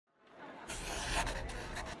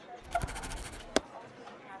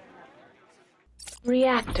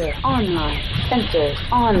Reactor online. Sensors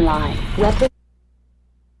online. Weapon.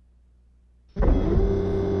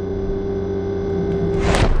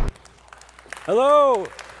 Hello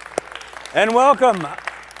and welcome.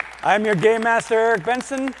 I'm your Game Master, Eric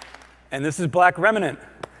Benson, and this is Black Remnant.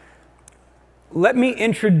 Let me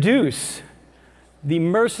introduce the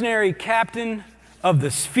mercenary captain of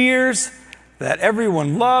the spheres that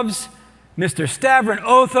everyone loves, Mr. Stavron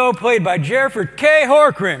Otho, played by Jerford K.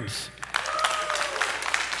 Horcrims.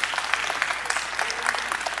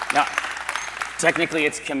 Now, technically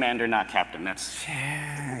it's commander, not captain.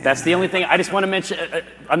 That's the only thing. I just want to mention,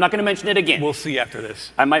 I'm not going to mention it again. We'll see after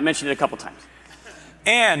this. I might mention it a couple times.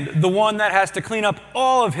 And the one that has to clean up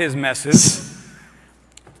all of his messes,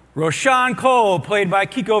 Roshan Cole, played by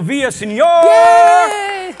Kiko Villaseñor.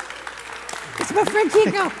 Yay! It's my friend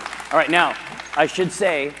Kiko. All right, now, I should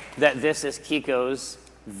say that this is Kiko's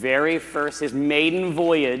very first, his maiden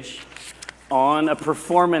voyage on a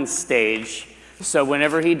performance stage. So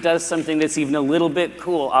whenever he does something that's even a little bit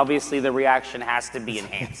cool, obviously the reaction has to be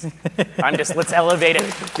enhanced. Let's elevate it.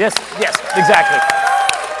 Yes, exactly.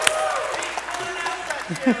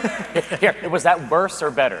 Here, was that worse or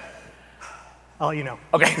better? Oh, you know.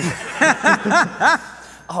 Okay.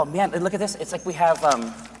 Oh man, look at this. It's like we have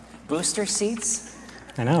booster seats.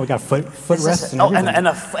 I know, we got foot rests and everything.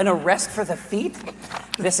 And a rest for the feet?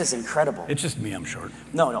 This is incredible. It's just me, I'm short.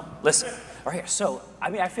 No, listen. Right here, so,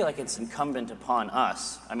 I feel like it's incumbent upon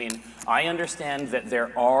us. I understand that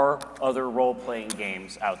there are other role-playing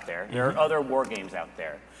games out there. There are other war games out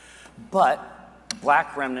there. But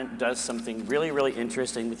Black Remnant does something really, really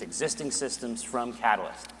interesting with existing systems from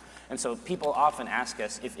Catalyst. And so people often ask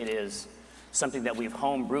us if it is something that we've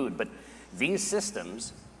home-brewed, but these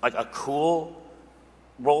systems, like a cool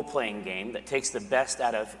role-playing game that takes the best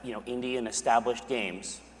out of indie and established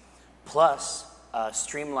games, plus a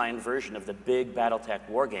streamlined version of the big Battletech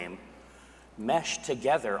war game, mesh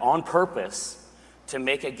together on purpose to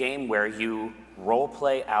make a game where you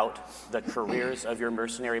role-play out the careers of your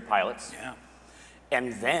mercenary pilots,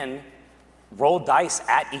 and then roll dice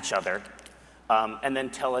at each other, and then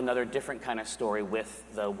tell another different kind of story with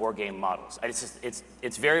the war game models.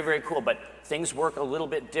 It's very, very cool, but things work a little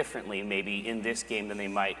bit differently maybe in this game than they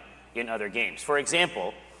might in other games. For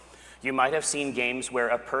example, you might have seen games where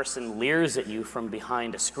a person leers at you from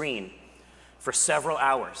behind a screen for several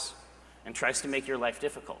hours and tries to make your life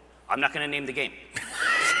difficult. I'm not going to name the game.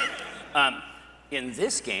 In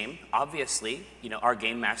this game, obviously, our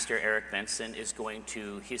game master, Eric Benson,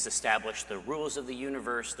 he's established the rules of the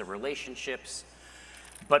universe, the relationships,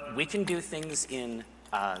 but we can do things in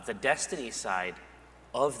the Destiny side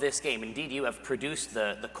of this game. Indeed, you have produced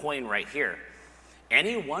the coin right here.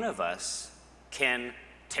 Any one of us can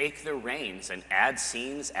take the reins and add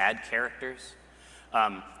scenes, add characters.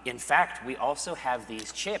 In fact, we also have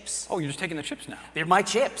these chips. Oh, you're just taking the chips now. They're my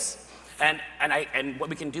chips. And what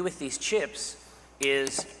we can do with these chips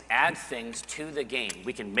is add things to the game.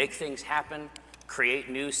 We can make things happen, create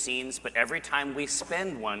new scenes, but every time we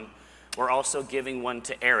spend one, we're also giving one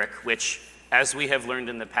to Eric, which, as we have learned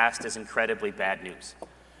in the past, is incredibly bad news.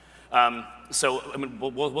 So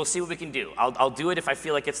we'll see what we can do. I'll do it if I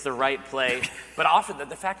feel like it's the right play. But often,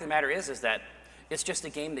 the fact of the matter is that it's just a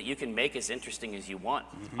game that you can make as interesting as you want.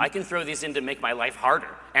 I can throw these in to make my life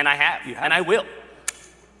harder, and I have, and I will.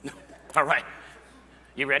 All right.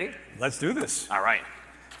 You ready? Let's do this. All right.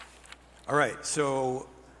 All right, so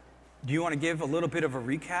do you want to give a little bit of a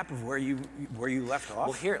recap of where you left off?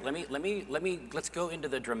 Well, here, let's go into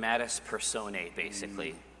the dramatis personae,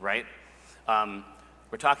 basically, right?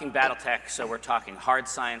 We're talking Battletech, so we're talking hard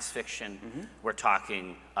science fiction. We're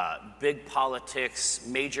talking big politics,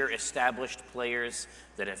 major established players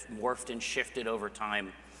that have morphed and shifted over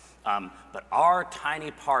time. But our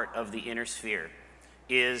tiny part of the inner sphere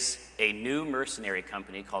is a new mercenary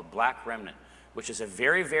company called Black Remnant, which is a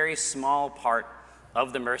very, very small part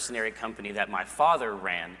of the mercenary company that my father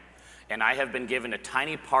ran, and I have been given a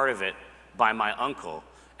tiny part of it by my uncle,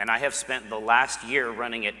 and I have spent the last year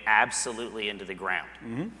running it absolutely into the ground.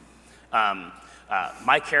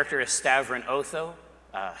 My character is Stavron Otho.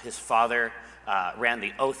 His father ran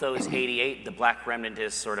the Othos 88. The Black Remnant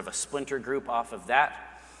is sort of a splinter group off of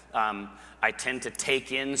that. I tend to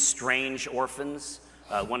take in strange orphans.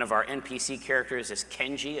 One of our NPC characters is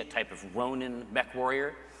Kenji, a type of Ronin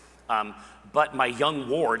Mechwarrior. But my young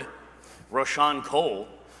ward, Roshan Cole,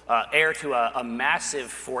 heir to a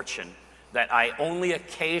massive fortune that I only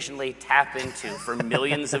occasionally tap into for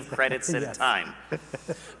millions of credits at a time,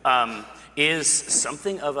 is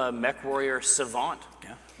something of a Mechwarrior savant.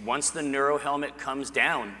 Once the neuro helmet comes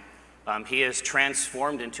down, he is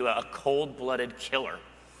transformed into a cold-blooded killer.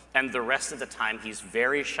 and the rest of the time he's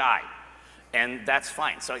very shy, and that's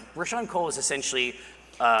fine. So Rashawn Cole is essentially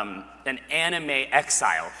an anime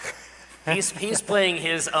exile. He's playing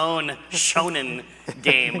his own shonen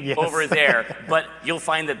game over there, but you'll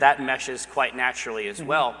find that meshes quite naturally as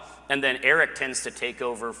well. And then Eric tends to take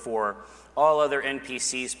over for all other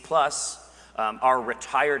NPCs, plus our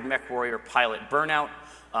retired Mechwarrior pilot Burnout,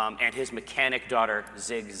 and his mechanic daughter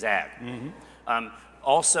Zigzag.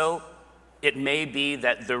 Also, it may be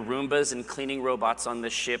that the Roombas and cleaning robots on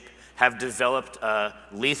this ship have developed a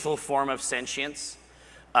lethal form of sentience.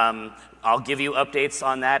 I'll give you updates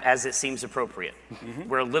on that as it seems appropriate.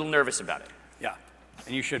 We're a little nervous about it. Yeah,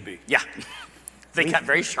 and you should be. Yeah. They got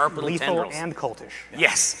very sharp little tendrils. Lethal and cultish. Yeah.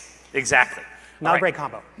 Yes, exactly. Not a great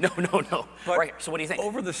combo. No. But right, so what do you think?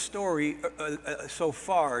 Over the story so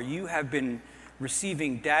far, you have been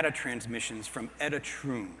receiving data transmissions from Etta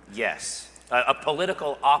Troon. Yes, a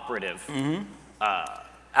political operative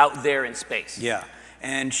out there in space. Yeah,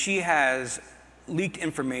 and she has leaked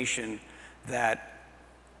information that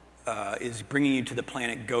is bringing you to the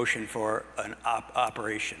planet Goshen for an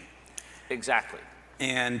operation. Exactly.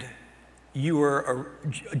 And you were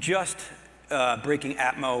just breaking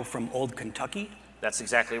Atmo from Old Kentucky. That's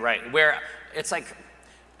exactly right. Where it's like,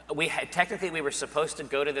 technically we were supposed to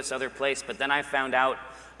go to this other place, but then I found out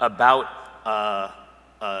about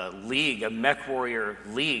a league, a Mechwarrior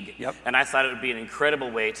league, and I thought it would be an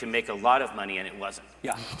incredible way to make a lot of money, and it wasn't.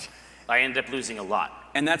 Yeah. I ended up losing a lot.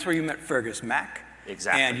 And that's where you met Fergus Mack.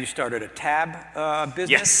 Exactly. And you started a tab business.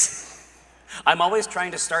 Yes. I'm always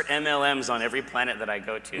trying to start MLMs on every planet that I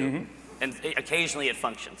go to, and occasionally it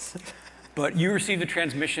functions. But you received a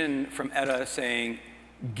transmission from Etta saying,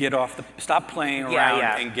 stop playing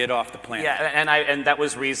around and get off the planet. Yeah, and that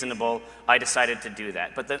was reasonable. I decided to do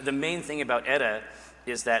that. But the main thing about Etta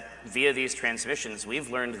is that via these transmissions,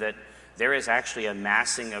 we've learned that there is actually a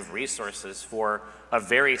massing of resources for a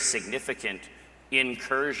very significant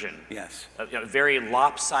incursion. Yes. A very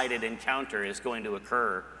lopsided encounter is going to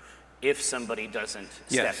occur if somebody doesn't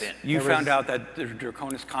step in. You found out that the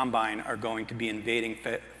Draconis Combine are going to be invading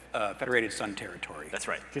Federated Sun territory. That's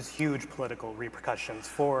right. Just huge political repercussions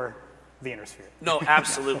for the Inner Sphere. No,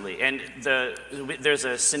 absolutely. And there's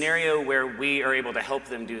a scenario where we are able to help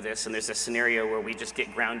them do this, and there's a scenario where we just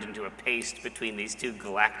get ground into a paste between these two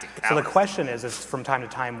galactic powers. So the question is from time to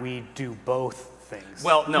time we do both things.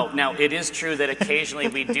 Well, no. Now, it is true that occasionally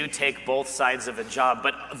we do take both sides of a job,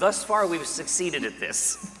 but thus far we've succeeded at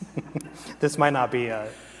this. This might not be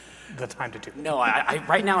the time to do it. No,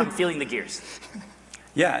 right now I'm feeling the gears.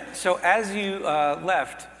 Yeah, so as you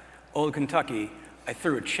left Old Kentucky, I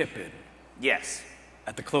threw a chip in. Yes.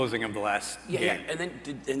 At the closing of the last game. Yeah,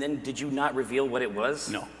 and then did you not reveal what it was?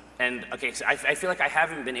 No. And okay, so I feel like I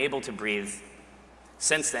haven't been able to breathe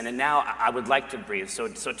since then, and now I would like to breathe. So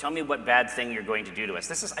tell me what bad thing you're going to do to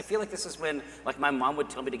us. I feel like this is when, like, my mom would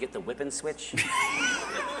tell me to get the whipping switch.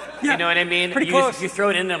 You know what I mean? Pretty close. You throw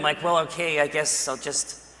it in, and I'm like, well, okay, I guess I'll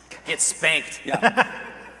just get spanked. Yeah.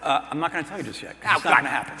 I'm not going to tell you just yet, 'cause it's not going to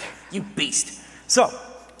happen. You beast. So,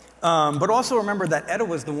 but also remember that Etta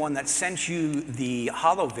was the one that sent you the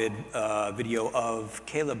holovid video of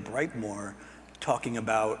Caleb Brightmore talking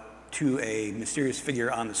to a mysterious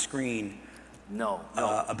figure on the screen. No.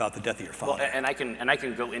 About the death of your father. Well, and I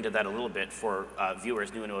can go into that a little bit for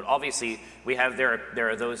viewers new and old. Obviously, there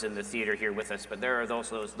are those in the theater here with us, but there are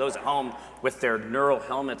those at home with their neural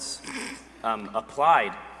helmets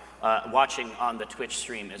applied, watching on the Twitch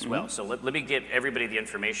stream as well. So let me give everybody the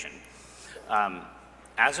information.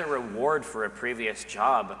 As a reward for a previous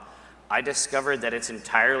job, I discovered that it's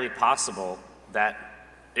entirely possible that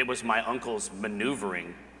it was my uncle's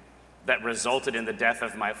maneuvering that resulted in the death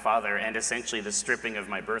of my father and essentially the stripping of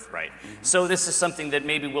my birthright. So this is something that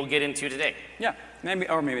maybe we'll get into today. Yeah, maybe,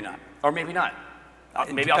 or maybe not. Or maybe not.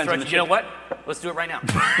 Maybe I'll throw it. You know what? Let's do it right now.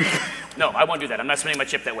 No, I won't do that. I'm not spending my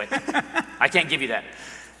chip that way. I can't give you that.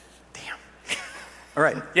 Damn. All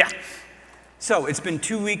right. Yeah. So it's been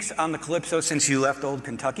 2 weeks on the Calypso since you left Old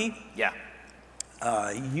Kentucky. Yeah.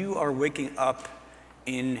 You are waking up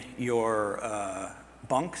in your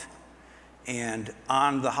bunks, and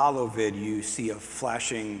on the holovid you see a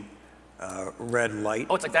flashing red light.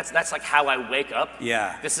 Oh, it's like that's like how I wake up?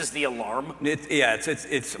 Yeah. This is the alarm?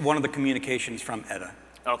 It's one of the communications from Etta.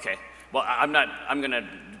 Okay. Well, I'm gonna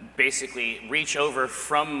basically reach over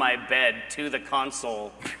from my bed to the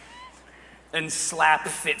console and slap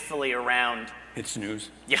fitfully around. Hit snooze.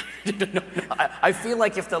 Yeah. No. I feel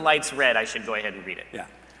like if the light's red, I should go ahead and read it. Yeah.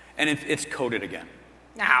 And it's coded again.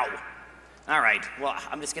 Ow. All right. Well,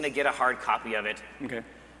 I'm just gonna get a hard copy of it. Okay.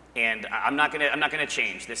 And I'm not gonna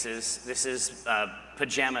change. This is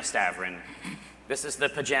Pajama Stavrin. This is the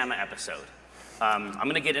pajama episode. I'm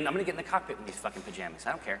gonna get in the cockpit with these fucking pajamas. I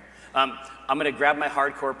don't care. I'm gonna grab my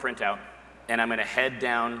hardcore printout, and I'm gonna head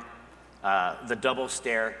down the double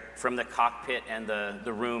stair from the cockpit and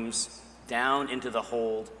the rooms down into the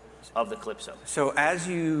hold of the Calypso. So as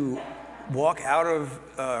you walk out of,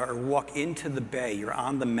 or walk into the bay, you're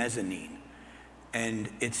on the mezzanine, and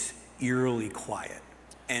it's eerily quiet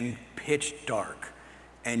and pitch dark.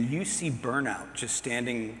 And you see Burnout just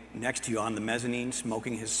standing next to you on the mezzanine,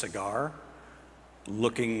 smoking his cigar,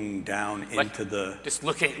 looking down into the... Just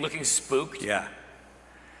looking spooked? Yeah.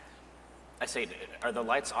 I say, are the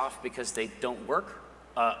lights off because they don't work?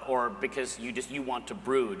 Or because you want to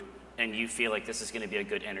brood and you feel like this is going to be a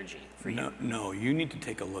good energy for you? No, you need to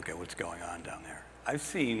take a look at what's going on down there. I've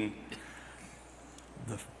seen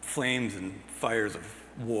the flames and fires of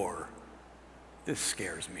war. This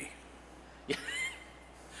scares me. Yeah.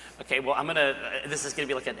 Okay, well, this is gonna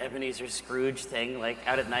be like an Ebenezer Scrooge thing, like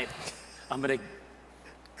out at night. I'm gonna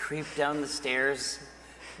creep down the stairs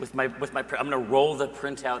with my, I'm gonna roll the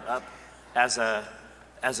printout up as a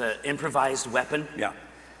improvised weapon. Yeah.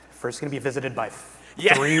 First gonna be visited by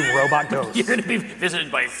 3 robot ghosts. You're gonna be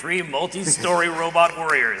visited by 3 multi-story robot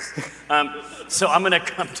warriors. So I'm gonna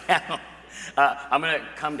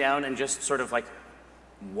come down and just sort of like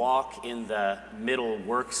walk in the middle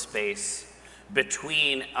workspace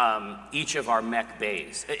between each of our mech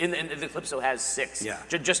bays. And the Calypso has 6. Yeah.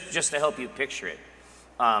 Just to help you picture it.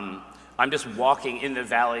 I'm just walking in the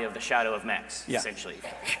valley of the shadow of mechs, essentially.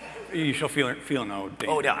 You shall feel no danger.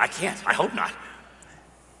 Oh, no, I can't. I hope not.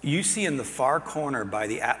 You see in the far corner by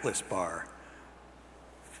the Atlas bar,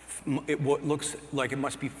 what looks like it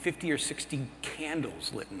must be 50 or 60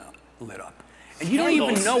 candles lit up. And you don't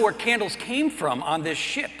even know where candles came from on this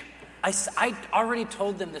ship. I already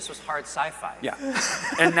told them this was hard sci-fi. Yeah.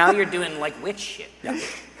 And now you're doing like witch shit. Yeah.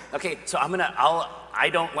 Okay, so I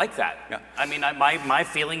don't like that. Yeah. I mean, my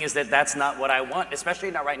feeling is that that's not what I want, especially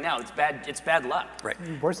not right now. It's bad luck. Right.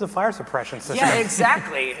 Where's the fire suppression system? Yeah,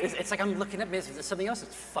 exactly. It's like I'm looking at there's something else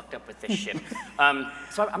that's fucked up with this shit.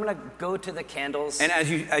 So I'm gonna go to the candles. And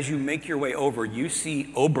as you make your way over, you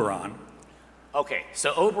see Oberon. Okay,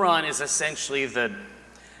 so Oberon is essentially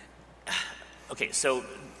okay, so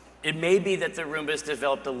it may be that the Roombas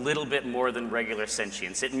developed a little bit more than regular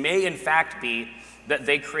sentience. It may, in fact, be that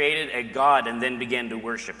they created a god and then began to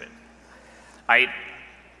worship it. I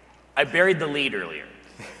buried the lead earlier,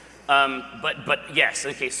 but yes.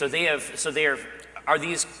 Okay, so are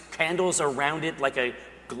these candles around it like a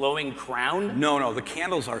glowing crown? No, the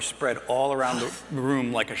candles are spread all around the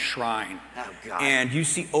room like a shrine. Oh God! And you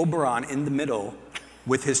see Oberon in the middle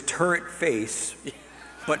with his turret face.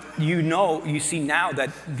 But you see now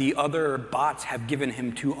that the other bots have given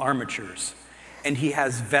him 2 armatures, and he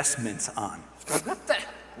has vestments on. What the?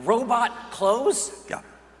 Robot clothes? Yeah.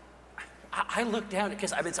 I look down,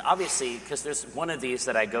 because it's obviously, because there's one of these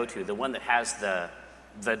that I go to, the one that has the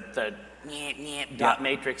dot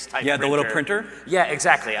matrix type Yeah, printer. the little printer? Yeah,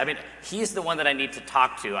 exactly. I mean, he's the one that I need to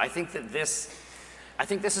talk to. I think this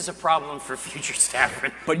is a problem for future staff.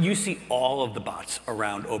 But you see all of the bots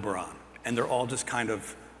around Oberon, and they're all just kind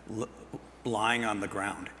of lying on the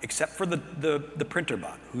ground, except for the printer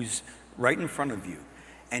bot, who's right in front of you.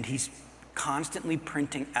 And he's constantly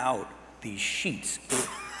printing out these sheets.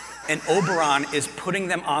 And Oberon is putting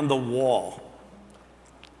them on the wall.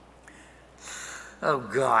 Oh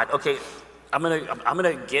God. Okay, I'm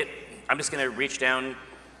just gonna reach down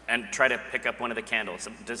and try to pick up one of the candles.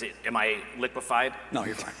 Am I liquefied? No,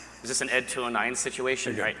 you're fine. Is this an Ed 209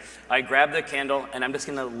 situation? You're good. Right. I grab the candle and I'm just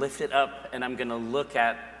gonna lift it up and I'm gonna look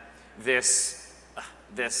at this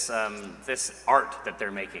art that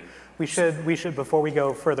they're making. We should before we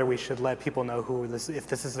go further, we should let people know if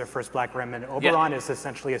this is their first Black Remnant. Oberon is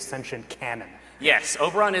essentially a sentient cannon. Yes,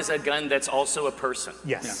 Oberon is a gun that's also a person.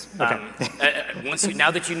 Yes. Yeah. Okay.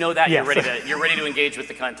 Now that you know that, Yes. you're ready to engage with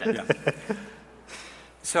the content. Yeah.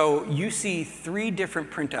 So you see 3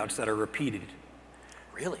 different printouts that are repeated.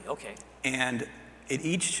 Really? Okay. And it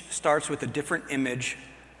each starts with a different image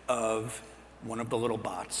of one of the little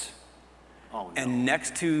bots. Oh no. And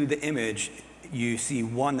next to the image, you see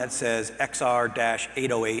one that says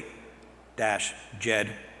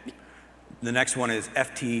XR-808-JED. The next one is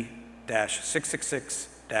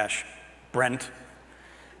FT-666-Brent.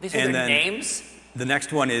 These are their names? The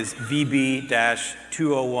next one is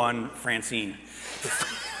VB-201 Francine.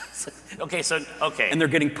 Okay. And they're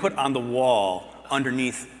getting put on the wall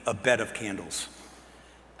underneath a bed of candles.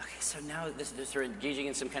 Okay, so now they're engaging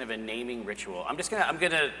in some kind of a naming ritual. I'm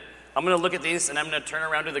gonna look at these and I'm gonna turn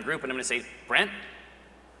around to the group and I'm gonna say, Brent?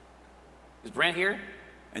 Is Brent here?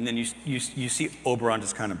 And then you see Oberon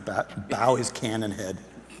just kind of bow his cannon head.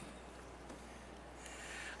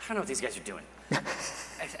 I don't know what these guys are doing.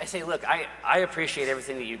 I say, look, I appreciate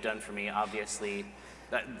everything that you've done for me, obviously.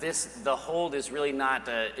 The hold is really not,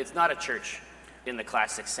 it's not a church in the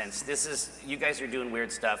classic sense. You guys are doing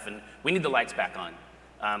weird stuff, and we need the lights back on.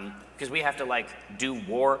 Because we have to, like, do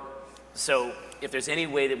war. So if there's any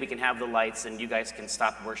way that we can have the lights and you guys can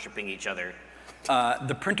stop worshiping each other.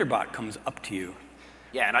 The printer bot comes up to you.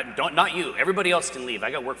 Yeah, and not you. Everybody else can leave.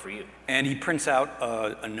 I got work for you. And he prints out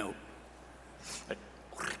a note.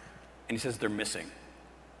 And he says they're missing.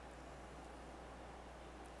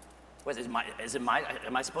 What, am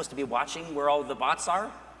I supposed to be watching where all the bots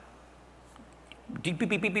are? Beep, beep,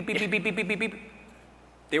 beep, beep, beep, beep, beep, beep, beep, beep, beep.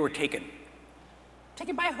 They were taken.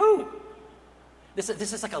 Taken by who? This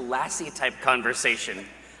is like a Lassie type conversation.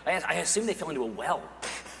 I assume they fell into a well.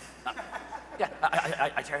 Yeah,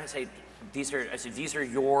 I try to say these are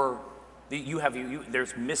your.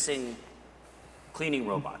 There's missing cleaning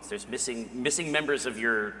robots. There's missing members of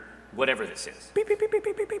your whatever this is. Beep, beep, beep, beep,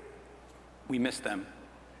 beep, beep, beep. We missed them.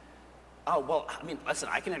 Oh, well, I mean, listen,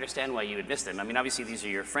 I can understand why you would miss them. I mean, obviously, these are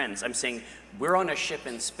your friends. I'm saying we're on a ship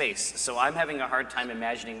in space, so I'm having a hard time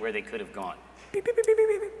imagining where they could have gone. Beep, beep, beep, beep,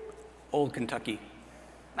 beep, beep. Old Kentucky.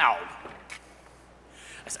 Now,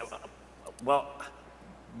 I said, well,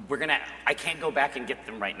 I can't go back and get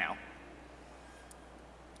them right now.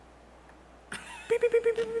 Beep, beep, beep,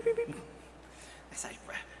 beep, beep, beep, beep. I said,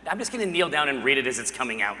 I'm just going to kneel down and read it as it's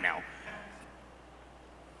coming out now.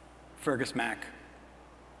 Fergus Mac.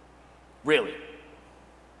 Really?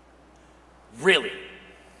 Really?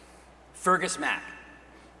 Fergus Mac.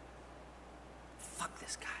 Fuck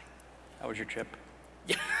this guy. That was your chip.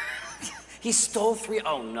 Yeah. He stole 3.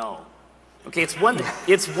 Oh no. Okay, it's one.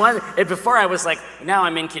 And before I was like, now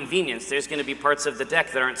I'm inconvenienced. There's going to be parts of the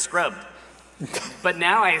deck that aren't scrubbed. But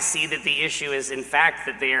now I see that the issue is, in fact,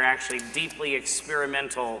 that they are actually deeply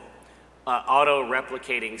experimental,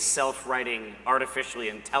 auto-replicating, self-writing, artificially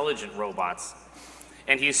intelligent robots.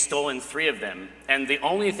 And he's stolen 3 of them. And the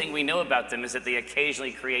only thing we know about them is that they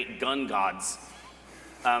occasionally create gun gods,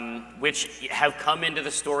 which have come into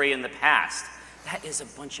the story in the past. That is a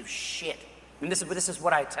bunch of shit. And this is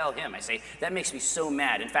what I tell him. I say, that makes me so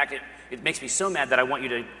mad. In fact, it makes me so mad that I want you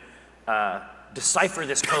to decipher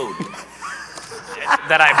this code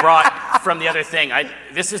that I brought from the other thing.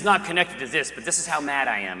 This is not connected to this, but this is how mad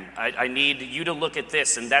I am. I need you to look at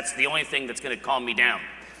this, and that's the only thing that's going to calm me down.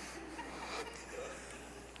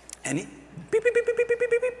 And beep, beep, beep, beep, beep, beep,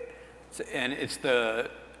 beep, beep. So, and it's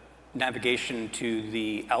the navigation to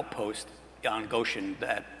the outpost on Goshen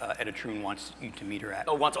that Editrune wants you to meet her at.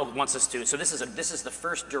 Wants us to. So this is the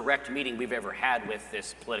first direct meeting we've ever had with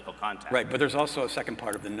this political contact. Right, but there's also a second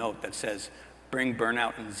part of the note that says, bring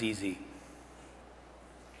Burnout and ZZ.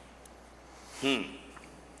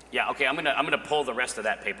 Yeah, okay, I'm gonna pull the rest of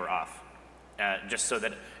that paper off. Just so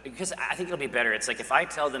that, because I think it'll be better. It's like if I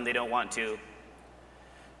tell them they don't want to,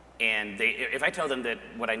 and if I tell them that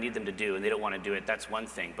what I need them to do and they don't want to do it, that's one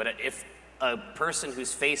thing. But if a person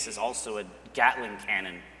whose face is also a Gatling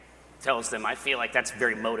cannon tells them, I feel like that's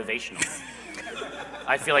very motivational.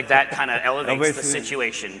 I feel like that kind of elevates the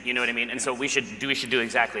situation, you know what I mean? And so we should do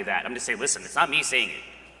exactly that. I'm just saying, listen, it's not me saying it.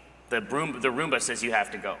 The Roomba says you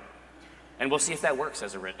have to go. And we'll see if that works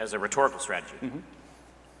as a rhetorical strategy. Mm-hmm.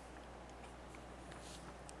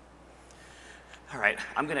 All right,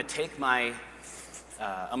 I'm gonna take my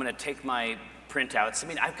printouts. I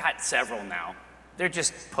mean, I've got several now. They're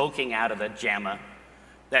just poking out of the JAMA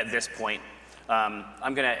at this point.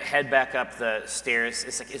 I'm gonna head back up the stairs.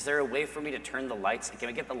 It's like, is there a way for me to turn the lights? Can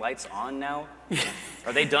I get the lights on now?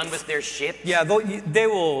 Are they done with their shit? Yeah, they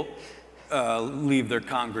will leave their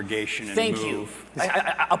congregation and Thank move. you.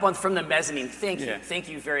 Up from the mezzanine. Thank you. Yeah. Thank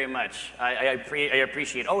you very much. I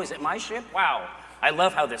appreciate. Oh, is it my ship? Wow. I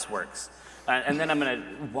love how this works. And then I'm gonna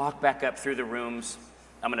walk back up through the rooms.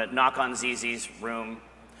 I'm gonna knock on ZZ's room,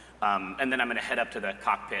 and then I'm gonna head up to the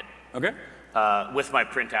cockpit. Okay. With my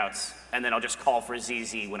printouts, and then I'll just call for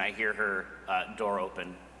ZZ when I hear her door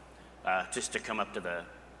open, just to come up to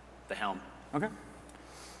the helm. Okay.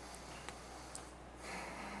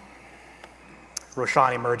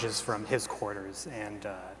 Roshan emerges from his quarters and,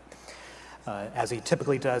 as he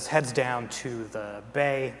typically does, heads down to the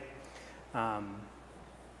bay,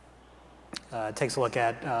 takes a look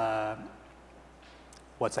at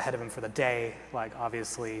what's ahead of him for the day, like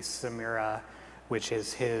obviously Samira, which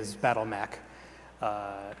is his battle mech,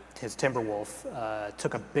 his Timberwolf,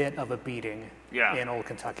 took a bit of a beating in Old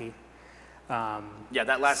Kentucky. Yeah,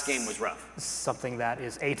 that last game was rough. Something that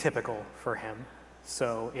is atypical for him,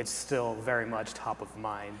 so it's still very much top of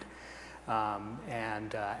mind.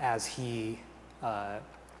 And as he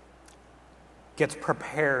gets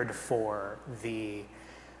prepared for the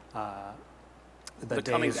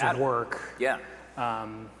coming day's battle. work, Yeah.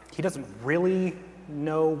 he doesn't really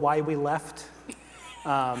know why we left.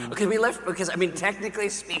 Because we left because, I mean, technically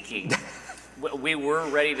speaking, we were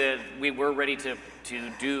ready to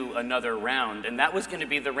do another round, and that was going to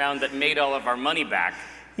be the round that made all of our money back.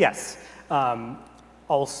 Yes.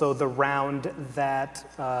 Also, the round that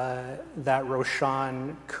that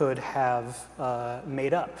Roshan could have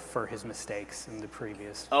made up for his mistakes in the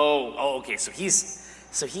previous. Oh, okay. So he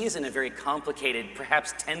is in a very complicated,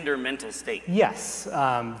 perhaps tender mental state. Yes,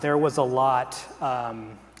 there was a lot.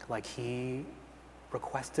 Like he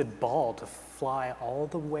requested Ball to fly all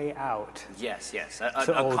the way out. Yes. A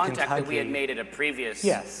To old contact that we had Kentucky. made at a previous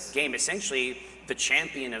Yes. game, essentially the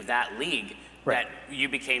champion of that league. Right. That you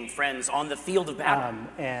became friends on the field of battle.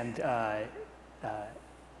 And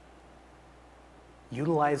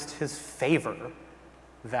utilized his favor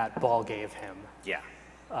that Ball gave him Yeah.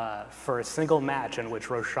 for a single match in which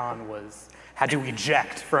Roshan had to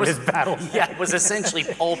eject from his battle. Yeah, it was essentially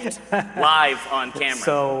pulped live on camera.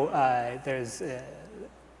 So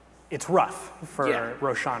it's rough for Yeah.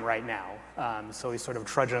 Roshan right now. So he sort of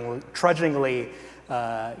trudgingly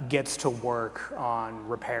gets to work on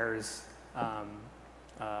repairs on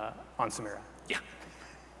Samira. Yeah.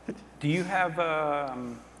 Do you have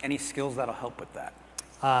any skills that'll help with that?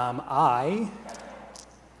 I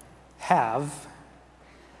have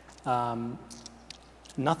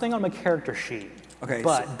nothing on my character sheet. Okay,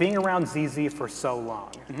 But so- being around ZZ for so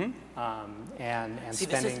long, and See,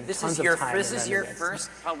 spending this tons is of your time. this in is your Remnant.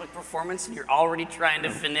 first public performance, and you're already trying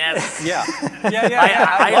to finesse. Yeah.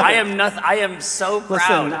 I am nothing. I am so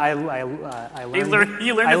proud. Listen, I learned.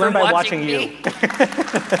 you learned I it learned from by watching watching me. you.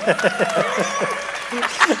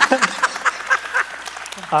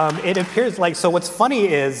 It appears like so. What's funny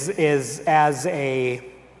is as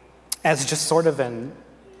just sort of an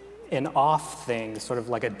off thing, sort of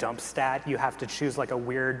like a dump stat. You have to choose like a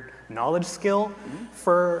weird knowledge skill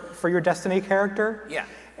for your Destiny character. Yeah.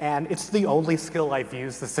 And it's the only skill I've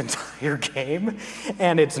used this entire game,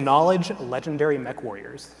 and it's knowledge legendary mech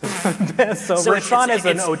warriors. so Roshan is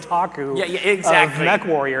an otaku exactly. of mech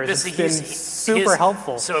warriors. This- It's been he's- super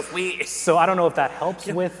helpful. So if we, So I don't know if that helps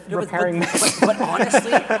with repairing mechs. but honestly,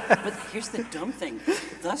 but here's the dumb thing.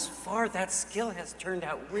 Thus far, that skill has turned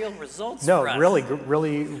out real results No, for us.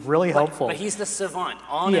 really helpful. But he's the savant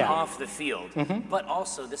on Yeah. and off the field. But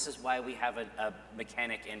also, this is why we have a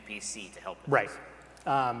mechanic NPC to help us. Right.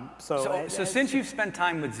 So since you've spent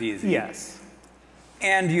time with ZZ, Yes.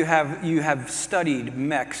 and you have studied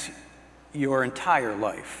mechs your entire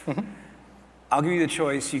life, I'll give you the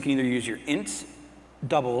choice. You can either use your int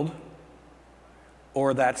doubled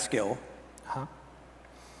or that skill.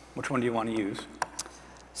 Which one do you want to use?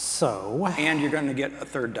 So, And you're going to get a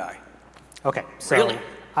third die. okay. So Really?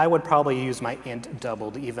 I would probably use my int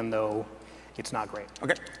doubled, even though it's not great.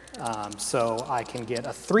 Okay. So I can get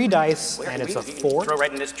a 3 dice, Where- and it's a you can 4. Throw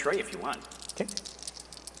right in this tray if you want. Okay.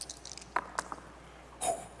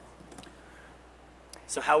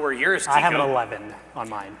 So how were yours, Kiko? I have an 11 on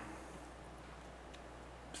mine.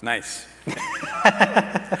 It's nice.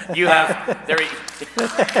 You have there.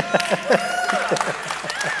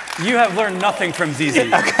 You have learned nothing from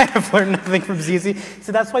ZZ. I've learned nothing from ZZ.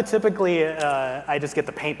 So that's why typically I just get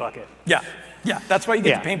the paint bucket. Yeah. That's why you get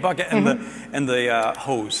Yeah. the paint bucket and the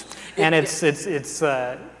hose. And it's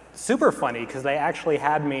super funny because they actually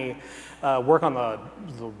had me work on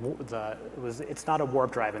it's not a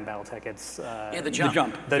warp drive in Battletech. It's the The jump.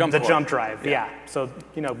 jump. the core. jump drive. Yeah. So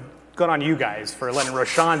good on you guys for letting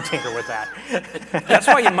Roshan tinker with that. That's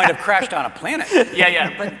why you might have crashed on a planet.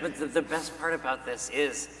 Yeah. But the best part about this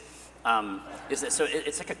is that so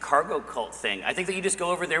it's like a cargo cult thing. I think that you just go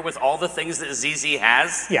over there with all the things that ZZ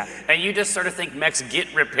has. Yeah. And you just sort of think mechs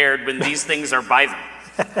get repaired when these things are by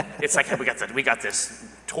them. It's like, hey, we got this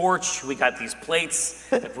torch, we got these plates,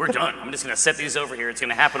 we're done. I'm just gonna set these over here. It's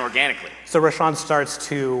gonna happen organically. So Roshan starts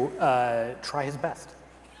to try his best.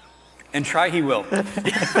 And try he will.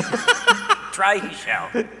 Try he shall.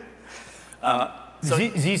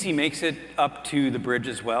 ZZ makes it up to the bridge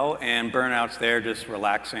as well, and Burnout's there just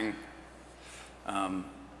relaxing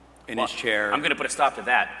in his chair. I'm going to put a stop to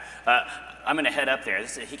that. I'm going to head up there.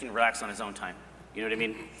 He can relax on his own time. You know what I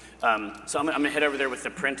mean? So I'm going to head over there with the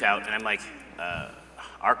printout, and I'm like,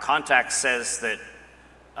 our contact says that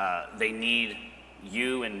they need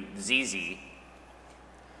you and ZZ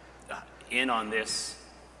in on this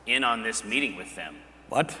meeting with them.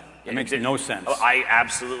 What? It makes no sense. Oh, I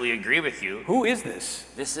absolutely agree with you. Who is this?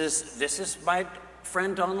 This is my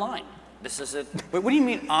friend online. This is a. Wait, what do you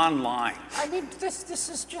mean online? I mean, this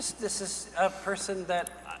is a person that,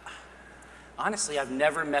 honestly, I've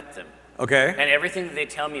never met them. Okay. And everything that they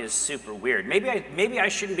tell me is super weird. Maybe I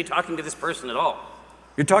shouldn't be talking to this person at all.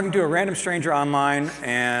 You're talking to a random stranger online,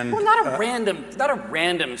 and Well, not a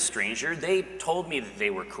random stranger. They told me that they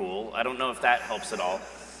were cool. I don't know if that helps at all.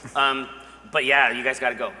 But yeah, you guys got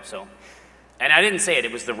to go. So, and I didn't say it.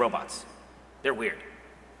 It was the robots. They're weird.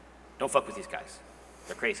 Don't fuck with these guys.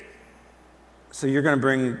 They're crazy. so you're going to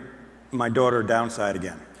bring my daughter downside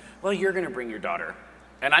again. Well, you're going to bring your daughter,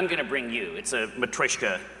 and I'm going to bring you. It's a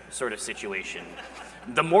matryoshka sort of situation.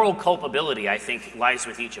 The moral culpability, I think, lies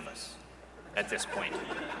with each of us at this point.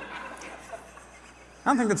 I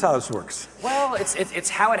don't think that's how this works. Well, it's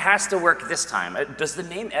how it has to work this time. Does the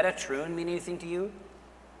name Etta Troon mean anything to you?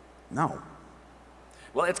 No.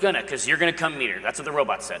 Well, it's gonna, because you're gonna come meet her. That's what the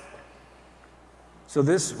robot said. So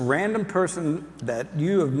this random person that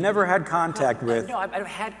you have never had contact with No, I've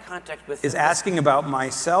had contact with is them. asking about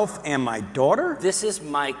myself and my daughter? This is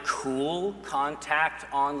my cool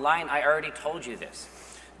contact online. I already told you this.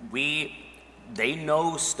 They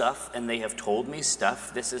know stuff, and they have told me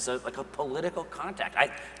stuff. This is like a political contact.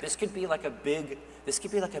 This could be like a big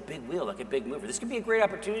wheel, like a big mover. This could be a great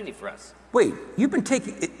opportunity for us. Wait,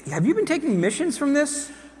 have you been taking missions from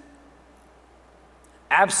this?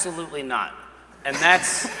 Absolutely not. And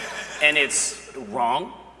it's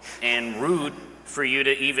wrong and rude for you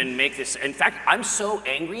to even make this. In fact, I'm so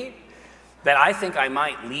angry that I think I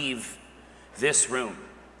might leave this room.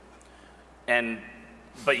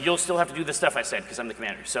 But you'll still have to do the stuff I said because I'm the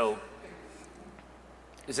commander. So,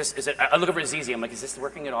 is it? I look over at Zizi. I'm like, is this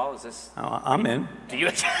working at all? Is this? Oh, I'm in. Do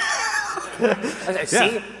you?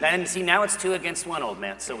 See, and see, now it's 2 against 1, old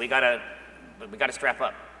man. So we gotta strap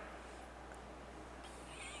up.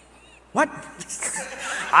 What?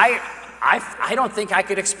 I don't think I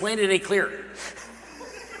could explain it any clearer.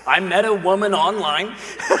 I met a woman online.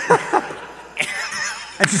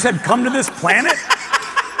 And she said, come to this planet?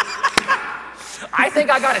 I think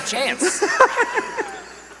I got a chance.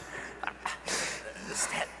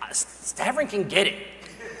 Stavrin can get it.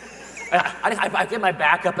 I get my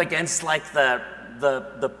back up against like the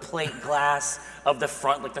plate glass of the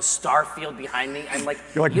front, like the star field behind me. I'm like,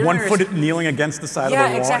 You're like 1 foot kneeling against the side of the wall.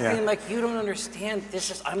 Yeah, exactly. I'm like, you don't understand.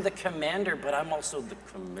 I'm the commander, but I'm also the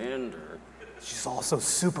commander. She's also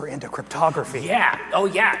super into cryptography. Yeah. Oh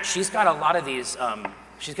yeah. She's got a lot of these.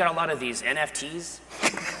 She's got a lot of these NFTs,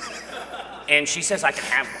 and she says I can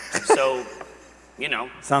have one. So, you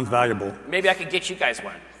know. Sounds valuable. Maybe I could get you guys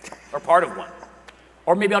one, or part of one,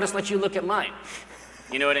 or maybe I'll just let you look at mine.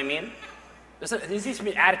 You know what I mean? There needs to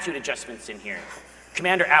be attitude adjustments in here.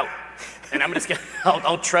 Commander out, and I'm just gonna.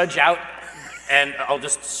 I'll trudge out, and I'll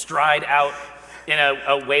just stride out in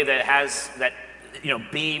a way that has that.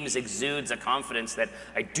 Beams, exudes a confidence that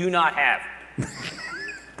I do not have.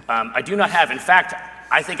 I do not have. In fact,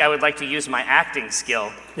 I think I would like to use my acting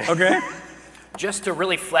skill. Okay. Just to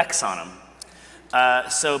really flex on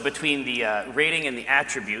them. So between the rating and the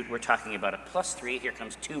attribute, we're talking about a +3. Here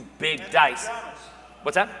comes 2 big dice.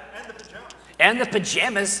 What's that? And the pajamas. And the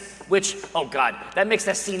pajamas, which, oh God, that makes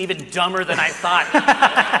that scene even dumber than I thought.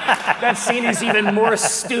 That scene is even more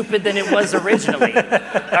stupid than it was originally. All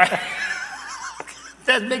right.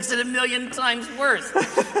 That makes it 1,000,000 times worse.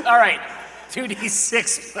 All right,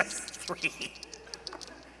 2d6 +3.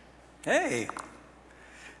 Hey.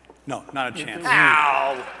 No, not a chance.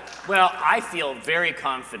 Ow. Well, I feel very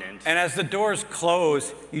confident. And as the doors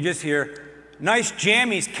close, you just hear, nice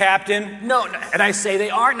jammies, Captain. No, and I say they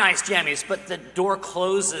are nice jammies, but the door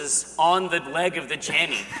closes on the leg of the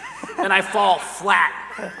jammy, and I fall flat.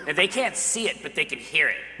 And they can't see it, but they can hear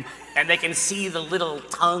it, and they can see the little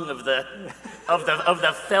tongue of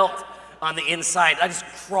the felt on the inside. I just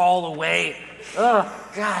crawl away. Oh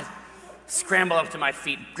God! Scramble up to my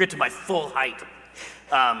feet, get to my full height,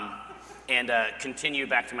 and continue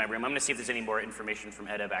back to my room. I'm going to see if there's any more information from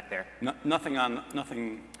Edda back there. Nothing on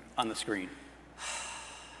the screen.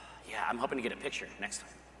 Yeah, I'm hoping to get a picture next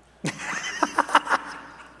time.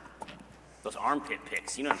 Those armpit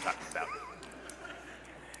pics, you know what I'm talking about.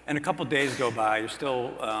 And a couple days go by, you're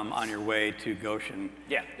still on your way to Goshen.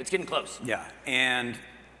 Yeah, it's getting close. Yeah, and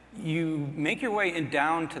you make your way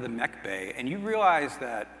down to the mech bay, and you realize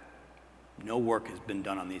that no work has been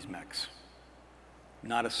done on these mechs.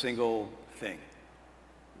 Not a single thing.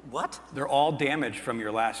 What? They're all damaged from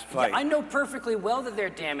your last fight. Yeah, I know perfectly well that they're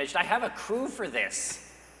damaged. I have a crew for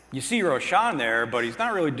this. You see Roshan there, but he's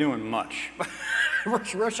not really doing much.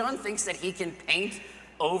 Roshan thinks that he can paint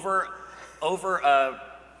over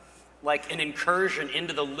like an incursion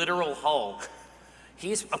into the literal hull.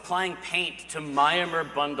 He's applying paint to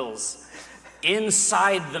Myanmar bundles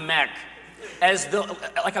inside the mech as though,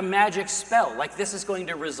 like a magic spell, like this is going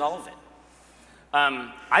to resolve it.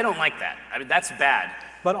 I don't like that. I mean, that's bad.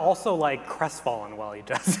 But also like crestfallen while he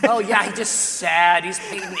does it. Oh yeah, he's just sad. He's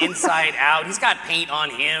painting inside out. He's got paint on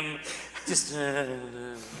him. Just.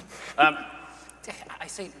 I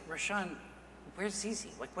say, Rashawn, where's Zizi?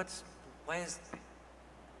 Like, why is?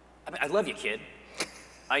 I mean, I love you, kid.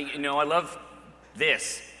 I love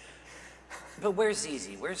this. But where's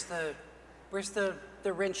Zizi? Where's the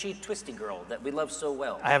wrenchy, twisty girl that we love so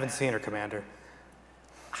well? I haven't seen her, Commander.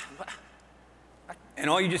 And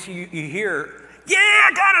all you hear, yeah,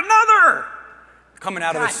 I got another! Coming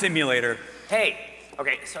out of the simulator. Hey,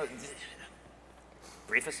 okay, so,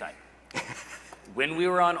 brief aside. When we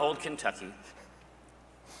were on Old Kentucky,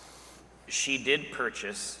 she did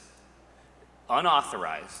purchase,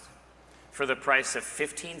 unauthorized, for the price of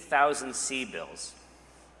 15,000 C-bills,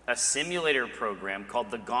 a simulator program called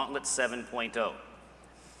the Gauntlet 7.0.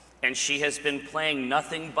 And she has been playing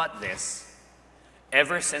nothing but this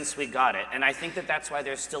ever since we got it, and I think that that's why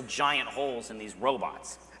there's still giant holes in these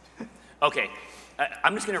robots. Okay,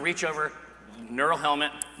 I'm just gonna reach over, neural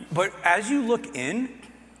helmet. But as you look in,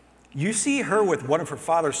 you see her with one of her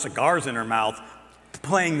father's cigars in her mouth,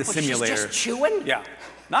 playing the simulator. She's just chewing? Yeah,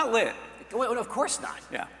 not lit. Well, of course not.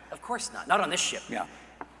 Yeah. Of course not. Not on this ship. Yeah.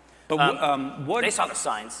 But they saw the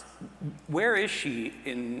signs. Where is she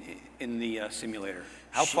in the simulator?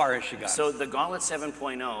 How far has she got? So the Gauntlet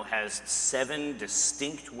 7.0 has 7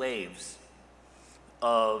 distinct waves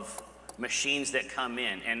of machines that come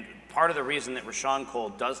in. And part of the reason that Rashawn Cole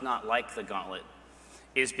does not like the Gauntlet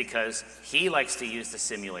is because he likes to use the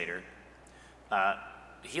simulator.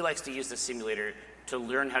 He likes to use the simulator to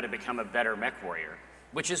learn how to become a better mech warrior,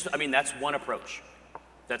 which is, I mean, that's one approach.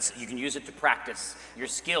 You can use it to practice your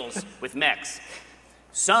skills with mechs.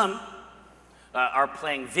 Some are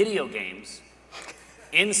playing video games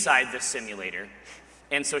inside the simulator,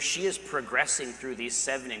 and so she is progressing through these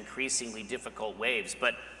 7 increasingly difficult waves,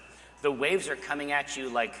 but the waves are coming at you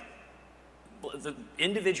like, the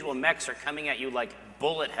individual mechs are coming at you like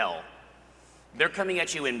bullet hell. They're coming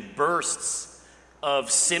at you in bursts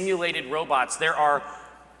of simulated robots. There are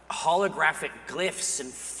holographic glyphs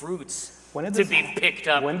and fruits to be picked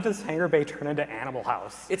up. When does Hangar Bay turn into Animal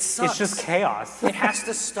House? It sucks. It's just chaos. It has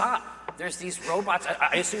to stop. There's these robots.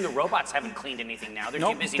 I assume the robots haven't cleaned anything now. They're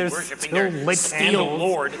too busy worshiping their steel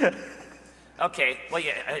lord. Okay, well,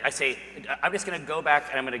 yeah, I say, I'm just going to go back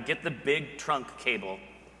and I'm going to get the big trunk cable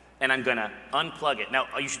and I'm going to unplug it. Now,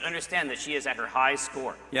 you should understand that she is at her high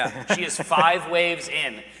score. Yeah. She is 5 waves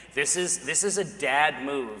in. This is a dad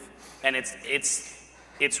move, and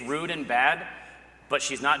it's rude and bad, but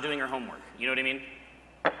she's not doing her homework. You know what I mean?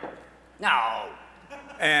 No.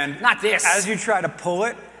 And not this. As you try to pull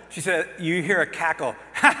it, she said, you hear a cackle.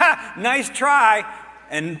 Ha ha! Nice try.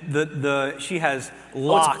 And she has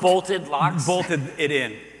locked. Oh, it's locks? Bolted it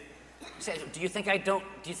in. Do you think I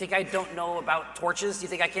don't know about torches? Do you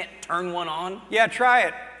think I can't turn one on? Yeah, try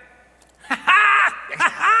it. Ha ha! Ha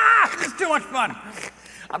ha! It's too much fun.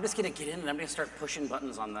 I'm just gonna get in and I'm gonna start pushing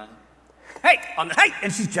buttons on the. Hey! Hey!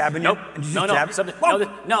 And she's jabbing nope. you. And she's no. jabbing.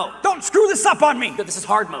 No. Don't screw this up on me. This is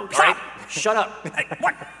hard mode, right? Shut up. Hey,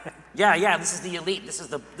 what? Yeah. This is the elite. This is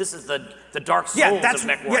the dark souls of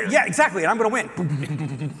mech warriors. Yeah, exactly. And I'm gonna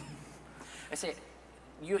win. I say,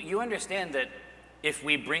 you understand that if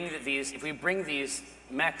we bring these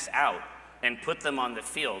mechs out and put them on the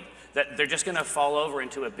field, that they're just gonna fall over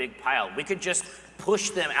into a big pile. We could just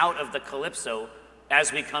push them out of the Calypso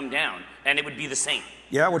as we come down, and it would be the same.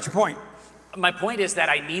 Yeah, what's your point? My point is that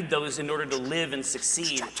I need those in order to live and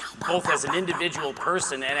succeed, both as an individual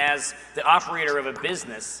person and as the operator of a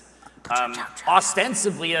business,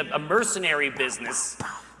 ostensibly a mercenary business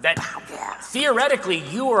that theoretically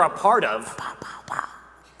you are a part of.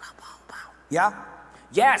 Yeah?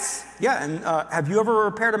 Yes. Yeah, and have you ever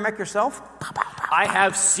repaired a mech yourself? I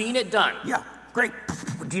have seen it done. Yeah, great.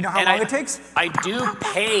 Do you know how long it takes? I do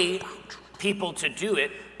pay people to do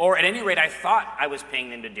it, or at any rate, I thought I was paying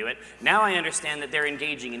them to do it. Now I understand that they're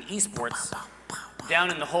engaging in esports down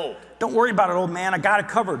in the hold. Don't worry about it, old man. I got it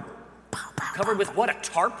covered. Covered with what, a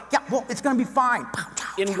tarp? Yeah, well, it's gonna be fine.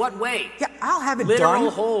 In what way? Yeah, I'll have it Literal done.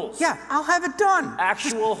 Literal holes. Yeah, I'll have it done.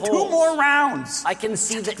 Actual Just holes. 2 more rounds. I can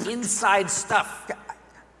see the inside stuff. Yeah.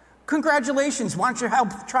 Congratulations. Why don't you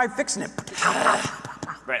help try fixing it?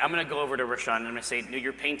 Right, I'm gonna go over to Rashawn and I'm gonna say,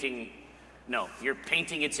 no, you're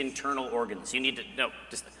painting its internal organs. You need to,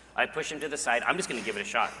 just, I push him to the side. I'm just gonna give it a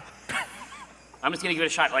shot.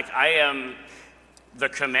 Like, I am the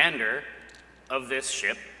commander of this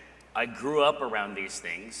ship. I grew up around these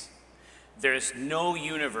things. There's no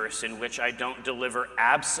universe in which I don't deliver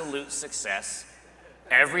absolute success.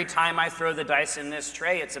 Every time I throw the dice in this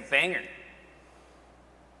tray, it's a banger.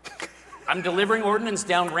 I'm delivering ordnance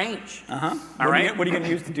downrange. All right? What are you going to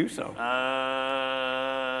use to do so?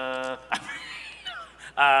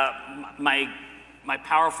 My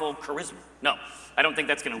powerful charisma. No, I don't think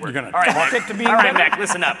that's going to work. You're going to All right, talk Mac. it to being All right, better? Mac,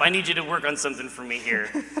 listen up. I need you to work on something for me here.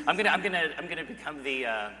 I'm gonna become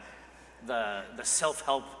the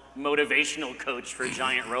self-help motivational coach for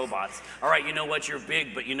giant robots. All right, you know what? You're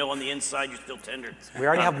big, but you know on the inside you're still tender. We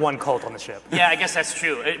already have one cult on the ship. Yeah, I guess that's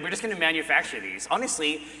true. We're just going to manufacture these.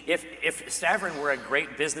 Honestly, if Stavron were a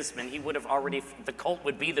great businessman, he would have already. The cult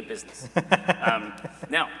would be the business.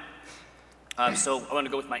 So I want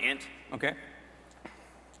to go with my int. Okay.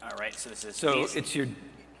 All right. So this is. So easy. it's your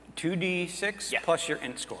 2d6 plus your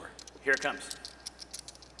int score. Here it comes.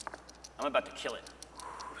 I'm about to kill it.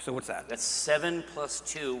 So what's that? That's 7 plus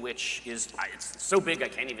 2, which is it's so big I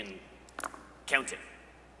can't even count it.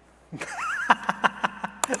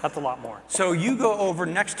 That's a lot more. So you go over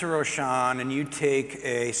next to Roshan and you take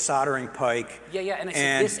a soldering pike. Yeah, and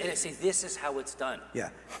I say this is how it's done. Yeah,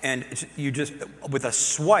 and you just with a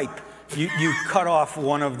swipe, you cut off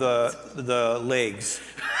one of the legs,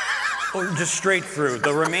 just straight through.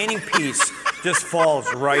 The remaining piece just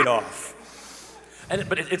falls right off.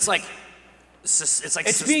 But it's like.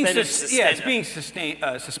 It's being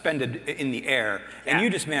suspended in the air, and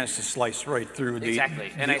you just managed to slice right through the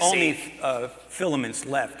only filaments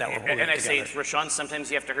left that were holding it together. And I say, Roshan,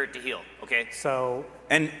 sometimes you have to hurt to heal, okay? So.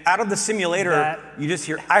 And out of the simulator, you just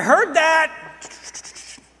hear, I heard that!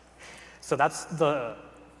 So that's the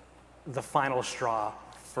final straw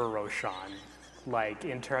for Roshan, like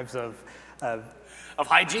in terms of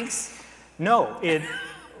hijinks? No,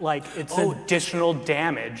 it's additional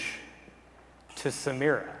damage to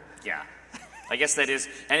Samira. Yeah, I guess that is,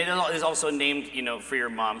 and it is also named, for your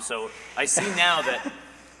mom. So I see now that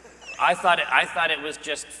I thought it was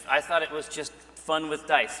just fun with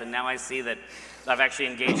dice, and now I see that I've actually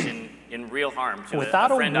engaged in real harm to a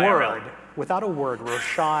friend IRL. Without a word,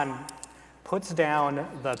 Roshan puts down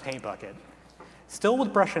the paint bucket, still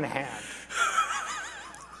with brush in hand,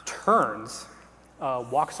 turns,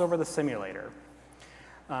 walks over the simulator.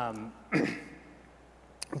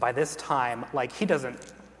 By this time, he doesn't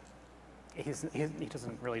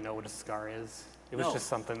really know what a scar is. It was just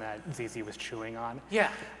something that ZZ was chewing on. Yeah.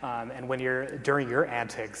 And during your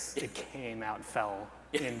antics, it came out and fell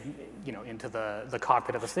into the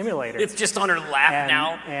cockpit of the simulator. It's just on her lap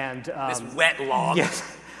now. And this wet log. Yes.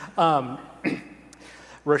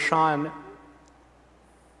 Roshan,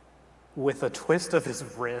 with a twist of his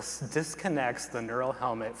wrist, disconnects the neural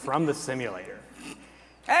helmet from the simulator.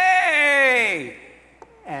 Hey!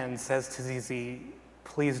 And says to ZZ,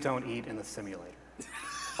 please don't eat in the simulator.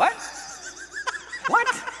 What? What?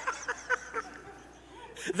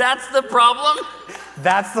 That's the problem?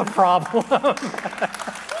 That's the problem.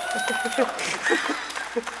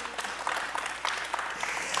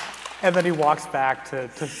 And then he walks back to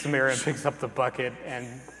Samira and picks up the bucket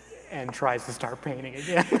and tries to start painting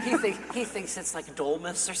again. He thinks it's like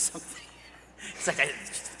Dolmus or something. It's like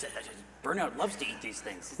Burnout loves to eat these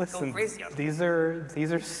things. Listen, go crazy on these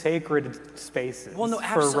are sacred spaces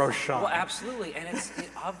for Roshan. Well, absolutely, and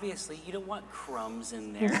obviously you don't want crumbs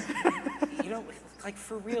in there. You don't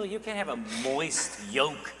for real. You can't have a moist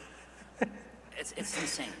yolk. It's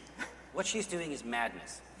insane. What she's doing is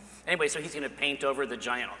madness. Anyway, so he's going to paint over the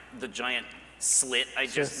giant slit I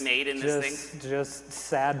just made in this thing. Just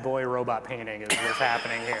sad boy robot painting is what's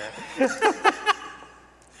happening here.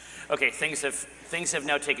 Okay, things have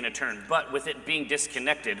now taken a turn, but with it being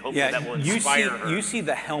disconnected, hopefully that will inspire her. You see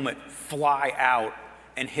the helmet fly out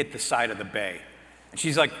and hit the side of the bay. And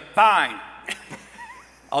she's like, fine,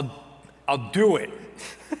 I'll do it.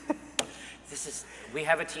 We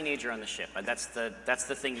have a teenager on the ship, and that's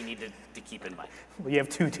the thing you need to keep in mind. Well, you have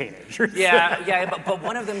two teenagers. Yeah, but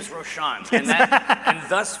one of them is Roshan, and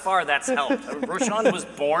thus far that's helped. Roshan was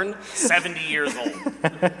born 70 years old.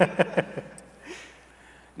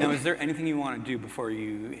 Now, is there anything you want to do before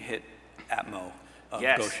you hit Atmo of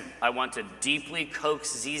Yes, Goshen? I want to deeply coax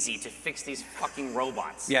ZZ to fix these fucking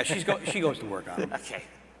robots. Yeah, she goes to work on them. Okay.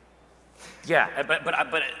 Yeah,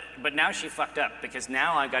 but now she fucked up because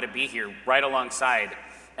now I got to be here right alongside,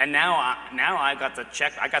 and now I got the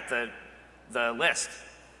check. I got the list.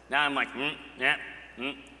 Now I'm like,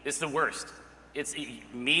 it's the worst. It's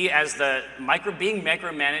me as the being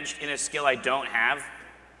micromanaged in a skill I don't have.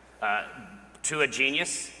 To a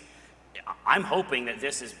genius, I'm hoping that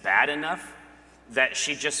this is bad enough that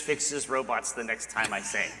she just fixes robots the next time I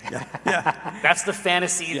say. Yeah. That's the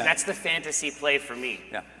fantasy. Yeah. That's the fantasy play for me.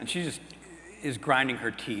 Yeah, and she just is grinding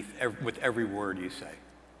her teeth with every word you say.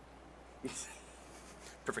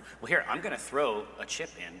 Perfect. Well, here, I'm going to throw a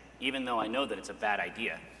chip in, even though I know that it's a bad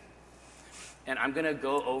idea. And I'm going to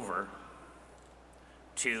go over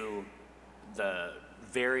to the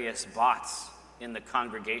various bots in the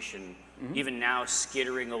congregation, even now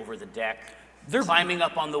skittering over the deck, they're climbing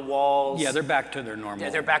up on the walls. Yeah, they're back to their normal.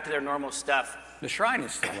 Yeah, they're back to their normal stuff. The shrine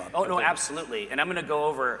is still up. Oh, no, absolutely. And I'm going to go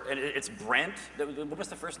over, and it's Brent. What was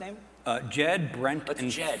the first name? Jed, Brent,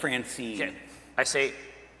 and Jed. Francine. Jed. I say,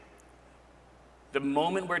 the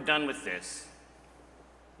moment we're done with this,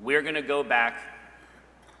 we're going to go back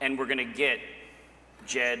and we're going to get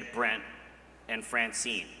Jed, Brent, and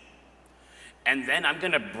Francine. And then I'm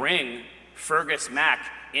going to bring Fergus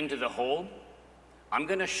Mac into the hold. I'm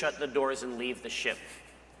going to shut the doors and leave the ship.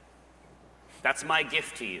 That's my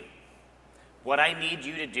gift to you. What I need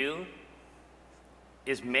you to do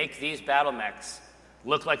is make these battle mechs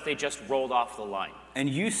look like they just rolled off the line. And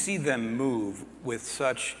you see them move with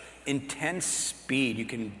such intense speed. You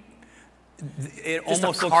can. It Just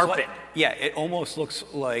almost a looks carpet. like, yeah, it almost looks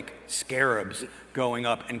like scarabs going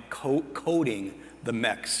up and coating the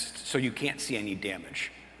mechs, so you can't see any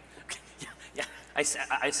damage. Yeah. I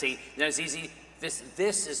say, you know, Zizi, this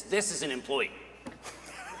is an employee.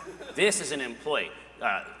 This is an employee.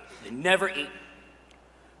 They never eat.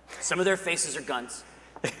 Some of their faces are guns,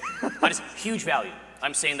 but it's huge value.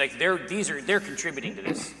 I'm saying like they're contributing to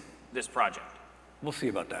this project. We'll see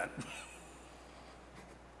about that.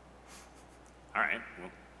 All right.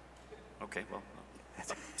 Well, okay. Well,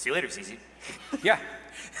 see you later, Zizi. Yeah.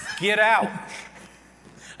 Get out.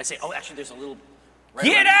 I say, oh, actually, there's a little.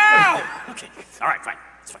 Get out! Okay. All right. Fine.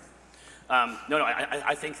 It's fine. No.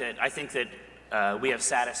 I think that we have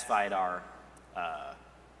satisfied our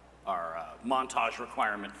montage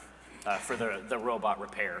requirement for the robot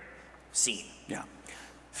repair scene. Yeah.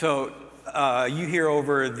 So you hear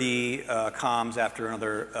over the comms after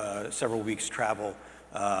another several weeks travel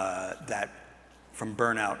that from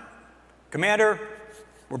Burnout, Commander,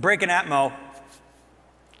 we're breaking Atmo.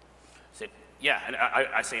 Yeah, and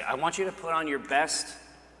I say, I want you to put on your best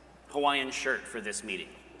Hawaiian shirt for this meeting.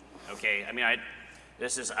 Okay? I mean, I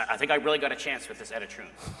think I really got a chance with this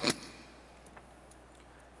Editroon.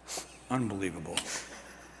 Unbelievable.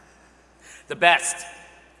 The best.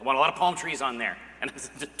 I want a lot of palm trees on there. And I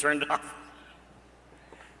just turned it off.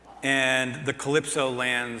 And the Calypso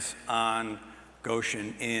lands on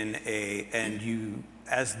Goshen and you,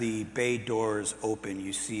 as the bay doors open,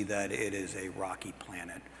 you see that it is a rocky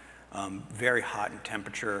planet. Very hot in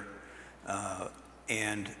temperature,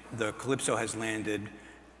 and the Calypso has landed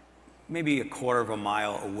maybe a quarter of a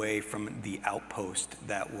mile away from the outpost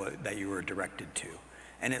that you were directed to.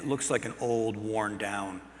 And it looks like an old, worn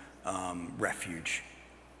down refuge.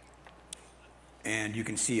 And you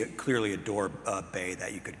can see clearly a door bay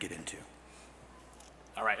that you could get into.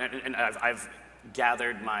 All right, and I've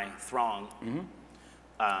gathered my throng,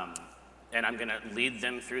 and I'm going to lead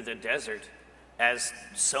them through the desert, as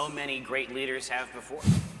so many great leaders have before.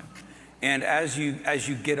 And as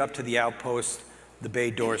you get up to the outpost, the bay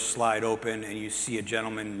doors slide open, and you see a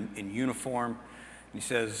gentleman in uniform. He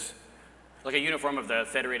says, like a uniform of the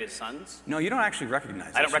Federated Sons? "No, you don't actually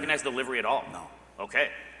recognize. I don't recognize the livery at all. No. Okay.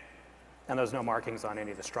 And there's no markings on any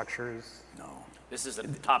of the structures? No. This is a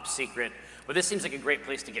top secret. But this seems like a great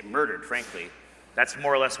place to get murdered, frankly. That's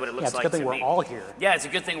more or less what it looks like to me. Yeah, it's a good thing we're all here. Yeah, it's a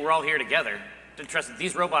good thing we're all here together. Trust me,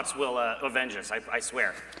 these robots will avenge us, I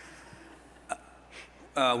swear.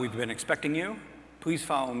 We've been expecting you. Please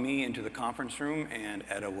follow me into the conference room, and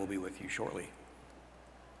Edda will be with you shortly."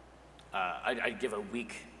 I'd give a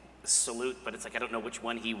weak salute, but it's like I don't know which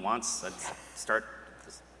one he wants. I'd start.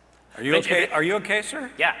 Are you okay? Are you okay, sir?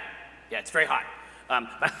 Yeah, it's very hot.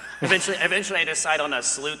 Eventually, I decide on a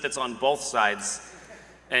salute that's on both sides,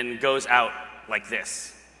 and goes out like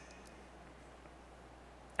this.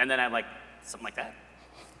 And then I'm like, something like that.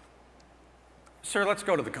 Sir, let's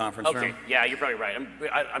go to the conference room. Okay, yeah, you're probably right.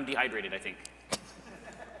 I'm dehydrated, I think.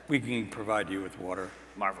 We can provide you with water.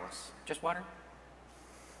 Marvelous. Just water?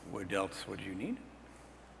 What else would you need?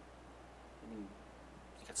 You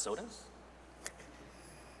got sodas?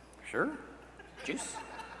 Sure. Juice?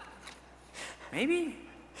 Maybe.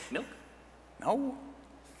 Milk? No.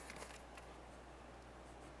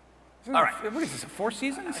 All right. What is this, 4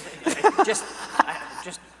 seasons?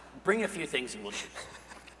 Just bring a few things and we'll choose.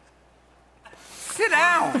 Sit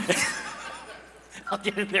down. I'll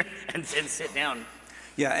get in there and sit down.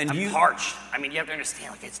 Yeah, and I'm parched. I mean, you have to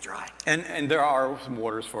understand, like, it's dry. And there are some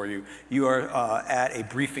waters for you. You are at a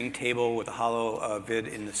briefing table with a hollow vid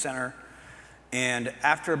in the center. And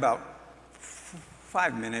after about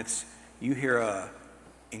 5 minutes, you hear a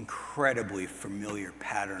incredibly familiar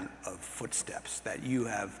pattern of footsteps that you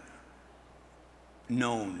have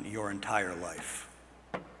known your entire life.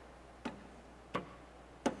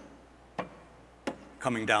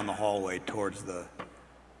 Coming down the hallway towards the...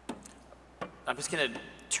 I'm just gonna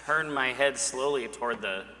turn my head slowly toward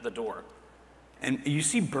the door. And you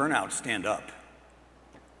see Burnout stand up.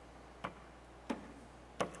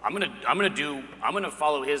 I'm gonna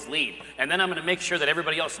follow his lead, and then I'm gonna make sure that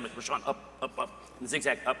everybody else, I'm like, Rashawn, up,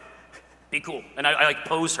 zigzag, up, be cool. And I like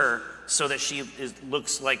pose her so that she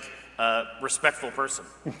looks like a respectful person.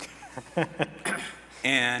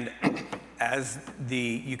 And as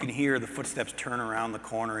you can hear the footsteps turn around the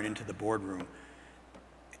corner and into the boardroom,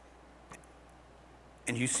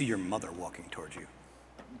 and you see your mother walking towards you.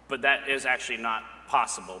 But that is actually not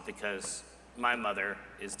possible because my mother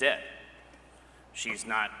is dead.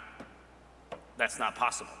 That's not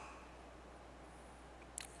possible.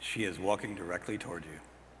 She is walking directly toward you.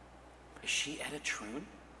 Is she at a troon?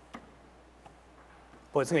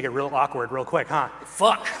 Boy, it's gonna get real awkward real quick, huh?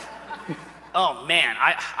 Fuck. Oh man,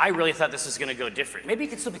 I really thought this was gonna go different. Maybe it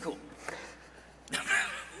could still be cool.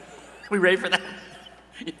 We ready for that?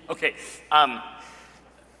 Okay.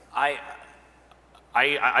 I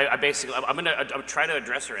basically, I'm trying to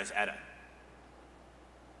address her as Etta.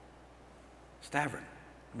 Stavron,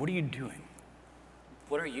 what are you doing?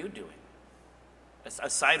 What are you doing?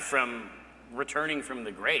 Aside from returning from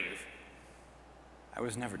the grave. I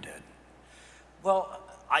was never dead. Well,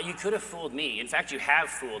 you could have fooled me. In fact, you have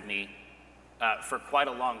fooled me for quite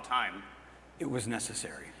a long time. It was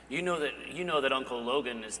necessary. You know that Uncle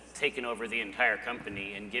Logan has taken over the entire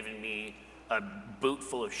company and given me a boot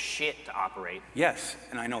full of shit to operate. Yes,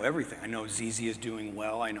 and I know everything. I know Zizi is doing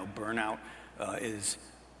well. I know Burnout is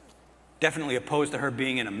definitely opposed to her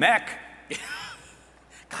being in a mech.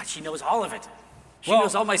 God, she knows all of it. She Well,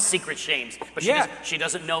 knows all my secret shames, but she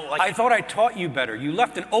doesn't know, like... I thought I taught you better. You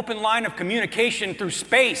left an open line of communication through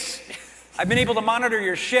space. I've been able to monitor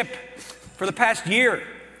your ship for the past year.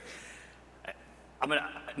 I'm gonna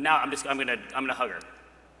hug her.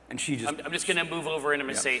 And she just... I'm just gonna move over and I'm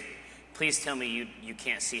gonna say, please tell me you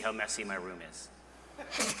can't see how messy my room is.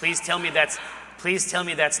 Please tell me that's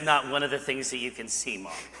not one of the things that you can see,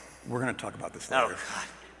 Mom. We're gonna talk about this later. Oh, God.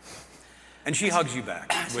 And she hugs you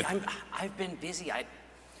back. See, I've been busy,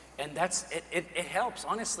 and it helps,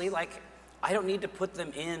 honestly. Like, I don't need to put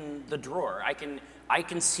them in the drawer. I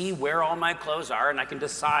can see where all my clothes are, and I can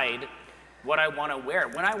decide what I want to wear.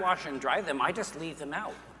 When I wash and dry them, I just leave them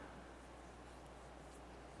out.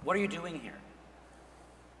 What are you doing here?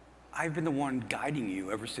 I've been the one guiding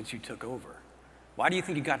you ever since you took over. Why do you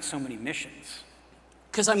think you got so many missions?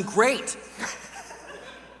 Because I'm great.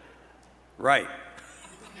 Right.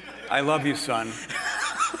 I love you, son.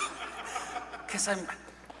 Because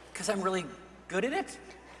I'm really good at it?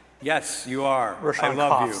 Yes, you are. Rashawn I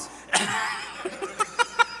love coughs. you.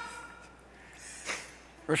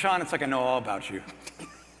 Rashawn, it's like I know all about you.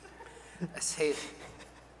 I say,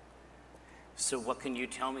 so what can you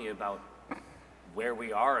tell me about where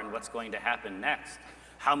we are and what's going to happen next?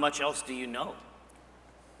 How much else do you know?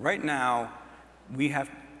 Right now,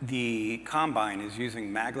 the Combine is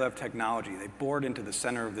using maglev technology. They bored into the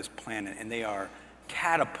center of this planet, and they are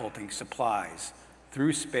catapulting supplies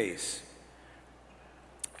through space.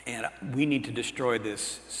 And we need to destroy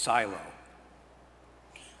this silo.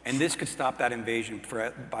 And this could stop that invasion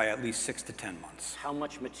by at least 6 to 10 months. How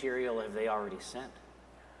much material have they already sent?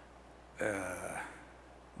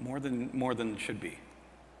 More than should be.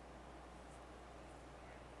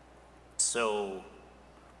 So,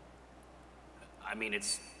 I mean,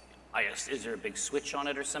 is there a big switch on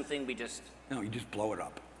it or something? No, you just blow it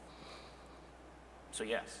up. So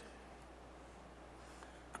yes.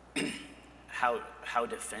 How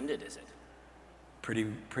defended is it?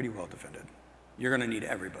 Pretty well defended. You're going to need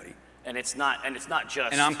everybody. And it's not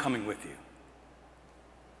just. And I'm coming with you.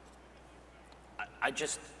 I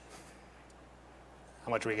just. How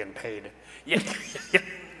much are we getting paid? Yeah.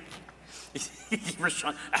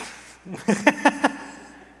 Rashawn.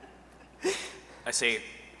 I say,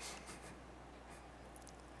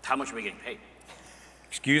 how much are we getting paid?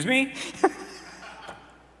 Excuse me?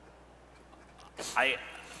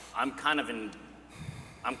 I'm kind of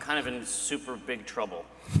in super big trouble.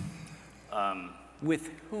 With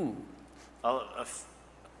who? I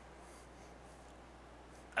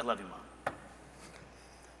love you, Mom.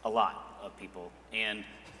 A lot of people, and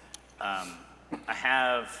I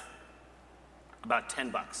have about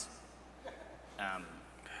 $10,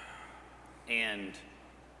 and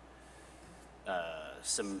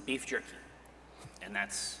some beef jerky, and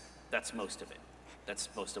that's most of it. That's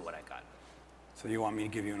most of what I got. So you want me to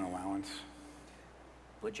give you an allowance?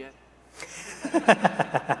 Would you?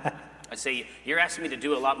 I say, you're asking me to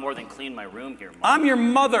do a lot more than clean my room here, Mom. I'm your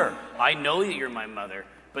mother. I know that you're my mother,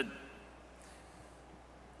 but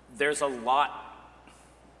there's a lot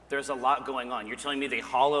going on. You're telling me they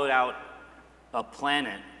hollowed out a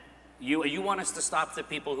planet. You want us to stop the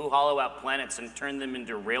people who hollow out planets and turn them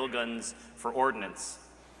into railguns for ordnance.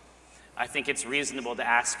 I think it's reasonable to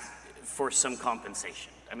ask for some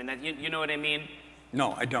compensation. I mean, you know what I mean?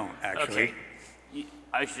 No, I don't, actually. Okay.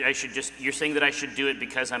 I should just, you're saying that I should do it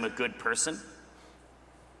because I'm a good person?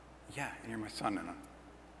 Yeah, and you're my son, and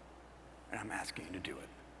I'm asking you to do it.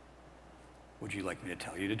 Would you like me to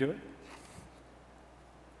tell you to do it?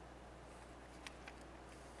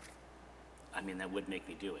 I mean, that would make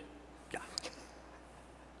me do it. Yeah.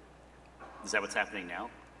 Is that what's happening now?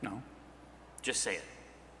 No. Just say it.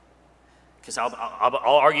 Because I'll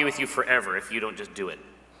argue with you forever if you don't just do it.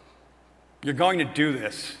 You're going to do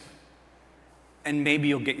this, and maybe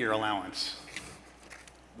you'll get your allowance.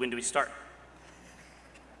 When do we start?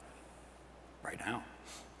 Right now.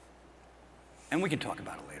 And we can talk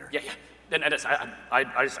about it later. Yeah, yeah. Then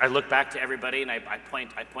I look back to everybody and I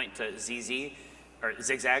point to ZZ or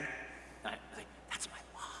Zigzag. And I think, that's my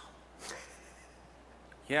mom.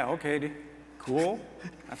 Yeah, okay, cool.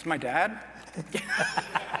 That's my dad.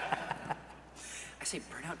 I say,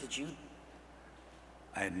 Burnout, did you?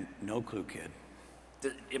 I had no clue, kid.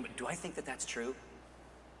 Do I think that that's true?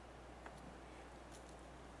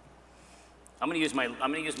 I'm gonna use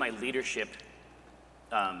my leadership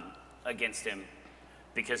against him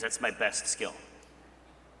because that's my best skill.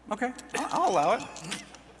 Okay, I'll allow it.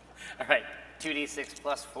 All right, 2d6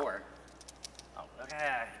 plus 4. Oh,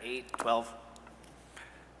 okay, 8, 12.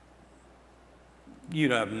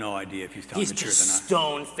 You'd have no idea if he's telling the truth or not. He's just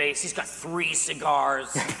stone-faced. He's got 3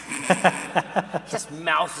 cigars. His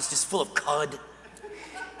mouth is just full of cud.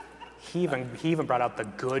 He even brought out the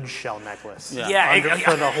good shell necklace. Yeah,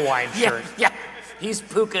 For the Hawaiian shirt. Yeah, he's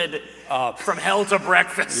pukaed from hell to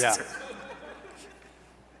breakfast. Yeah.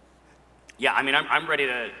 Yeah, I mean, I'm ready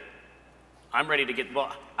to get,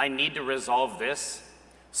 well, I need to resolve this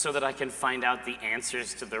so that I can find out the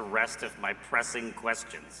answers to the rest of my pressing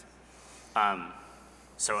questions.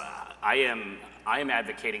 So I am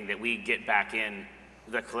advocating that we get back in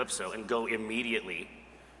the Calypso and go immediately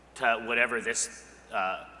to whatever this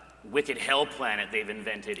wicked hell planet they've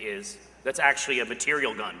invented is. That's actually a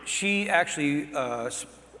material gun. She actually,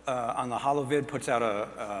 on the holovid, puts out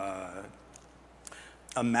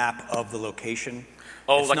a map of the location.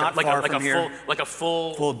 Oh, it's not far from here.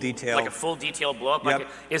 full detail. Like a full detail blow up. Yep. Like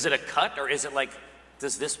is it a cut or is it like,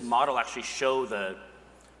 does this model actually show the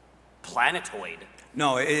planetoid?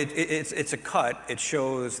 No, it's a cut. It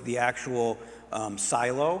shows the actual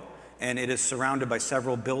silo, and it is surrounded by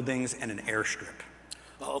several buildings and an airstrip.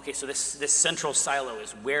 Oh, okay. So this central silo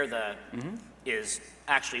is where the is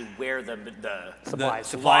actually where the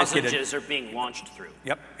Supplies lozenges are being launched through.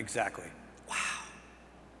 Yep, exactly. Wow.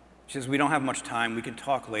 She says, we don't have much time. We can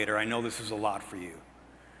talk later. I know this is a lot for you.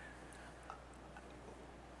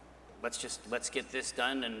 Let's get this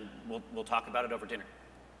done, and we'll talk about it over dinner.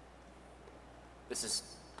 This is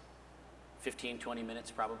 15, 20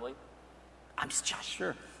 minutes probably. I'm just Josh.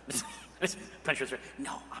 Sure.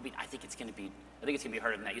 No, I mean I think it's gonna be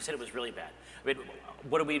harder than that. You said it was really bad. I mean,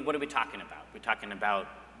 what are we talking about? We're talking about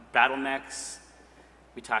battle mechs.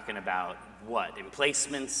 We're talking about what?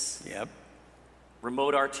 Emplacements. Yep.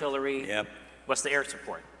 Remote artillery. Yep. What's the air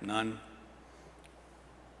support? None.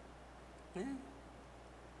 Yeah.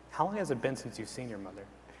 How long has it been since you've seen your mother?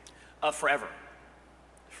 Forever.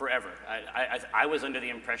 I was under the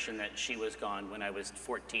impression that she was gone when I was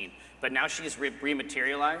 14, but now she's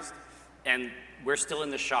rematerialized, and we're still in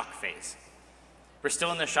the shock phase.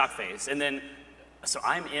 And then, so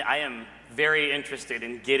I am very interested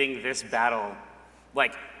in getting this battle,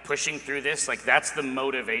 like pushing through this, like that's the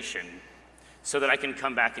motivation, so that I can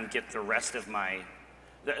come back and get the rest of my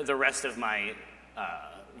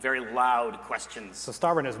very loud questions. So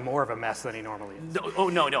Starburn is more of a mess than he normally is.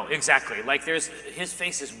 No, exactly. Like his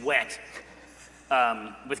face is wet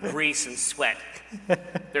with grease and sweat.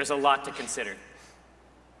 There's a lot to consider.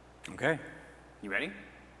 Okay. You ready?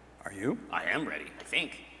 Are you? I am ready, I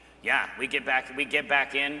think. Yeah, we get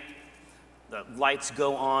back in. The lights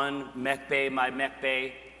go on, my mech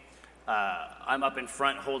bay. I'm up in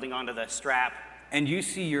front holding onto the strap. And you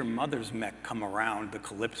see your mother's mech come around the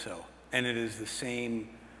Calypso, and it is the same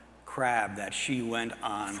crab that she went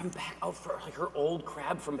on. From back, for like her old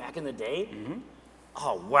crab from back in the day? Mm-hmm.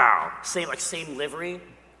 Oh, wow. Same livery?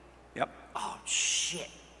 Yep. Oh, shit.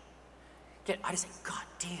 I just say, God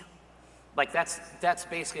damn. Like, that's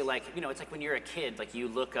basically like, it's like when you're a kid, like you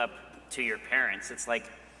look up to your parents. It's like,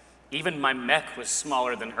 even my mech was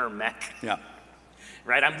smaller than her mech. Yeah.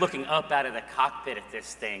 Right? I'm looking up out of the cockpit at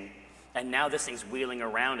this thing, and now this thing's wheeling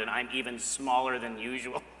around, and I'm even smaller than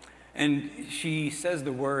usual. And she says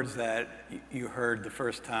the words that you heard the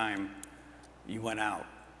first time you went out.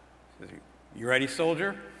 She says, "You ready,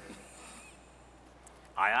 soldier?"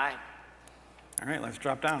 Aye, aye. All right, let's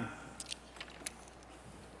drop down.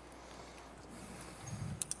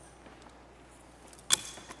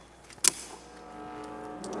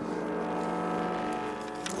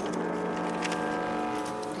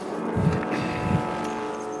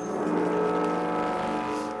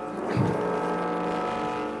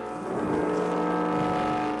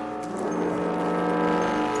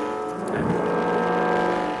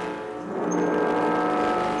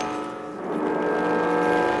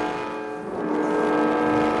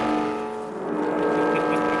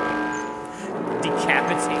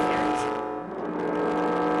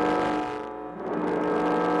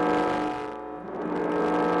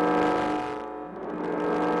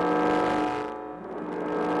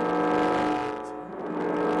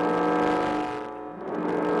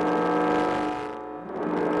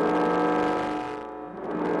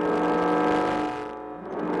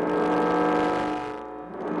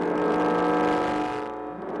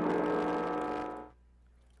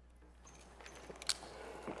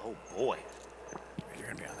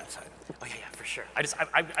 Sure.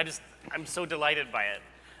 I'm so delighted by it.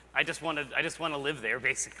 I just want to live there,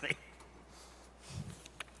 basically.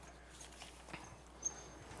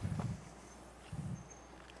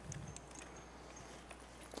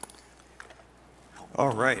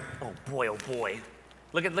 All right. Oh boy, oh boy.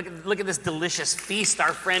 Look at this delicious feast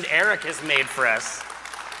our friend Eric has made for us.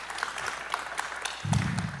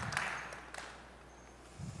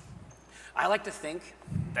 I like to think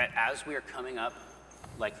that as we are coming up,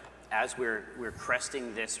 like as we're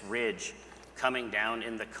cresting this ridge, coming down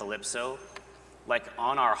in the Calypso, like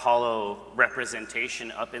on our hollow representation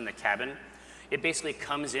up in the cabin, it basically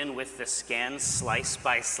comes in with the scan slice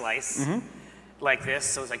by slice, like this.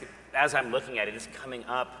 So it's like, as I'm looking at it, it's coming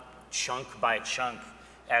up chunk by chunk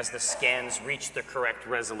as the scans reach the correct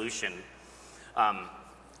resolution.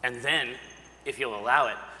 And then, if you'll allow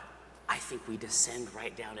it, I think we descend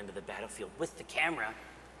right down into the battlefield with the camera.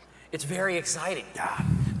 It's very exciting. Yeah.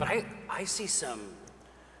 But I see some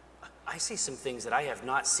things that I have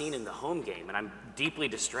not seen in the home game, and I'm deeply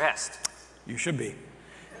distressed. You should be.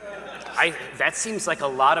 That seems like a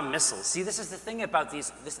lot of missiles. See, this is the thing about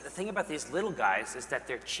these. The thing about these little guys is that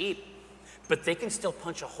they're cheap, but they can still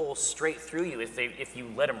punch a hole straight through you if you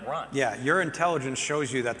let them run. Yeah, your intelligence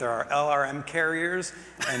shows you that there are LRM carriers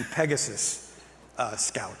and Pegasus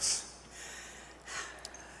scouts.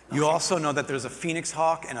 You also know that there's a Phoenix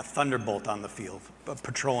Hawk and a Thunderbolt on the field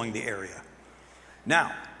patrolling the area.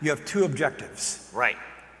 Now, you have two objectives. Right.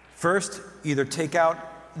 First, either take out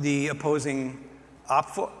the opposing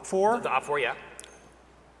Op-4. The Op-4, yeah.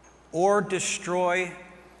 Or destroy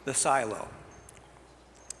the silo.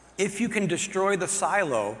 If you can destroy the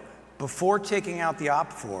silo before taking out the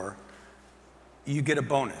Op-4, you get a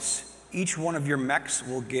bonus. Each one of your mechs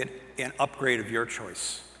will get an upgrade of your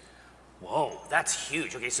choice. Whoa, that's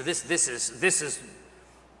huge. Okay, so this is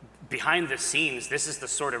behind the scenes. This is the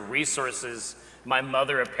sort of resources my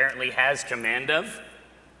mother apparently has command of.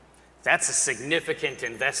 That's a significant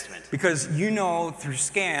investment. Because you know through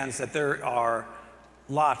scans that there are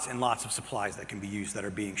lots and lots of supplies that can be used that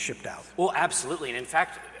are being shipped out. Well, absolutely. And in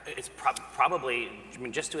fact, it's probably, I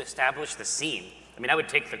mean, just to establish the scene. I mean, I would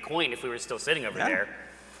take the coin if we were still sitting over there.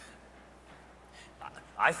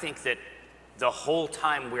 I think that the whole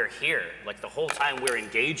time we're here, like the whole time we're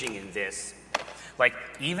engaging in this, like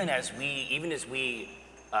even as we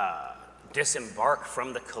disembark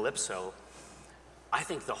from the Calypso, I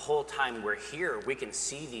think the whole time we're here, we can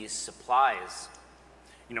see these supplies,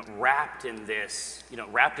 wrapped in these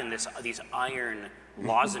iron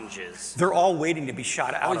lozenges. They're all waiting to be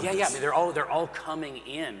shot out of this. Yeah. I mean, they're all coming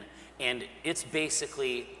in, and it's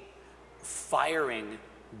basically firing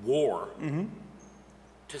war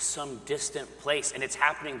to some distant place, and it's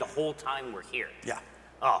happening the whole time we're here. Yeah.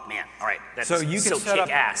 Oh man! All right. That's so you can set up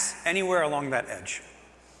kick-ass. Anywhere along that edge.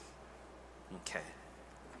 Okay.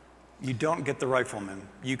 You don't get the rifleman.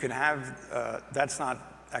 You can have, that's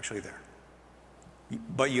not actually there.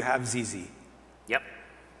 But you have ZZ. Yep.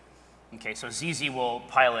 Okay, so ZZ will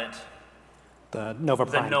pilot the Nova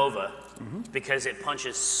Prime. The Nova, because it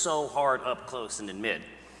punches so hard up close and in mid.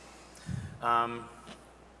 All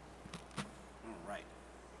right.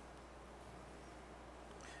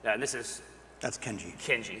 And that's Kenji.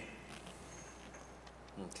 Kenji.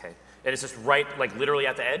 Okay. And it's just right, like literally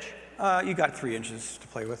at the edge? You got 3 inches to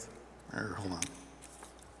play with Or hold on.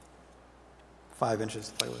 5 inches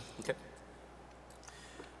to play with. Okay.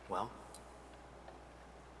 Well,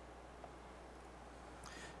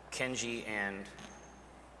 Kenji and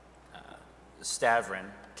Stavrin.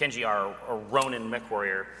 Kenji are a Ronin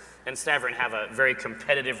Mechwarrior, and Stavrin have a very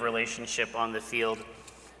competitive relationship on the field.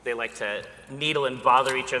 They like to needle and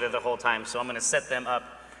bother each other the whole time, so I'm going to set them up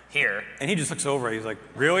here. And he just looks over. He's like,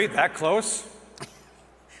 really? That close?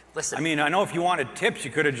 Listen. I mean, I know if you wanted tips,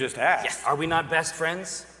 you could have just asked. Yes. Are we not best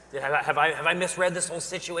friends? Have I misread this whole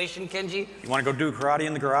situation, Kenji? You want to go do karate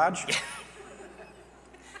in the garage? Yeah.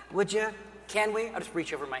 Would you? Can we? I'll just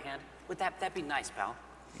reach over my hand. Would that'd be nice, pal?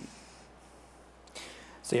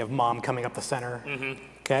 So you have Mom coming up the center.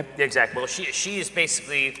 Okay. Exactly. Well, she is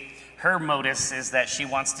basically, her modus is that she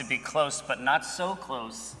wants to be close, but not so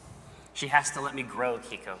close. She has to let me grow,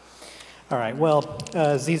 Kiko. All right. Well,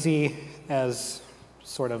 Zizi, as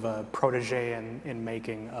sort of a protege in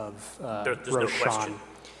making of There's no Roshan,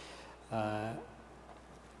 question.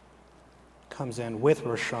 comes in with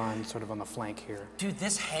Roshan sort of on the flank here. Dude,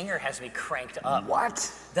 this hanger has me cranked up.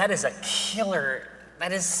 What? That is a killer.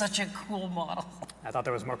 That is such a cool model. I thought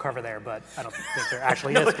there was more cover there, but I don't think there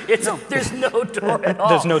actually is. There's no door at all.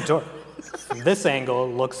 There's no door. From this angle,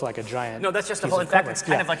 it looks like a giant. No, that's just a piece whole. of In fact, cover. it's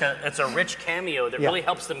kind of like it's a rich cameo that really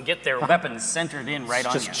helps them get their weapons centered in right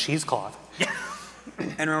on Just you. cheesecloth.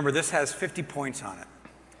 And remember, this has 50 points on it.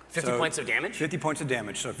 50 points of damage? 50 points of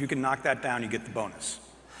damage. So if you can knock that down, you get the bonus.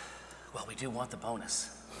 Well, we do want the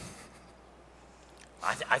bonus.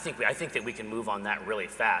 I think that we can move on that really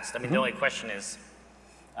fast. I mean, the only question is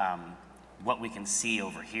what we can see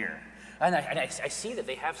over here. And I see that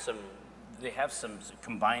they have some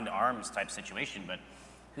combined arms type situation, but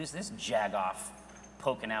who's this jagoff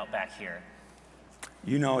poking out back here?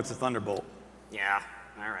 You know it's a thunderbolt. Yeah.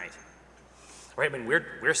 All right. All right. I mean,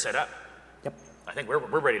 we're set up. Yep. I think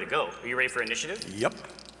we're ready to go. Are you ready for initiative? Yep.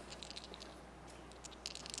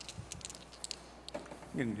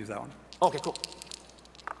 You can use that one. Okay. Cool.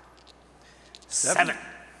 7.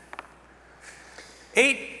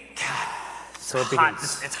 8. So it Hot,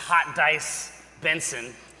 begins. it's hot dice,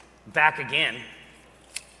 Benson, back again.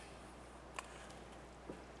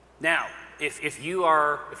 Now, if you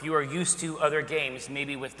are used to other games,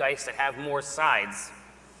 maybe with dice that have more sides,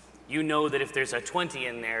 you know that if there's a 20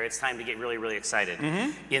 in there, it's time to get really, really excited.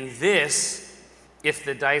 In this, if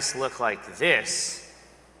the dice look like this,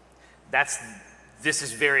 this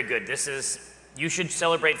is very good. You should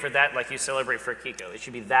celebrate for that like you celebrate for Kiko. It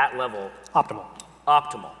should be that level. Optimal.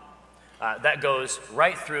 Optimal. That goes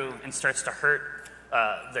right through and starts to hurt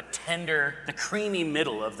the tender, the creamy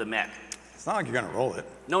middle of the mech. It's not like you're going to roll it.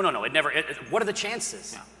 No. It never. What are the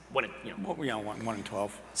chances? When it, Well, 1 in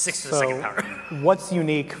 12. 6 to the second power. What's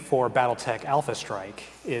unique for Battletech Alpha Strike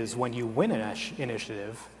is when you win an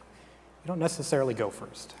initiative, you don't necessarily go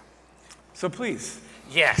first. So please,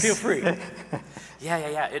 Yes. feel free.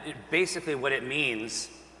 Yeah. It basically what it means,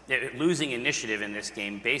 losing initiative in this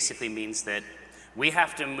game basically means that we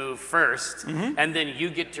have to move first, and then you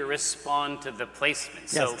get to respond to the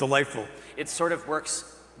placement. Yeah, So it's delightful. it sort of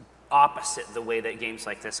works opposite the way that games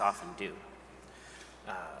like this often do.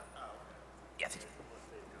 Yeah.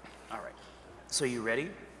 All right. So you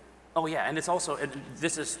ready? Oh yeah, and it's also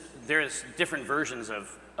there's different versions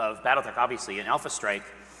of Battletech. Obviously, in Alpha Strike,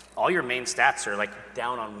 all your main stats are like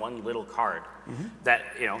down on one little card. That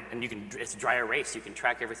and it's dry erase. You can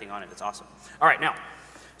track everything on it. It's awesome. All right, now,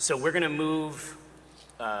 so we're gonna move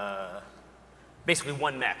basically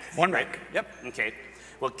one mech. One right? mech. Yep. Okay.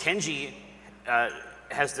 Well, Kenji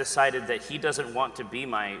has decided that he doesn't want to be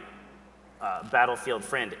my battlefield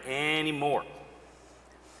friend anymore.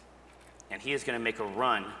 And he is going to make a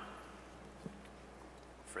run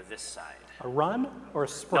for this side. A run or a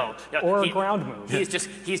sprint No, or a ground move? He's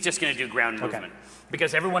just going to do ground movement.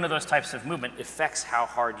 Because every one of those types of movement affects how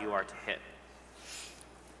hard you are to hit.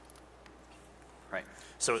 Right.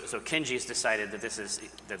 So Kenji's decided that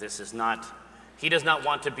this is not. He does not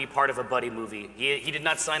want to be part of a buddy movie. He did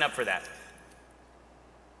not sign up for that.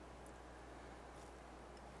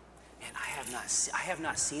 And I have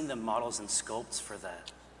not seen the models and sculpts for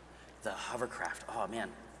the hovercraft. Oh man,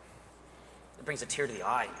 it brings a tear to the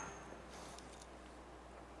eye.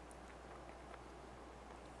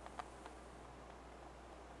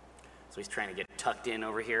 So he's trying to get tucked in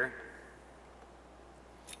over here.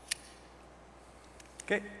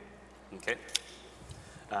 Okay. Okay.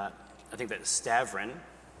 I think that Stavrin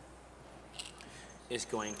is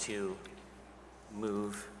going to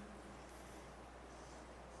move.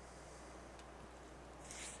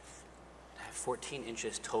 I have 14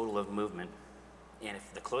 inches total of movement. And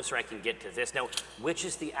if the closer I can get to this, now, which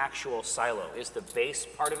is the actual silo? Is the base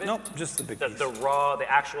part of it? Nope, just the big piece. The raw, the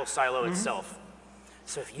actual silo itself.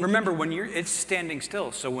 So if you Remember, when it's standing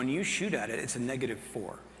still, so when you shoot at it, it's a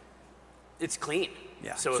 -4. it's clean.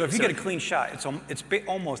 Yeah. So if you get a clean shot, it's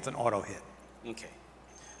almost an auto hit. Okay.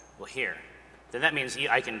 Well, here, then that means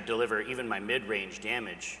I can deliver even my mid-range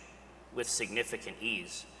damage with significant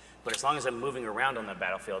ease. But as long as I'm moving around on the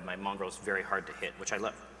battlefield, my mongrel's very hard to hit, which I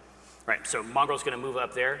love. Right, so mongrel's going to move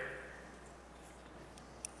up there.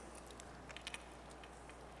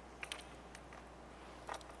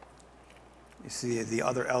 You see the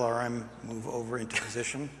other LRM move over into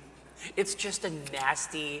position. It's just a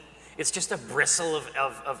nasty, it's just a bristle of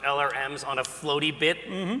LRMs on a floaty bit.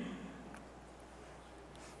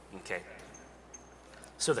 Okay.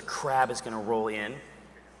 So the crab is going to roll in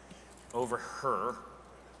over her.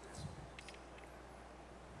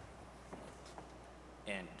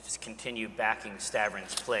 And just continue backing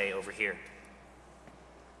Stavron's play over here.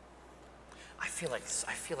 I feel like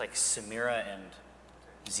Samira and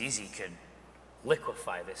Zizi could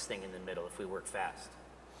liquefy this thing in the middle if we work fast.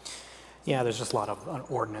 Yeah, there's just a lot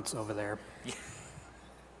of ordnance over there.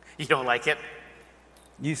 You don't like it?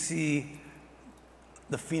 You see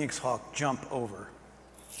the Phoenix Hawk jump over.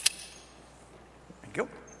 There you go.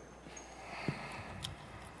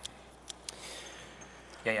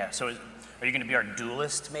 Yeah. So are you going to be our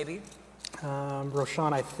duelist, maybe?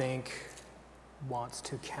 Roshan, I think, wants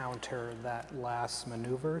to counter that last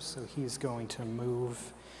maneuver, so he's going to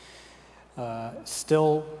move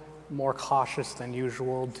still more cautious than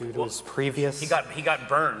usual due to his previous. He got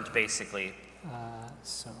burned, basically.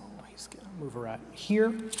 So he's going to move around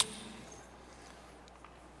here.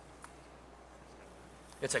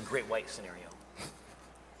 It's a great white scenario.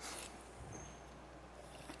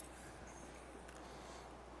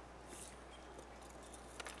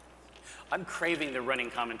 I'm craving the running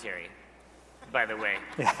commentary, by the way.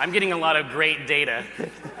 Yeah. I'm getting a lot of great data.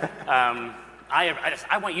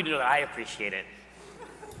 I want you to know that I appreciate it.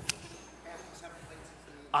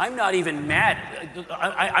 I'm not even mad.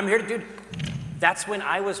 I'm here to do. That's when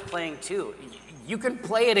I was playing too. You can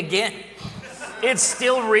play it again. It's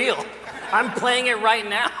still real. I'm playing it right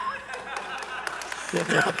now.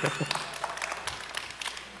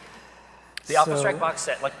 The Alpha Strike box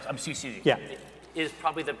set, is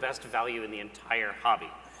probably the best value in the entire hobby.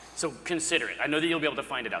 So consider it. I know that you'll be able to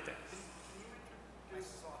find it out there.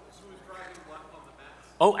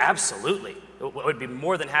 Oh, absolutely. I would be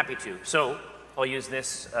more than happy to. So I'll use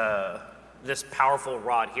this, this powerful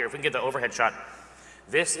rod here. If we can get the overhead shot.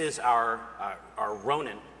 This is our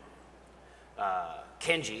Ronin,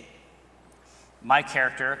 Kenji, my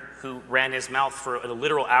character who ran his mouth for a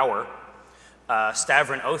literal hour.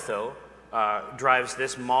 Stavron Otho drives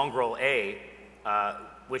this Mongrel A,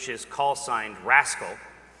 which is call signed Rascal.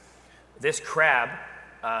 This crab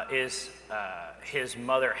is his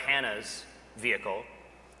mother Hannah's vehicle.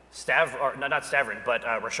 Not Stavron, but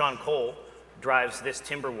Rashawn Cole drives this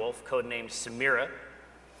Timberwolf, codenamed Samira.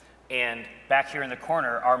 And back here in the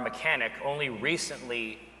corner, our mechanic, only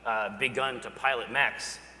recently begun to pilot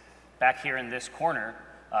mechs. Back here in this corner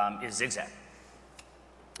is Zigzag.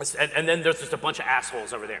 And then there's just a bunch of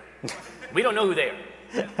assholes over there. We don't know who they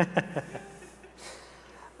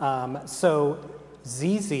are. So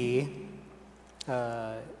ZZ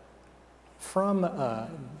from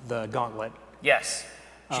the Gauntlet. Yes,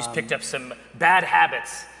 she's picked up some bad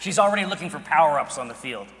habits. She's already looking for power-ups on the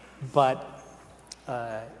field. But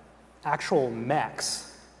actual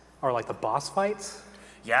mechs are like the boss fights.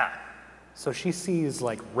 Yeah. So she sees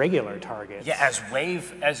like regular targets. Yeah,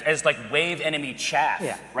 as like wave enemy chaff.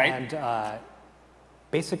 Yeah. Right. And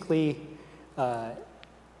basically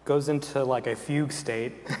goes into like a fugue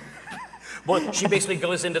state. Well, she basically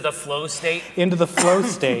goes into the flow state. Into the flow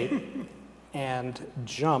state and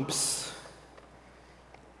jumps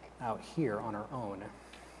out here on her own.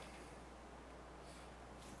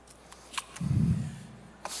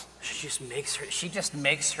 She just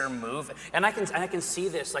makes her move, and I can see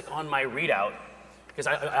this like on my readout because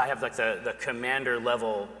I have like the commander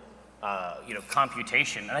level,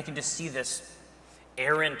 computation, and I can just see this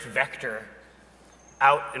errant vector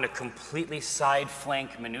out in a completely side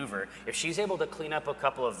flank maneuver. If she's able to clean up a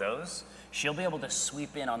couple of those, she'll be able to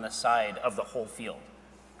sweep in on the side of the whole field.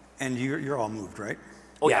 And you're all moved, right?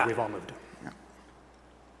 Oh Yeah, yeah, we've all moved. Yeah.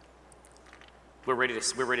 We're ready to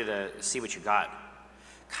see what you got.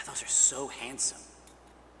 God, those are so handsome.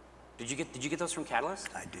 Did you get those from Catalyst?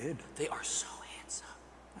 I did. They are so handsome.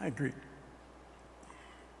 I agree.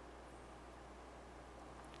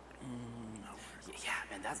 Yeah,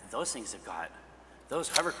 man, those things have got Those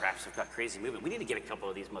hovercrafts have got crazy movement. We need to get a couple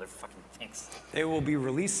of these motherfucking things. They will be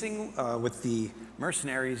releasing with the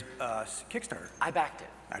Mercenaries Kickstarter. I backed it.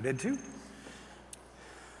 I did too.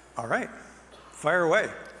 All right, fire away.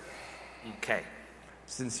 Okay.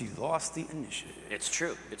 Since you lost the initiative. It's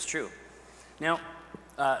true. It's true. Now,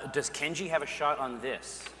 does Kenji have a shot on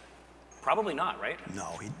this? Probably not, right?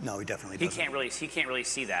 No, he definitely He doesn't. he can't really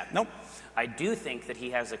see that. Nope. I do think that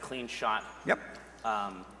he has a clean shot. Yep.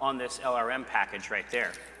 On this LRM package right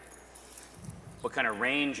there. What kind of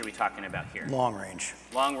range are we talking about here? Long range.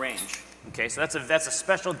 Long range. Okay, so that's a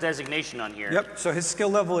special designation on here. Yep. So his skill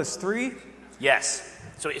level is 3. Yes.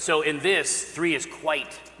 So in this, 3 is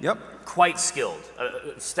quite. Yep. Quite skilled.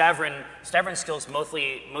 Stavron's skills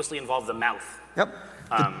mostly involve the mouth. Yep.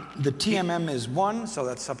 The TMM is 1, so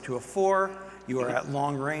that's up to a 4. You are at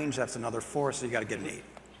long range, that's another 4, so you got to get an 8.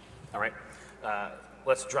 All right.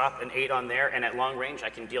 Let's drop an 8 on there, and at long range, I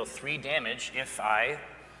can deal 3 damage if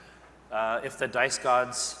the dice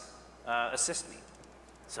gods assist me.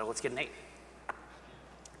 So let's get an 8.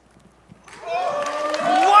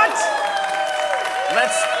 What?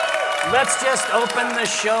 Let's just open the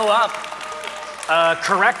show up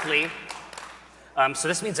correctly. So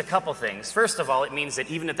this means a couple things. First of all, it means that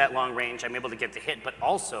even at that long range, I'm able to get the hit, but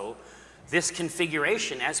also this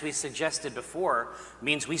configuration, as we suggested before,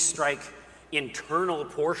 means we strike internal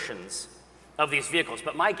portions of these vehicles.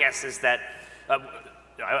 But my guess is that I'm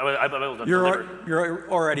able to deliver.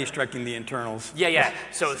 You're already striking the internals. Yeah.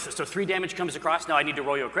 So 3 damage comes across. Now I need to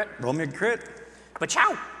roll you a crit. Roll me a crit.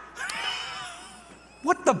 Ba-chow!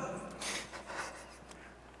 What the?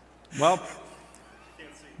 Well,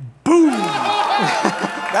 boom!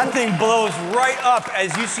 That thing blows right up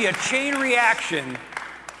as you see a chain reaction.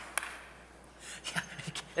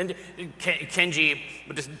 And Kenji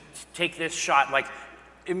would just take this shot, like,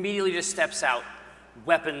 immediately just steps out,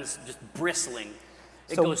 weapons just bristling.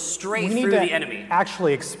 It goes straight through the enemy.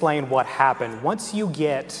 Actually explain what happened. Once you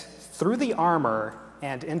get through the armor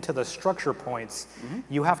and into the structure points,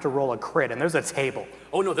 you have to roll a crit, and there's a table.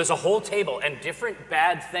 Oh no, there's a whole table, and different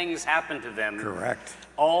bad things happen to them. Correct.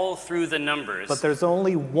 All through the numbers. But there's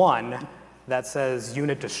only one that says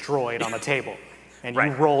unit destroyed on the table. And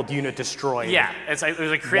you rolled unit destroyed. Yeah, it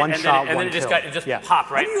was a crit, One and shot, then one it just kill.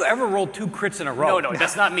 popped, right? Have you ever rolled 2 crits in a row? No,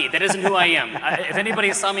 that's not me. That isn't who I am. If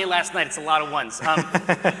anybody saw me last night, it's a lot of ones.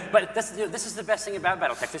 But this is the best thing about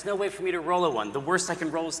Battletech. There's no way for me to roll a 1. The worst I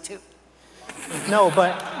can roll is 2. No,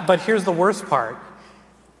 but here's the worst part.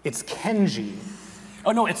 It's Kenji.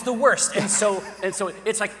 Oh no, it's the worst. And so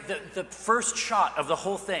it's like the first shot of the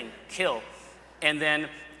whole thing, kill, and then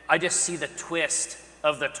I just see the twist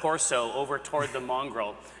of the torso over toward the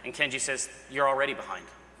mongrel, and Kenji says, "You're already behind."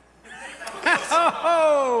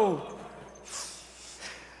 Oh!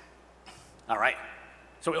 All right.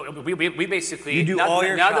 So we basically, You do all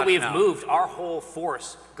your now shots that we've now. moved, our whole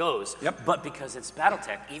force goes. Yep. But because it's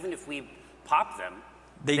Battletech, even if we pop them,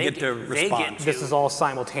 They get to respond. This is all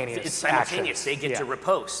simultaneous. It's simultaneous. actions. They get to Yeah.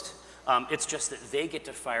 riposte. It's just that they get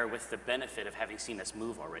to fire with the benefit of having seen us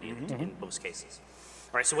move already in most cases.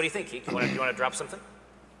 All right, so what do you think, Keek? You want to drop something?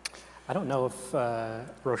 I don't know if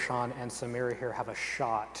Roshan and Samira here have a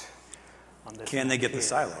shot on this. Can they get the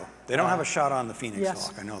silo? They don't have a shot on the Phoenix Yes.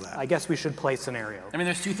 Hawk, I know that. I guess we should play scenario. I mean,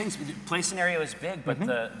 there's 2 things. Play scenario is big, but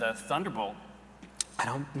the Thunderbolt. I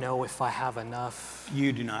don't know if I have enough.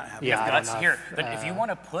 You do not have Yeah, I don't That's know. here. But if you want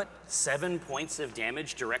to put 7 points of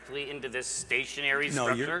damage directly into this stationary No,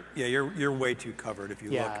 structure, you're way too covered if you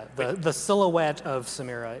Yeah, look. the silhouette of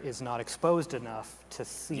Samira is not exposed enough to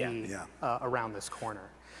see Yeah. around this corner.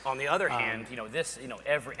 on the other hand,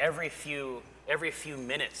 every few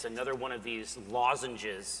minutes, another one of these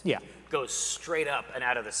lozenges goes straight up and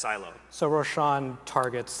out of the silo. So Roshan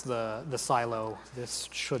targets the silo. This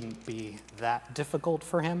shouldn't be that difficult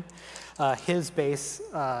for him. His base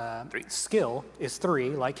skill is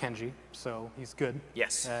 3, like Kenji, so he's good.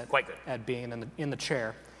 Yes, at, quite good. at being in the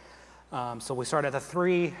chair. So we start at the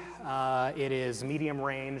 3. It is medium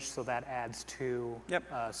range, so that adds 2.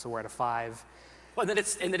 Yep. So we're at a 5. Well, then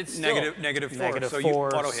it's still Negative 4, Negative so 4. you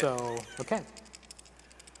auto hit. So okay.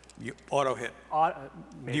 You auto hit.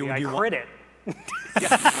 Maybe you I crit it.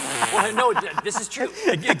 Well, no, this is true.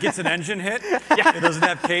 It gets an engine hit. It doesn't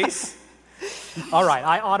have case. All right,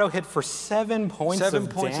 I auto hit for 7 points 7 of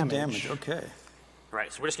points damage. of damage. Okay.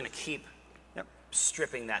 Right, so we're just going to keep Yep.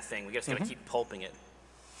 stripping that thing. We're just going to keep pulping it.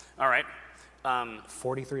 All right.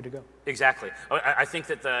 43 to go. Exactly. I think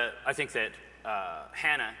that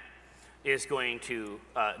Hannah is going to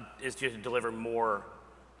deliver more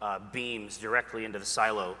beams directly into the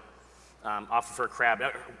silo off of her crab.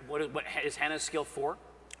 What is Hannah's skill 4?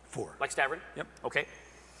 4. Like Stavron? Yep. Okay.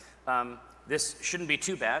 This shouldn't be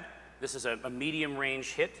too bad. This is a medium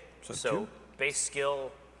range hit. So 2? Base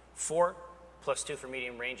skill 4 plus 2 for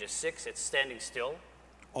medium range is 6. It's standing still.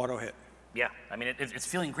 Auto hit. Yeah, I mean, it's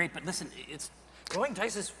feeling great, but listen, rolling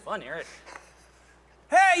dice is fun, Eric.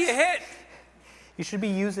 Hey, you hit! You should be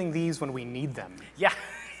using these when we need them. Yeah,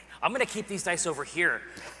 I'm gonna keep these dice over here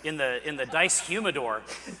in the dice humidor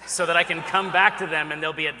so that I can come back to them and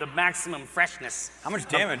they'll be at the maximum freshness. How much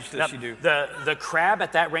damage does she do? The crab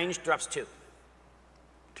at that range drops 2.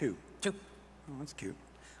 2. 2. Oh, that's cute.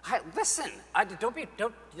 Listen,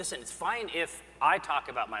 don't listen. It's fine if I talk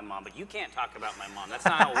about my mom, but you can't talk about my mom. That's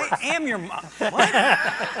not how it works. I am your mom. What?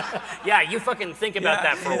 Yeah, you fucking think about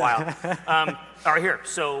that for a while. All right, here.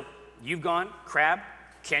 So you've gone, Crab,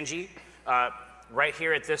 Kenji, right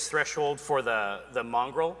here at this threshold for the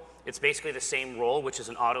mongrel. It's basically the same roll, which is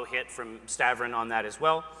an auto hit from Stavrin on that as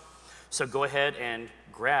well. So go ahead and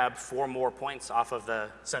grab 4 more points off of the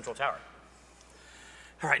central tower.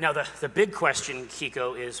 All right, now the big question,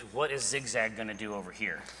 Kiko, is what is Zigzag going to do over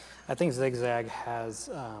here? I think Zigzag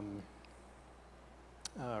has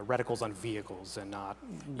reticles on vehicles and not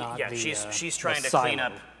yeah, the, she's trying to silo. clean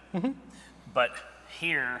up. But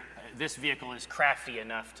here, this vehicle is crafty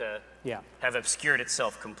enough to have obscured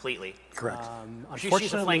itself completely. Correct. Unfortunately,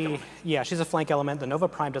 she's a flank element. Yeah, she's a flank element. The Nova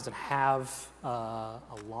Prime doesn't have a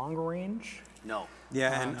long range. No.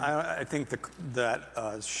 Yeah, and I think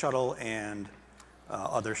that shuttle and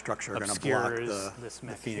other structure are going to block the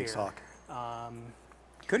Phoenix here. Hawk.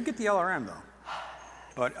 Could get the LRM though,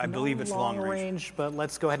 but I believe it's long range. But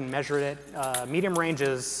let's go ahead and measure it. Medium range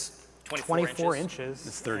is 24 inches.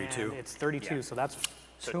 It's 32. And it's 32, Yeah. so that's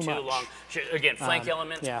So too too much. long. Again, flank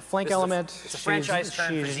element. Yeah, flank This is element. It's a franchise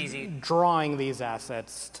turn for she's ZZ. drawing these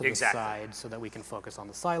assets to Exactly. the side so that we can focus on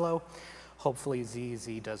the silo. Hopefully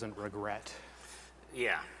ZZ doesn't regret.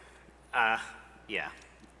 Yeah. Yeah.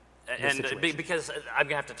 situation. Because I'm going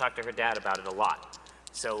to have to talk to her dad about it a lot.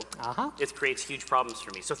 So it creates huge problems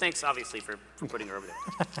for me. So thanks, obviously, for putting her over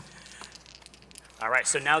there. All right,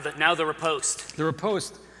 so now the riposte. The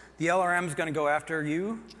riposte. The LRM is going to go after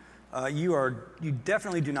you. You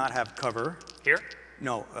definitely do not have cover. Here?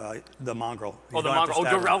 No, the mongrel. Oh, the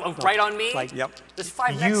mongrel. Right on me? Like, Yep. There's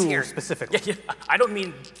 5 mechs here. You specifically. Yeah, I don't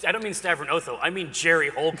mean Stavron Otho. I mean Jerry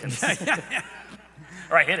Holkins.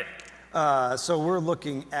 All right, hit it. So we're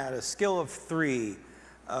looking at a skill of 3,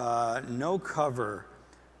 no cover,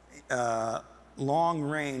 long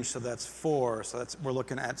range, so that's 4. So we're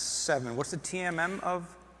looking at 7. What's the TMM of?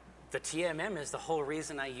 The TMM is the whole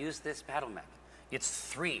reason I use this battle mech. It's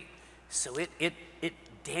 3, so it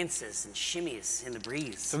dances and shimmies in the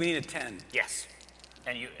breeze. So we need a 10. Yes,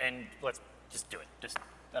 and let's just do it.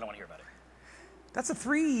 I don't want to hear about it. That's a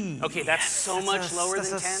 3. Okay, that's so much lower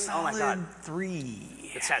than 10. Oh my god.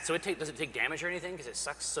 3. It's sad. So does it take damage or anything? Because it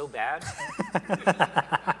sucks so bad.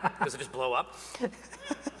 Does it just blow up?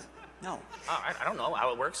 No. Oh, I don't know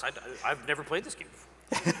how it works. I've never played this game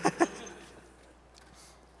before.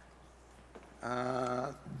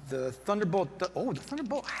 The Thunderbolt. The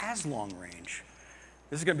Thunderbolt has long range.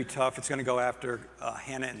 This is going to be tough. It's going to go after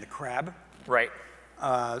Hannah and the crab. Right.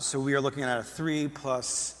 So we are looking at a 3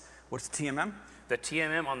 plus, what's the TMM? The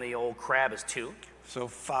TMM on the old crab is 2. So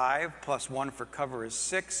 5 plus 1 for cover is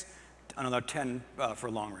 6. Another 10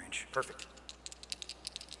 for long range. Perfect.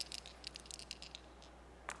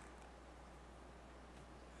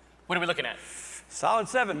 What are we looking at? Solid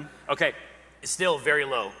 7. Okay, it's still very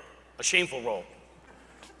low. A shameful roll.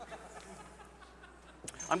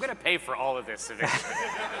 I'm going to pay for all of this eventually.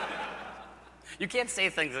 You can't say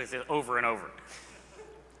things like this over and over.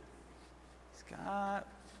 He's got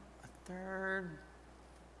a 3rd.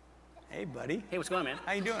 Hey, buddy. Hey, what's going on, man?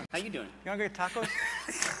 How you doing? How you doing? You want to get tacos?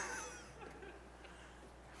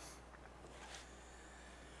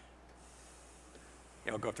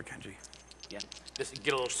 Yeah, I'll go after Kenji. Yeah. Just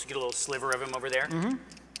get a little sliver of him over there. Mm-hmm.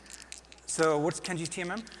 So what's Kenji's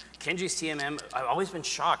TMM? Kenji's TMM, I've always been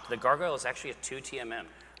shocked. The gargoyle is actually a 2 TMM.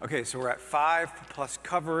 Okay, so we're at 5 plus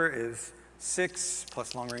cover is 6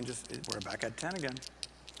 plus long range is, we're back at 10 again.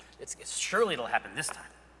 Surely it'll happen this time.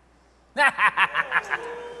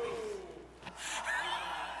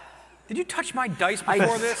 Did you touch my dice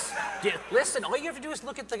before this? Listen, all you have to do is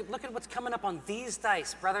look at what's coming up on these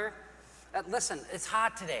dice, brother. Listen, it's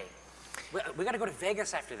hot today. We got to go to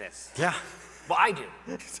Vegas after this. Yeah. Well, I do.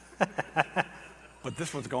 But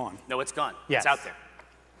this one's gone. No, it's gone. Yes. It's out there.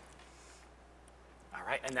 All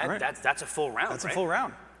right, and that's a full round, That's right? a full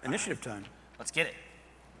round. Initiative time. Let's get it.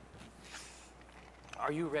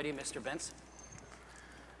 Are you ready, Mr. Benson?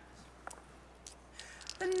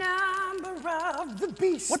 The number of the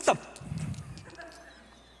beast. What the?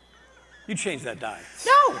 You changed that die.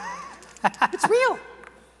 No! It's real.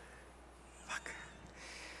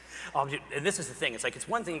 Oh, and this is the thing. It's like it's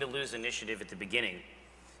one thing to lose initiative at the beginning.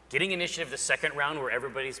 Getting initiative the second round where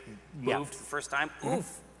everybody's moved the first time,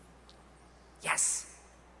 oof. Yes.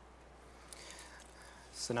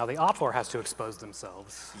 So now the Opfor has to expose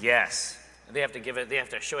themselves. Yes. They have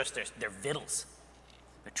to show us their victuals,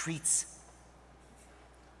 their treats.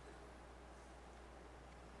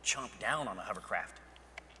 Chomp down on a hovercraft.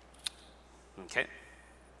 Okay.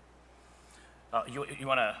 You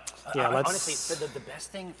want to? Yeah, let's. Honestly, the best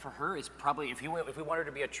thing for her is probably if we want her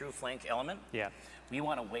to be a true flank element. Yeah. We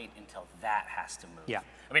want to wait until that has to move. Yeah.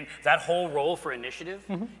 I mean, that whole roll for initiative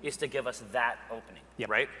is to give us that opening, Yep.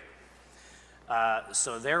 right?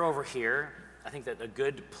 So they're over here. I think that a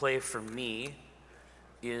good play for me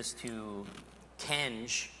is to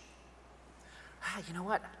Kenge. You know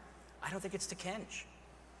what? I don't think it's to Kenge.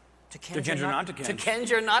 To Kenge or not to Kenge? To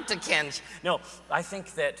Kenge or not to Kenge. No, I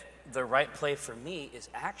think that the right play for me is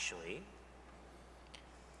actually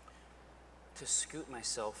to scoot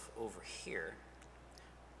myself over here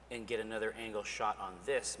and get another angle shot on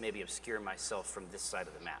this, maybe obscure myself from this side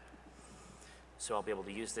of the map. So I'll be able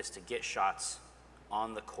to use this to get shots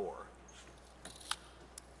on the core.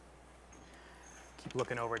 Keep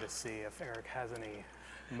looking over to see if Eric has any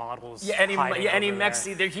models. Any hiding over mechs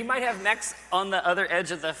there. either. He might have mechs on the other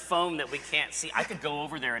edge of the foam that we can't see. I could go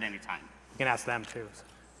over there at any time. You can ask them too.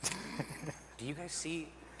 Do you guys see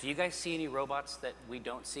any robots that we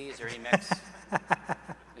don't see? Is there any mechs?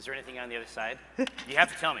 Is there anything on the other side? You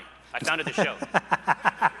have to tell me. I found it at the show.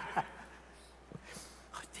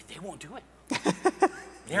 They won't do it.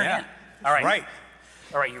 They're in. All right. Right.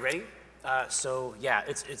 All right, you ready? So yeah,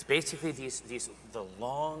 it's basically the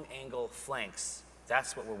long angle flanks.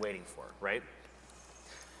 That's what we're waiting for, right?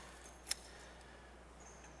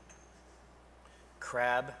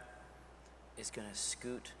 Crab is going to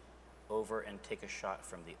scoot over and take a shot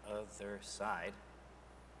from the other side.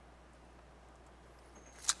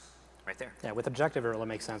 Right there. Yeah, with objective, it really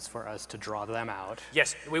makes sense for us to draw them out.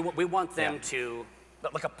 Yes, we want them to,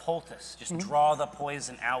 like a poultice, just draw the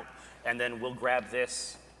poison out, and then we'll grab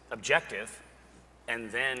this objective,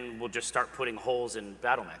 and then we'll just start putting holes in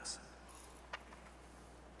battle mechs.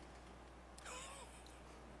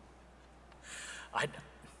 I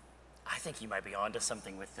think you might be onto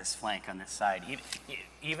something with this flank on this side.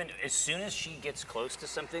 Even as soon as she gets close to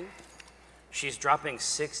something, she's dropping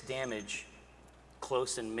 6 damage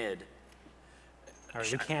close and mid. All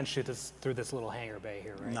right, we can't shoot this through this little hangar bay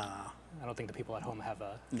here, right? Nah. I don't think the people at home have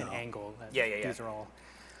an angle. Yeah. These are all.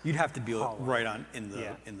 You'd have to be Hollow. right on in the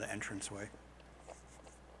Yeah. in the entranceway.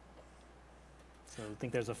 So I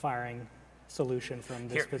think there's a firing solution from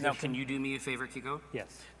this Here, position. now, can you do me a favor, Kiko?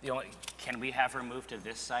 Yes. Can we have her move to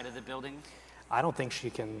this side of the building? I don't think she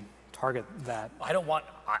can target that. I don't want.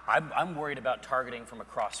 I'm worried about targeting from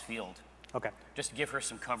across field. Okay. Just to give her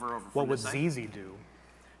some cover over. What from would this side. ZZ do?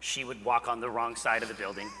 She would walk on the wrong side of the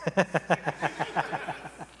building.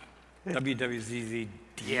 WWZZ.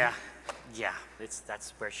 Yeah.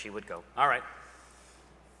 That's where she would go. All right.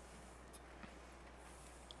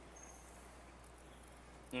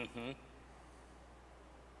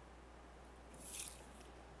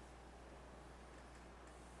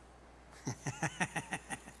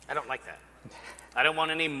 I don't like that. I don't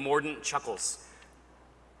want any mordant chuckles.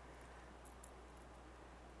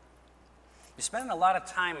 You're spending a lot of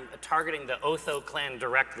time targeting the Otho clan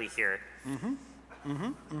directly here.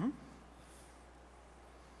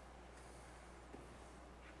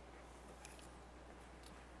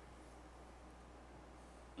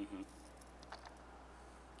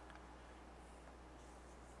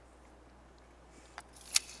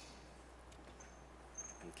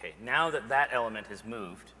 Okay, now that that element has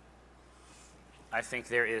moved, I think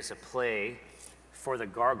there is a play for the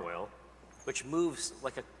gargoyle, which moves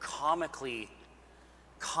like a comically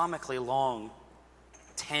long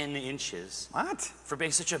 10 inches. What? For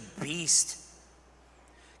being such a beast.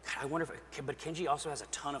 God, I wonder if, but Kenji also has a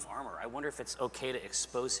ton of armor. I wonder if it's okay to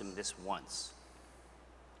expose him this once.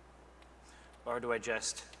 Or do I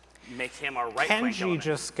just make him our right flank Kenji element?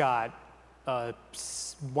 just got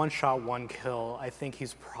one shot, 1 kill. I think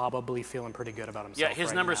he's probably feeling pretty good about himself. Yeah, his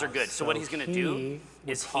right numbers now. are good. So what he's gonna do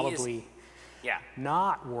is probably Yeah.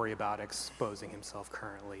 not worry about exposing himself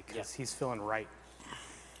currently because he's feeling right.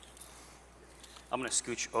 I'm going to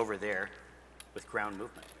scooch over there with ground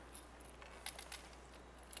movement.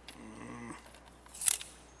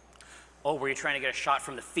 Oh, were you trying to get a shot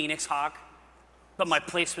from the Phoenix Hawk? But my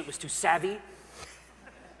placement was too savvy?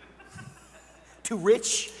 Too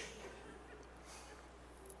rich?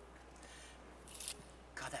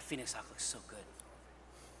 God, that Phoenix Hawk looks so good.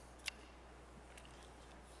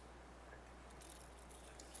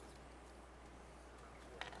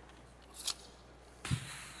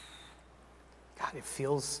 it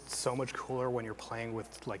feels so much cooler when you're playing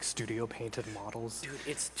with like studio painted models. Dude,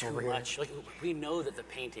 it's too over much. Like, we know that the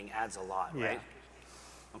painting adds a lot, Yeah. right?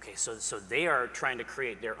 Okay, so they are trying to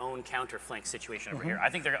create their own counter-flank situation over here. I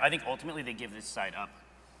think ultimately they give this side up.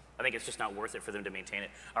 I think it's just not worth it for them to maintain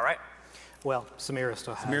it. All right. Well, Samira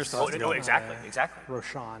still has. Samira still has to go. Exactly.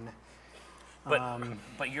 Roshan.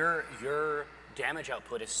 But your damage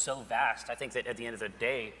output is so vast. I think that at the end of the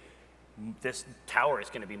day, this tower is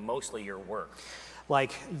going to be mostly your work.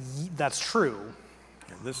 Like, that's true,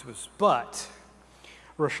 Yeah, this was but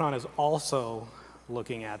Roshan is also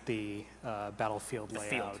looking at the battlefield layout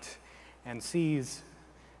field. and sees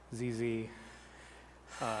ZZ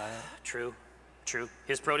True.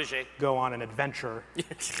 His protege. go on an adventure.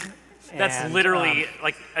 That's And, literally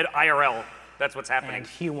like an IRL. That's what's happening. And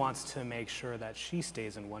he wants to make sure that she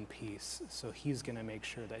stays in one piece. So he's going to make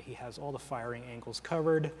sure that he has all the firing angles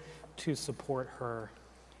covered to support her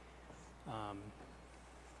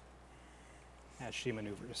as she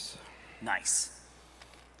maneuvers. Nice.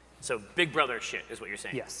 So big brother shit is what you're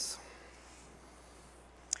saying. Yes.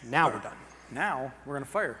 Now we're done. now we're gonna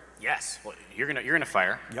fire. Yes. Well, you're gonna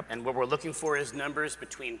fire. Yep. And what we're looking for is numbers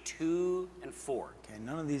between 2 and 4. Okay,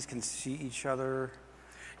 none of these can see each other.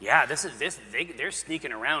 Yeah. They're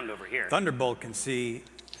sneaking around over here. Thunderbolt can see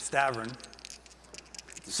Stavern.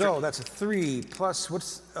 So that's a 3 plus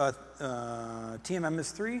what's TMM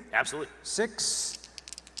is 3? Absolutely. 6,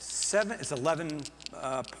 7. It's 11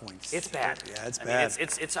 points. It's bad. Yeah, it's I bad. mean,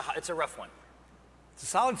 it's a rough one. It's a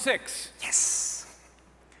solid 6. Yes.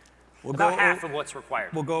 We'll About go, half of what's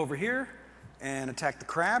required. We'll go over here and attack the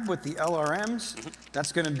crab with the LRMs.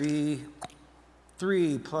 That's going to be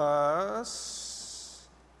 3 plus.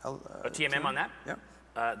 A TMM on that? Yep.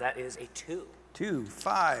 That is a 2. 2,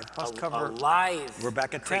 5 plus cover. A live We're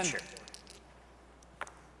back at 10. creature.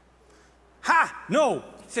 Ha! No!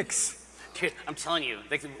 6. Dude, I'm telling you,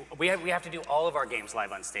 like, we have to do all of our games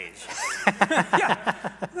live on stage.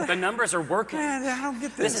 The numbers are working. Man, I don't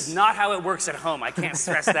get this. This is not how it works at home. I can't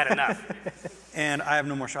stress that enough. And I have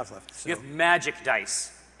no more shots left. So. You have magic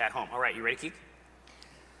dice at home. All right, you ready, Keek?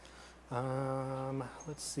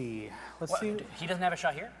 Let's see. Let's What, see. he doesn't have a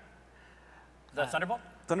shot here? The Thunderbolt?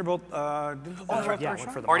 Thunderbolt, did Yeah,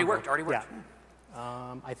 went for the Already Mongo. worked, already worked.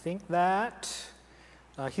 Yeah. I think that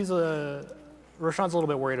Roshan's a little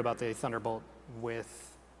bit worried about the Thunderbolt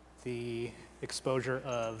with the exposure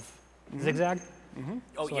of Zigzag.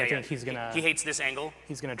 Oh, So yeah, I think he's gonna He hates this angle.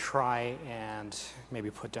 he's gonna try and maybe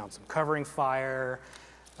put down some covering fire,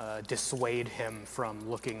 dissuade him from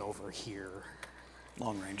looking over here.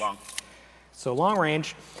 long range. Long. So long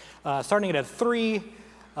range, starting it at 3.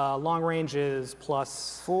 Long range is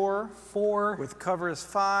plus 4. With cover is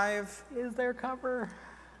 5. Is there cover?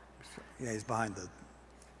 Yeah, he's behind the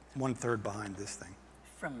 1/3 behind this thing.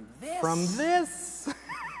 From this? From this?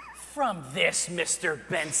 From this, Mr.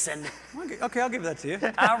 Benson. Okay, I'll give that to you.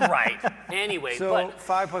 All right. Anyway, So but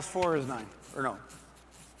 5 plus 4 is 9. Or no.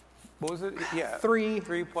 What was it? Yeah. 3,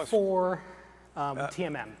 3 plus 4,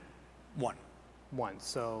 TMM, 1. 1.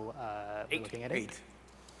 So we're 8. looking at 8.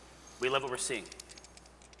 we love what we're seeing.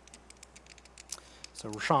 So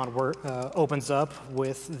Roshan opens up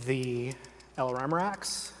with the LRM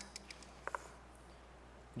racks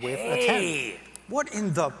with a 10. Hey! What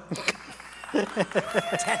in the? 10.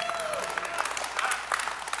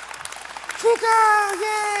 Chica!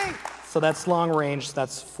 Yay! So that's long range.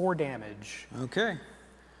 That's 4 damage. Okay.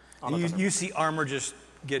 And you see armor just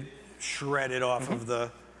get shredded off of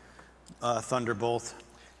the Thunderbolt.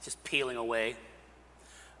 Just peeling away.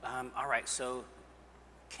 All right, so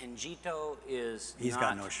Kenjito is He's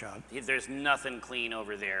got no shot. There's nothing clean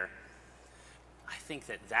over there. I think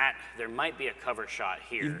that there might be a cover shot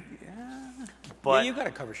here. But Yeah, you got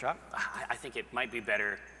a cover shot. I think it might be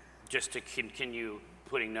better just to continue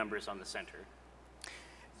putting numbers on the center.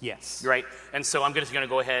 Yes. Right? And so I'm just going to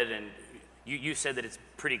go ahead and you said that it's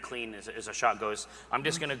pretty clean as a shot goes. I'm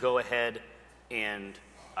just going to go ahead and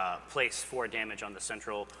place 4 damage on the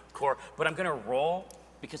central core. But I'm going to roll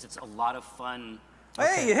because it's a lot of fun.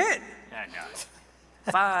 Hey, you hit! Yeah,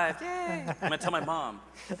 no. 5. Yay. I'm going to tell my mom.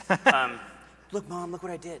 Look, Mom, look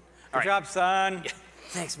what I did. Good job, son.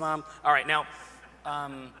 Thanks, Mom. All right, now,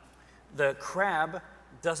 the crab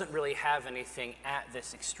doesn't really have anything at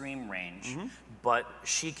this extreme range, but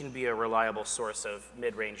she can be a reliable source of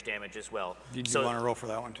mid-range damage as well. Did you want to roll for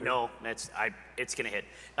that one, too? No, it's going to hit.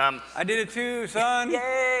 I did it, too, son.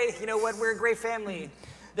 Yay! You know what? We're a great family.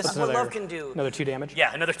 This is what love can do. Another 2 damage?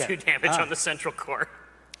 Yeah, another 2 damage on the central core.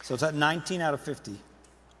 So it's at 19 out of 50.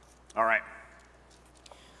 All right.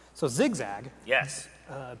 So Zigzag, Yes.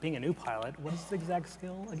 being a new pilot, what is Zigzag's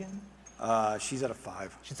skill again? She's at a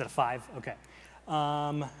 5. She's at a 5? Okay.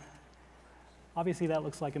 Obviously, that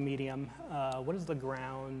looks like a medium. What is the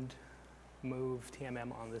ground move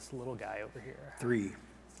TMM on this little guy over here? 3.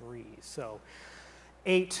 3. So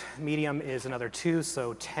 8. Medium is another 2.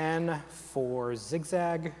 So 10 for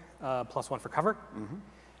zigzag, +1 for cover.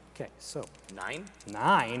 Okay, so 9?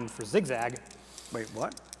 9 for zigzag. Wait,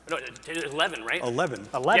 what? No, 11, right? 11.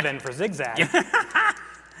 11 for zigzag.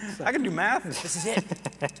 I can do math. This is it.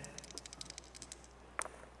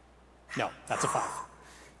 No, that's a 5.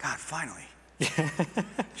 God, finally.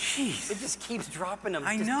 It just keeps dropping them.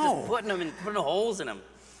 I just know. putting them in, putting holes in them.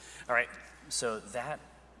 All right, so that,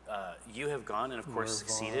 you have gone and of course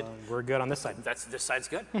succeeded. We're good on this side. This side's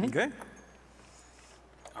good. Okay.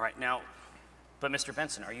 All right, now, but Mr.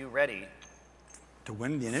 Benson, are you ready To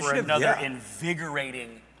win the for initiative? another Yeah.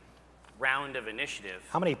 invigorating round of initiative?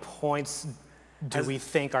 How many points do we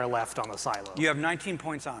think are left on the silo? You have 19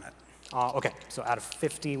 points on it. Okay, so out of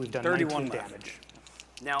 50, we've done 31 19 left. damage.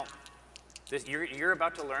 Now, you're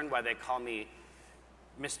about to learn why they call me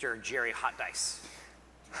Mr. Jerry Hot Dice.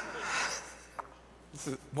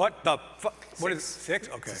 What the fuck? What is 6?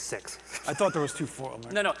 Okay. 6. I thought there was 2 4.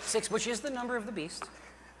 No, 6, which is the number of the beast.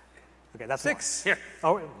 Okay, that's 6. Here.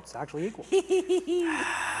 one. Oh, it's actually equal.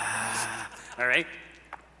 All right.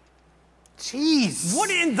 Jeez. What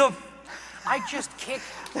in the? I just kicked.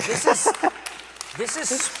 This is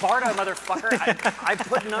Sparta, motherfucker. I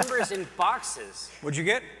put numbers in boxes. What'd you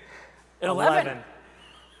get? 11.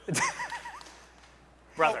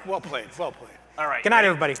 Brother. Well played. Well played. All right. Good night, ready?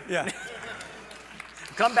 everybody. Yeah.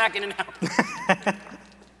 Come back in and out.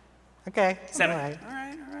 Okay. 7. All right. All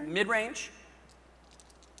right. All right. Mid-range.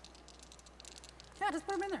 Yeah, just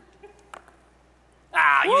put them in there.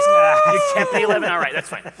 Ah, you kept the 11. All right, that's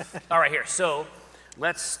fine. All right, here. So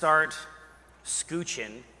let's start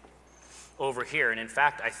scooching over here. And in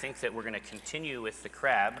fact, I think that we're going to continue with the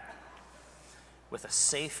crab with a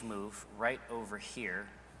safe move right over here.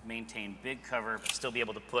 Maintain big cover, but still be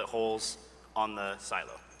able to put holes on the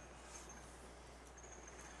silo.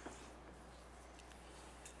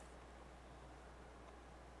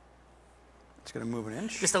 It's gonna move an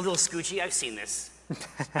inch. Just a little scoochy. I've seen this.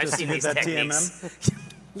 I've seen hit these that techniques.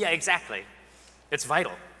 Yeah, exactly. It's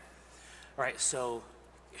vital. All right, so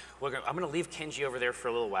I'm going to leave Kenji over there for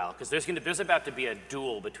a little while because there's about to be a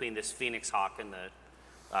duel between this Phoenix Hawk and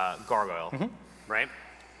the gargoyle, right?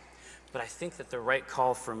 But I think that the right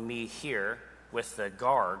call for me here with the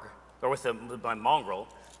garg or with my mongrel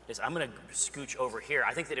is I'm going to scooch over here.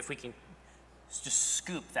 I think that if we can just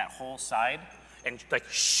scoop that whole side and like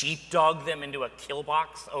sheepdog them into a kill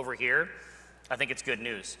box over here, I think it's good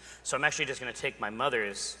news. So I'm actually just going to take my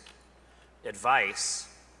mother's advice,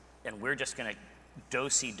 and we're just going to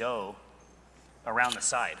do-si-do around the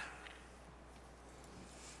side.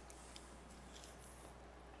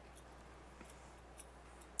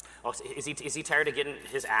 Oh, is he tired of getting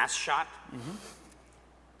his ass shot?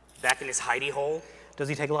 Back in his hidey hole? Does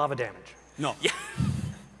he take lava damage? No. Yeah.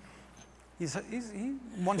 He's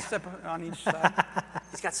one step on each side.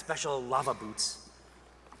 He's got special lava boots.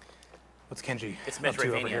 What's Kenji It's up to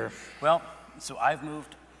over Mechwarrior. here? Well, so I've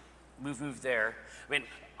moved there. I mean,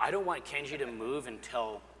 I don't want Kenji to move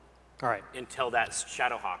until All right. that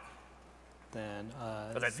Shadowhawk, Then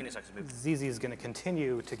or that Phoenix Hawk is moved. ZZ is going to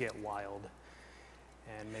continue to get wild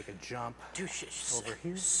and make a jump. Dude, she's Over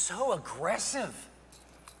here? so aggressive.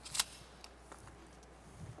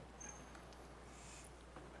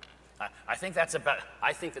 I think that's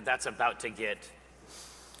about to get.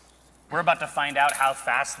 We're about to find out how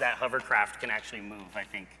fast that hovercraft can actually move. I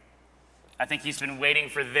think he's been waiting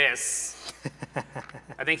for this.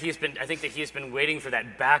 I think that he's been waiting for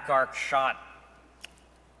that back arc shot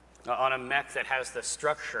on a mech that has the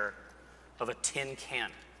structure of a tin can.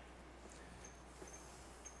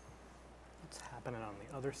 What's happening on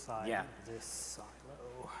the other side Yeah. of this silo?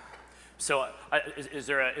 So is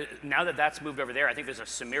there now that that's moved over there, I think there's a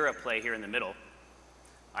Samira play here in the middle.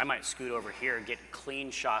 I might scoot over here and get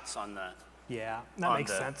clean shots on the Yeah, that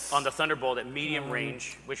makes sense. on the Thunderbolt at medium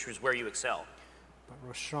range, which is where you excel. But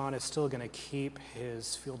Roshan is still going to keep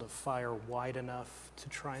his field of fire wide enough to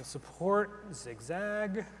try and support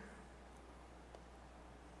Zigzag.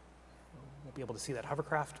 Won't be able to see that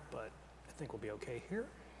hovercraft, but I think we'll be okay here.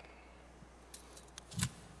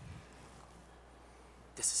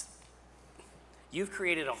 You've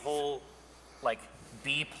created a whole like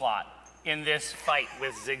B plot in this fight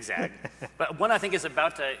with Zigzag, but one I think is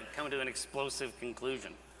about to come to an explosive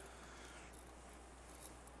conclusion.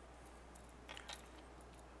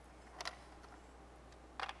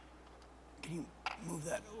 Can you move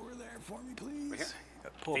that over there for me, please? Right here?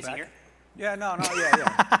 Pull it Facing back. here? Yeah, no,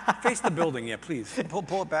 yeah. Face the building, yeah, please.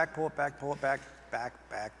 Pull it back,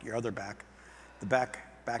 back, your other back. The back.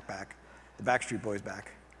 The Backstreet Boys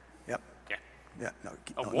back. Yep. Yeah. Yeah,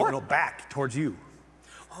 no, more? no, back, towards you.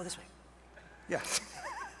 Oh, this way. Yeah.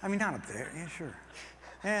 I mean, not up there, yeah, sure.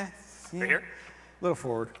 Yeah. Right here? A little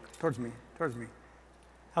forward, towards me.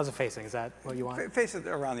 How's it facing? Is that what you want? Face it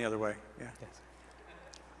around the other way, yeah. Yes.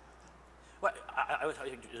 What? I was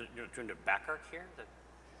you're doing a back arc here?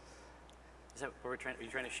 Is that what we're trying? Are you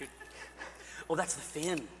trying to shoot? Oh, that's the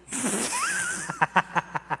fin.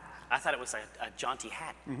 I thought it was a jaunty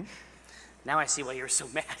hat. Mm-hmm. Now I see why you were so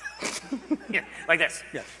mad. Here, like this.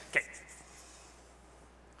 Yes. Okay.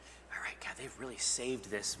 All right, God, they've really saved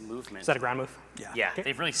this movement. Is that a ground move? Yeah. Yeah, Okay.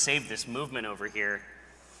 they've really saved this movement over here.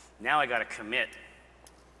 Now I got to commit.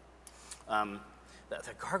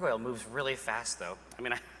 The gargoyle moves really fast, though. I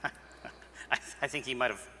mean, I think he might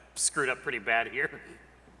have screwed up pretty bad here.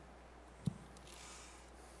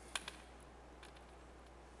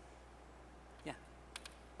 Yeah.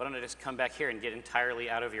 Why don't I just come back here and get entirely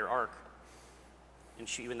out of your arc and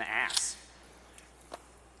shoot you in the ass?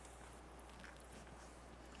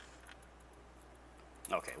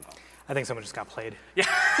 Okay, well. I think someone just got played. Yeah,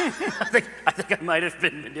 I think I might have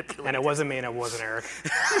been manipulated. And it wasn't me and it wasn't Eric.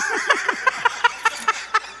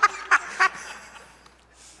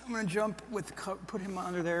 I'm gonna jump put him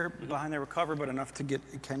under there, behind there with cover, but enough to get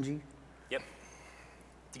Kenji. Yep.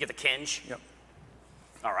 To get the Kenj? Yep.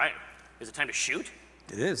 All right. Is it time to shoot?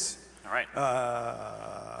 It is. All right.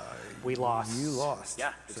 We lost. You lost.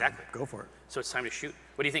 Yeah, exactly. So go for it. So it's time to shoot.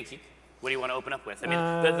 What do you think, Keek? What do you want to open up with? I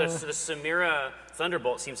mean, the Samira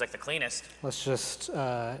Thunderbolt seems like the cleanest. Let's just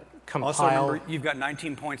compile. Also, remember, you've got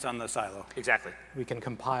 19 points on the silo. Exactly. We can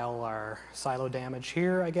compile our silo damage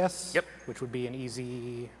here, I guess. Yep. Which would be an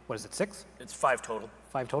easy, what is it, 6? It's 5 total.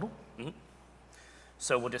 5 total?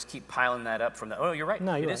 So we'll just keep piling that up from the. Oh, you're right.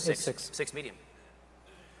 No, you're it right. is It's 6. 6. 6 medium.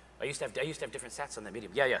 I used to have different stats on that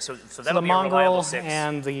medium. Yeah. So So that'll the be a reliable mongrel 6.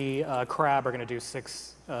 and the crab are going to do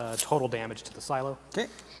 6 total damage to the silo. Okay.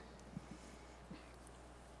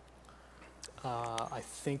 I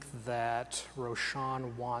think that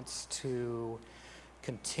Roshan wants to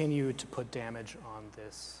continue to put damage on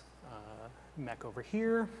this mech over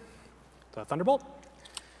here, the Thunderbolt.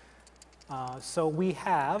 So we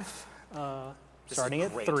have, This starting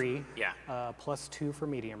is at great. 3, Yeah. plus 2 for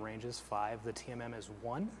medium ranges, 5. The TMM is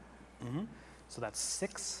 1. So that's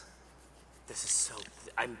 6. This is so.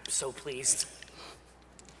 I'm so pleased.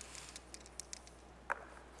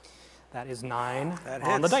 That is 9 That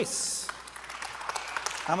on the hits. dice.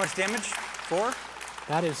 How much damage? 4?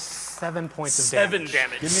 That is 7 points of 7 damage.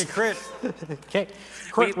 damage. Give me a crit. Okay,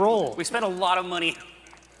 crit roll. We spent a lot of money.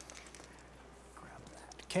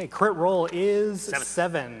 Okay, crit roll is 7.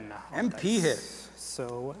 7. on MP dice. hit.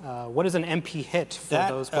 So what is an MP hit for That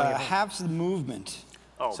those playing at home? halves the movement.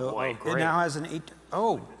 Oh, So boy. it great. now has an 8.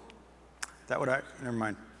 Oh, that would never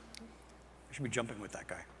mind. I should be jumping with that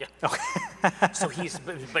guy. Yeah. So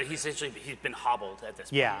but he's been hobbled at this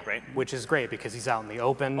point, Yeah, right? which is great because he's out in the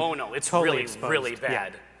open. Oh no, it's totally really, exposed. really Yeah.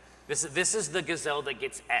 bad. This is the gazelle that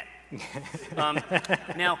gets et.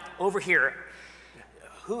 Now over here,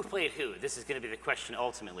 who played who? This is going to be the question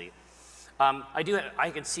ultimately.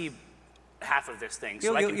 I can see half of this thing,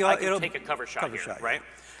 so I can take a cover shot here, shot, right?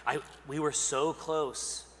 We were so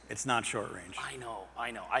close. It's not short range. I know.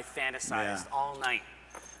 I fantasized Yeah. all night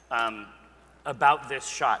about this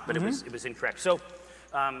shot, but it was incorrect. So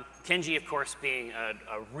Kenji, of course, being a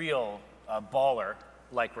real baller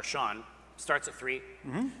like Rashawn, starts at 3.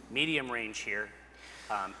 Medium range here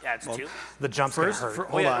adds 2. The jump's gonna First, hurt.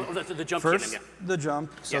 hold on. The jump First, came in, yeah. the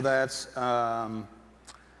jump. So Yeah. that's a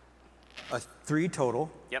 3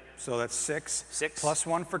 total. Yep. So that's 6. 6. Plus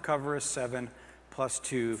 1 for cover is 7. Plus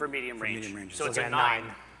 2 For medium range. So So it's a then 9.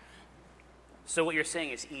 9. So what you're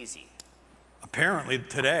saying is easy. apparently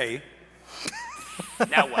today,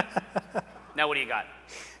 Now what? Now what do you got?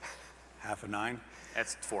 half a 9.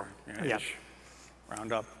 That's 4. Yeah. Ish.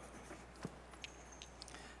 Round up.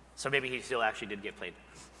 So maybe he still actually did get played.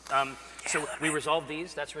 So we resolved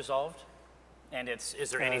these. That's resolved. And is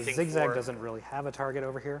there anything Zigzag for, doesn't really have a target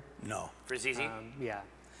over here. No. for ZZ? Yeah.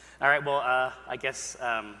 All right. Well, I guess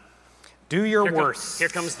Do your here worst. Here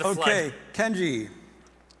comes the Okay, flood. Kenji.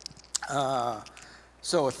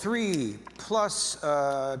 So a 3 plus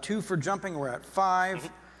 2 for jumping, we're at 5.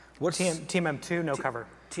 What's Team M2, no cover.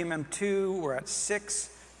 Team M2, we're at 6,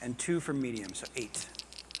 and 2 for medium, so 8.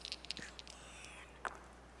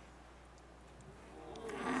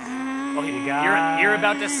 You're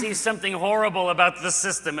about to see something horrible about the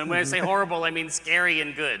system, and when I say horrible, I mean scary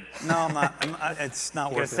and good. No, I'm not. It's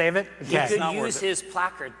not worth it. Save it? He Okay. could use his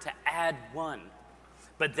placard to add 1,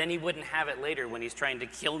 but then he wouldn't have it later when he's trying to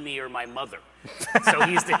kill me or my mother. So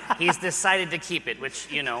he's decided to keep it,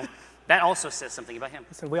 which, you know, that also says something about him.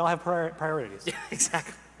 So we all have priorities. Yeah,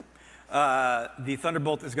 exactly. The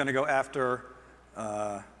Thunderbolt is going to go after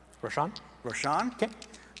Roshan? Roshan. Okay.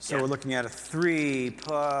 So we're looking at a 3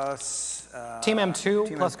 plus... Team M2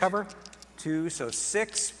 Team plus M2. cover. 2, so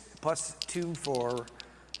 6 plus 2 for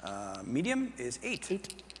medium is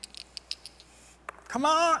 8. Come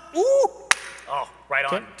on! Ooh! Oh, right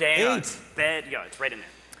on. Okay. Damn. 8. Bed. Yeah, it's right in there.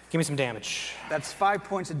 Give me some damage. That's 5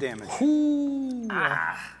 points of damage.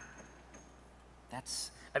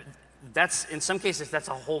 That's in some cases that's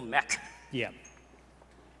a whole mech. Yeah.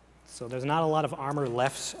 So there's not a lot of armor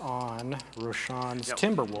left on Roshan's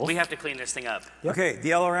Timberwolf. We have to clean this thing up. Yep. Okay,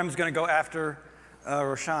 the LRM is going to go after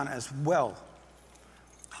Roshan as well.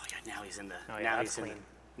 Oh yeah, now he's in the. Oh, yeah, now that's he's in clean.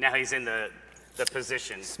 the. Now he's in the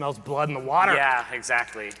position. Smells blood in the water. Yeah,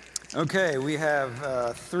 exactly. Okay, we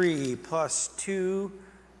have 3 plus 2,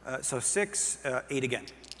 so 6, 8 again.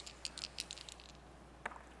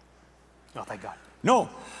 Oh, thank God. No,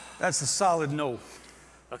 that's a solid no.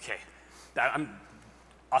 Okay, I'm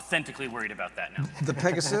authentically worried about that now. The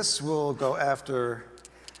Pegasus will go after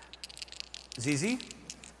ZZ.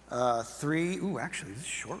 3, ooh, actually, this is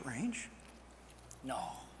short range. No,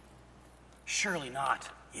 surely not.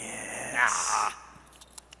 Yes. Nah.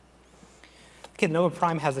 Okay, Nova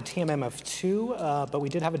Prime has a TMM of 2, but we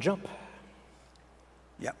did have a jump.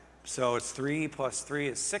 Yep, so it's 3 plus 3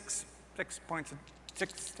 is 6. 6 points,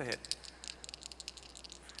 6 to hit.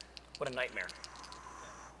 What a nightmare.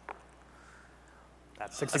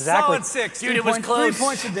 That's 6 A exactly. solid 6. Dude, 3 it was points, close. 3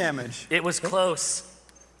 points of damage. It was close.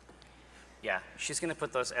 Yeah, she's gonna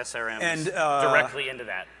put those SRMs And, directly into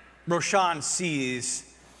that. Roshan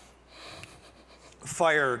sees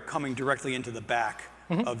fire coming directly into the back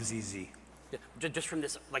of ZZ. Yeah, just from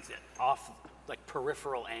this, like, off, like,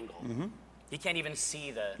 peripheral angle. He can't even see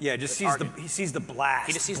the. Yeah, just the sees target. he sees the blast.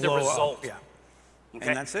 He just sees the blow up. result. Yeah, Okay.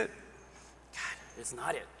 and that's it. God, it's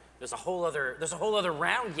not it. There's a whole other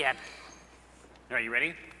round yet. All right, you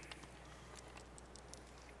ready?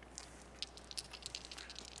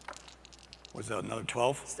 Was it another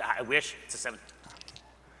 12? I wish it's a 7.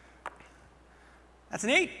 That's an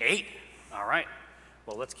 8. 8. All right.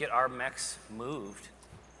 Well, let's get our mechs moved.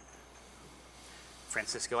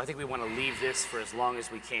 Francisco, I think we want to leave this for as long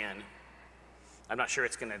as we can. I'm not sure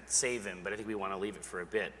it's going to save him, but I think we want to leave it for a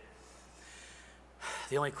bit.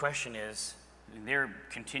 The only question is, they're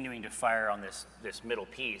continuing to fire on this middle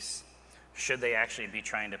piece. Should they actually be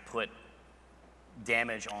trying to put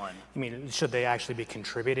damage on? You mean, should they actually be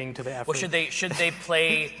contributing to the effort? Well, should they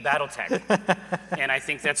play Battletech? And I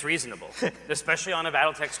think that's reasonable, especially on a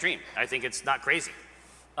Battletech stream. I think it's not crazy.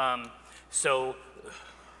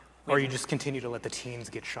 Or you just continue to let the teens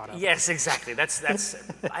get shot up? Yes, exactly.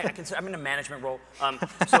 I'm in a management role.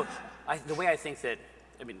 The way I think that,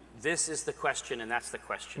 I mean, this is the question and that's the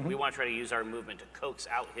question. We want to try to use our movement to coax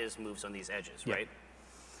out his moves on these edges, right?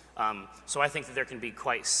 So I think that there can be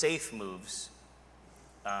quite safe moves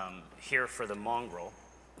here for the mongrel.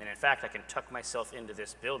 And in fact, I can tuck myself into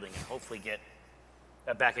this building and hopefully get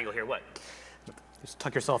a back angle here. What? Just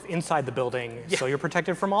tuck yourself inside the building so you're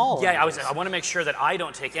protected from all. Yeah, I want to make sure that I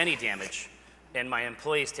don't take any damage and my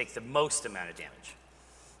employees take the most amount of damage.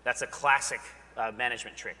 That's a classic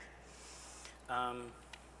management trick.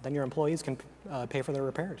 Then your employees can pay for their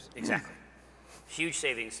repairs. Exactly. Huge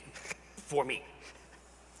savings for me.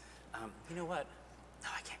 You know what? No,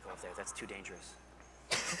 I can't go up there. That's too dangerous.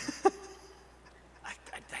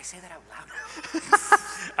 Did I say that out loud?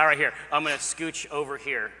 All right, here. I'm going to scooch over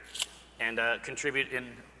here and contribute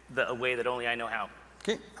in a way that only I know how.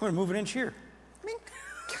 Okay, I'm going to move an inch here.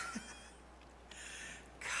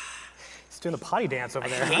 He's doing a potty dance over I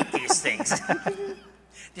there. hate these things.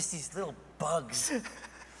 Just these little bugs.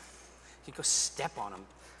 You go step on them.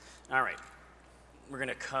 All right. We're going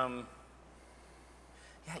to come.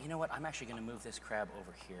 Yeah, you know what? I'm actually going to move this crab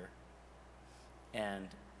over here and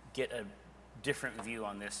get a different view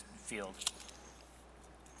on this field.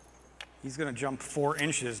 He's going to jump 4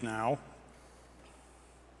 inches now.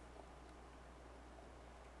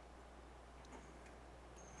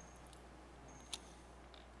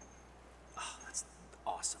 Oh, that's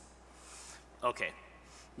awesome. Okay.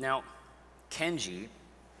 Now, Kenji,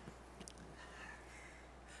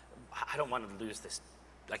 I don't want to lose this.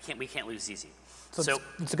 We can't lose ZZ. So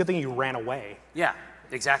it's a good thing you ran away. Yeah,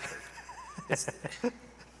 exactly.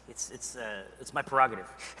 It's my prerogative.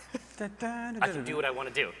 I can do what I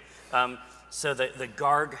want to do. So the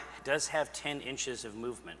Garg does have 10 inches of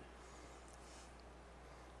movement.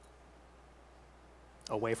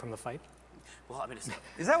 Away from the fight? Well, I mean,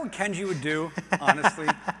 Is that what Kenji would do, honestly?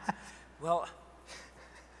 well,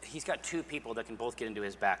 he's got 2 people that can both get into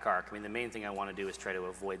his back arc. I mean, the main thing I want to do is try to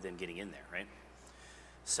avoid them getting in there, right?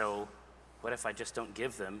 So what if I just don't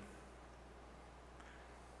give them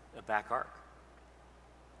a back arc?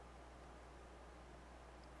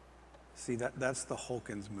 See, that's the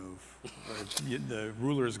Hulkins move, where the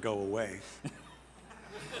rulers go away.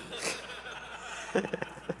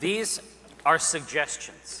 These are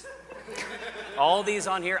suggestions. All these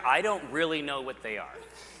on here, I don't really know what they are.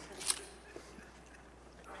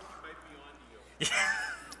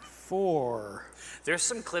 4. There's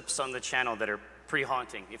some clips on the channel that are pretty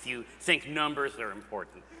haunting if you think numbers are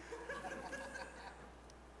important.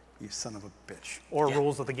 You son of a bitch. Or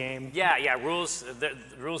rules of the game? Yeah, rules. The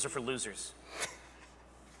rules are for losers.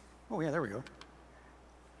 Oh, yeah, there we go.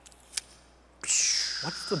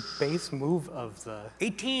 What's the base move of the...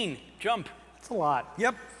 18, jump. That's a lot.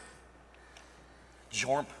 Yep.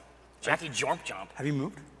 Jormp. Jackie Jormp Jomp. Have you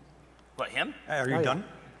moved? What, him? Are you Oh, yeah. done?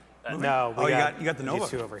 No, we you got the Nova. these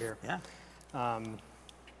 2 over here. Yeah.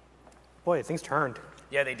 Boy, things turned.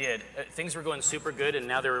 Yeah, they did. Things were going super good, and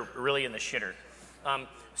now they're really in the shitter.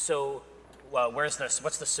 So, what's the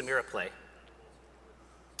Samira play?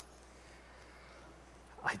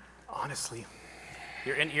 I honestly...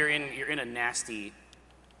 You're in a nasty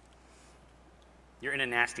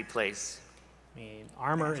place. I mean,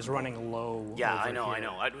 armor is running low. Yeah, over I know.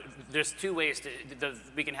 here. There's 2 ways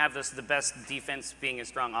we can have the best defense being a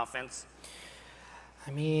strong offense.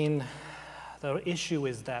 I mean, the issue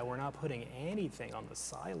is that we're not putting anything on the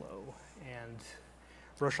silo, and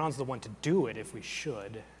Roshan's the one to do it if we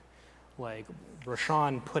should. Like,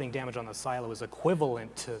 Roshan putting damage on the silo is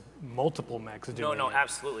equivalent to multiple mechs doing No, it.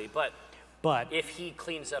 absolutely. But But, if he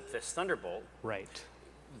cleans up this Thunderbolt, right.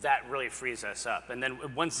 that really frees us up. And then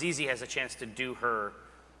once Zizi has a chance to do her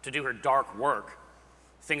dark work,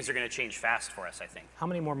 things are going to change fast for us, I think. How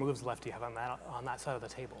many more moves left do you have on that side of the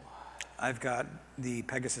table? I've got the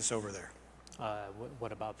Pegasus over there.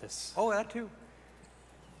 What about this? Oh, that too.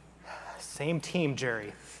 Same team,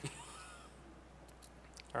 Jerry.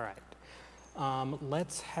 All right.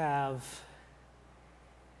 Let's have...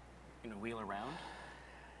 You know, wheel around.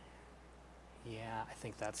 Yeah, I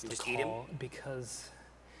think that's the just eat him? call because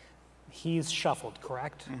he's shuffled,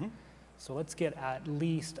 correct? Mm-hmm. So let's get at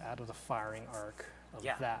least out of the firing arc of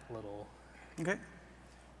that little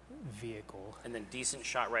vehicle. And then decent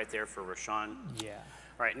shot right there for Roshan. Yeah.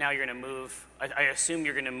 All right, now you're going to move. I assume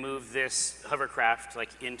you're going to move this hovercraft like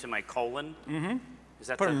into my colon. Mm-hmm. Is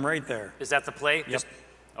that Put him right there. Is that the play? Yep.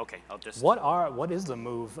 Okay, I'll just. What is the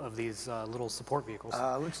move of these little support vehicles?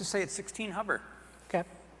 Let's just say it's 16 hover. Okay.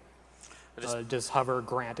 Does hover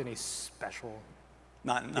grant any special?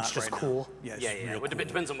 Not It's just right cool. Now. Yeah. Real It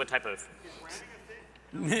depends on what type of.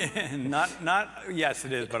 not. Yes,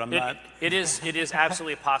 it is, but I'm not. It is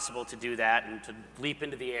absolutely possible to do that and to leap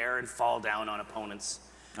into the air and fall down on opponents.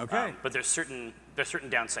 Okay. But there's certain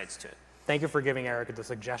downsides to it. Thank you for giving Eric the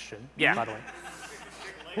suggestion. Yeah. By the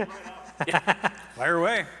way. Fire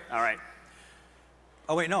away. All right.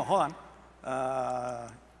 Oh wait, no, hold on.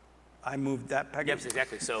 I moved that Pegasus. Yep,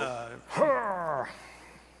 exactly. So.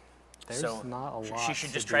 There's not a lot. She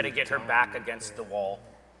should just try to get her back against the wall,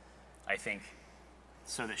 I think,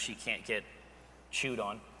 so that she can't get chewed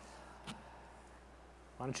on.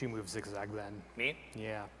 Why don't you move zigzag then? Me?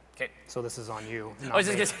 Yeah. Okay. So this is on you. I was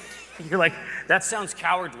just you're like, that sounds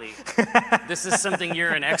cowardly. This is something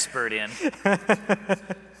you're an expert in.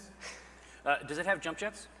 Does it have jump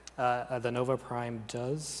jets? The Nova Prime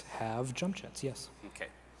does have jump jets, yes. Okay.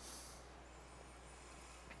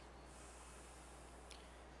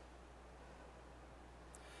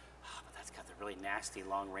 But that's got the really nasty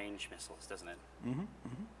long-range missiles, doesn't it? Mm-hmm.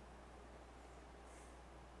 Mm-hmm.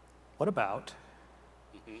 What about?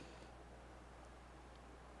 Mm-hmm.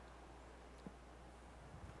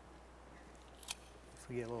 If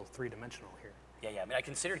we get a little three-dimensional here. Yeah. I mean, I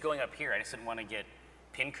considered going up here. I just didn't want to get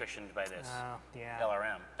pin-cushioned by this Yeah.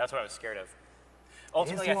 LRM. That's what I was scared of.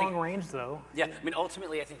 It's long range, though. Yeah, I mean,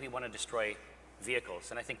 ultimately, I think we want to destroy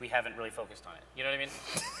vehicles, and I think we haven't really focused on it. You know what I mean?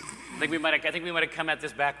 I think we might have come at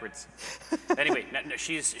this backwards. Anyway, no,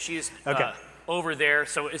 she's Okay. Over there.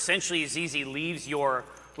 So essentially, ZZ leaves your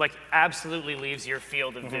absolutely leaves your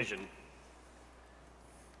field of vision.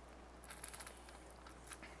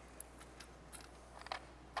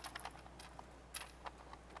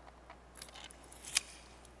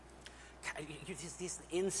 God, these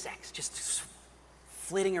insects just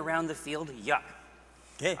flitting around the field. Yuck.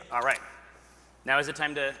 Okay. All right. Now is it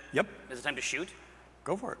time to? Yep. Is it time to shoot?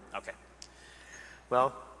 Go for it. Okay.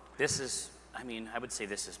 Well, this is. I mean, I would say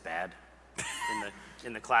this is bad,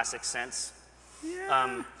 in the classic sense.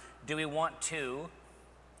 Yeah. Do we want to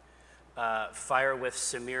fire with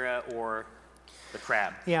Samira or the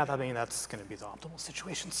crab? Yeah, I mean, that's going to be the optimal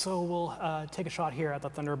situation. So we'll take a shot here at the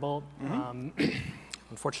Thunderbolt.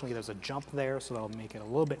 Unfortunately, there's a jump there, so that'll make it a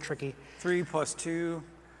little bit tricky. 3 + 2.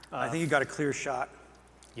 I think you got a clear shot.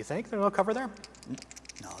 You think there's no cover there?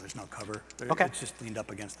 No, there's no cover. Okay. It's just leaned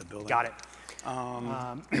up against the building. Got it.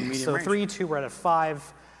 Medium So range. 3, 2, we're at a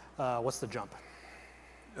 5. What's the jump?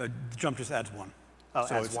 The jump just adds 1. Oh,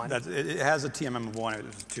 so adds it's, 1? It has a TMM of 1.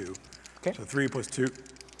 It's 2. Okay. So 3 + 2.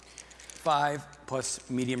 5 plus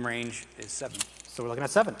medium range is 7. So we're looking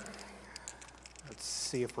at 7. Let's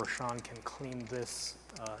see if Roshan can clean this.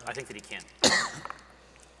 I think that he can.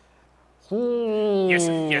 Ooh. Yes,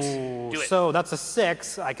 do it. So that's a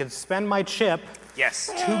 6. I could spend my chip Yes.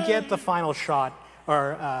 to get the final shot,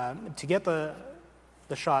 or to get the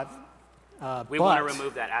shot. We want to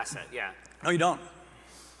remove that asset. Yeah. No, you don't.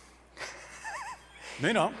 No,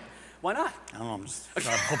 you don't. Why not? I don't know. I'm just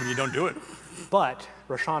hoping you don't do it. But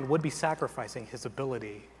Roshan would be sacrificing his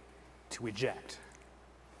ability to eject.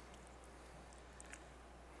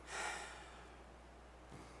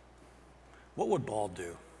 What would Ball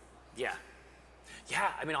do? Yeah.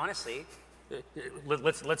 Yeah. I mean, honestly,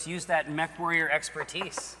 let's use that Mechwarrior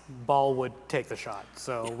expertise. Ball would take the shot.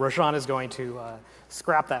 So Roshan is going to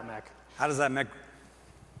scrap that mech. How does that mech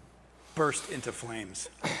burst into flames?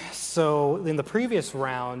 So in the previous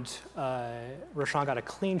round, Roshan got a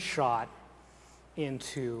clean shot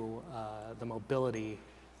into the mobility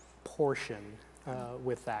portion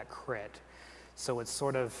with that crit. So it's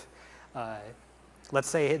sort of, let's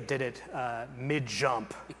say it did it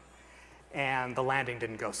mid-jump, and the landing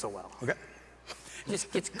didn't go so well. Okay.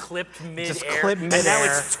 Just gets clipped midair. Just clipped And now midair.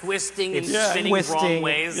 it's twisting and It's spinning twisting. wrong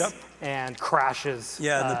ways. Yep. And crashes.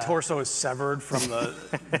 Yeah, and the torso is severed from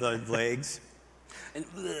the legs. And,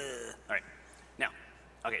 all right. Now,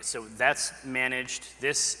 okay, so that's managed.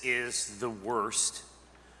 This is the worst.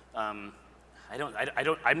 I'm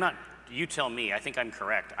not, you tell me, I think I'm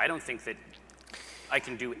correct. I don't think that I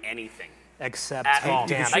can do anything. Except At take all.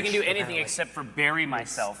 damage. I can do anything apparently. except for bury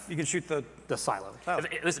myself. You can shoot the... The silo.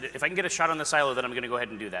 Listen, if I can get a shot on the silo, then I'm going to go ahead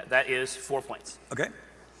and do that. That is 4 points. Okay.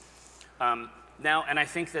 Now, and I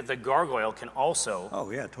think that the gargoyle can also Oh,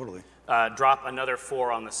 yeah, totally. drop another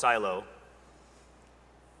 4 on the silo.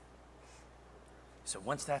 So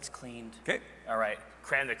once that's cleaned, Okay. all right.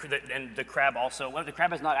 And the crab also. Well, the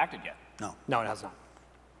crab has not acted yet. No. No, it has not.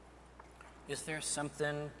 Is there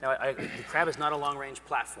something? Now, the crab is not a long-range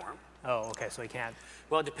platform. Oh, okay, so he can't.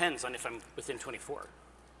 Well, it depends on if I'm within 24.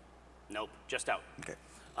 Nope, just out. Okay.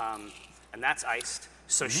 And that's iced.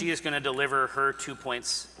 So she is going to deliver her 2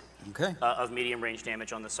 points Okay. of medium range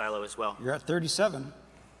damage on the silo as well. You're at 37.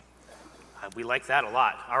 We like that a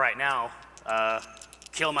lot. All right, now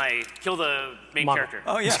kill the main Mono. character.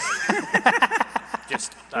 Oh, yeah.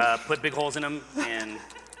 Just put big holes in him and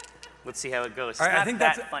let's see how it goes. All right, It's not I think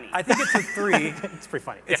that that's funny. I think it's a 3. It's pretty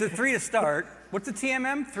funny. It's a 3 to start. What's the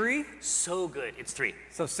TMM? 3? So good. It's 3.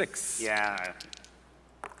 So 6. Yeah.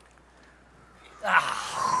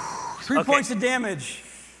 3 Okay. points of damage.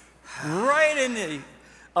 Right in the...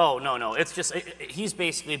 Oh no. It's just he's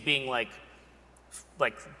basically being like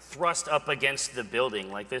thrust up against the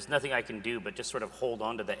building. Like there's nothing I can do but just sort of hold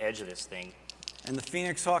on to the edge of this thing. And the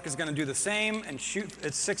Phoenix Hawk is going to do the same and shoot.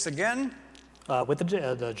 It's 6 again. With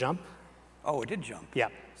the jump? Oh, it did jump. Yeah.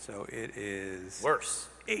 So it is Worse.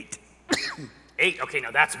 8. 8. Okay, now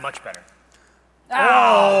that's much better.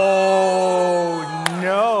 Oh,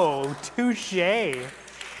 no. Touche.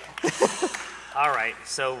 All right.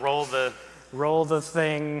 So roll the. Roll the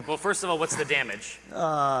thing. Well, first of all, what's the damage?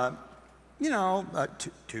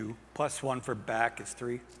 2 plus 1 for back is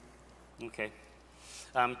 3. Okay.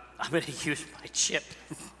 I'm going to use my chip.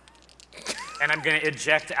 And I'm going to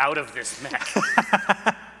eject out of this mech.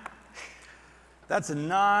 That's a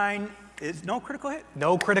 9. Is no critical hit?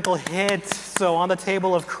 No critical hit. So on the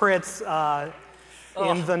table of crits,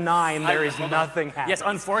 in the 9, there is nothing happening. Yes,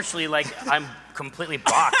 unfortunately, like I'm completely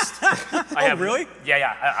boxed. I have, really?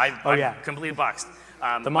 Yeah. I'm yeah. completely boxed.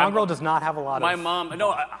 The mongrel does not have a lot My of... mom,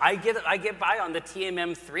 no, I get by on the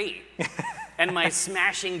TMM3 and my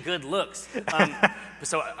smashing good looks.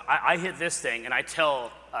 So I hit this thing and I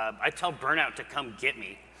tell Burnout to come get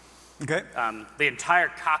me. Okay. The entire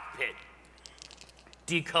cockpit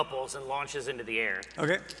decouples and launches into the air.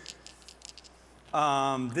 Okay.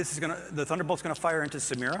 The Thunderbolt's gonna fire into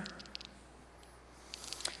Samira.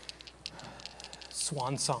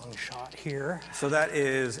 swan song shot here. So that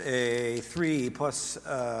is a 3 plus 2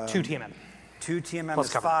 TMM. 2 TMM Plus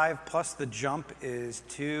is cover. 5, plus the jump is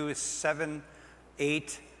 2, is 7,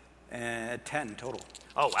 8, and 10 total.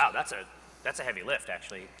 Oh wow, that's a heavy lift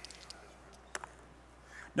actually.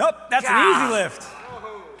 Nope, that's an Gah! easy lift.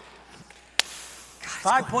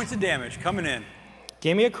 5 points of damage coming in.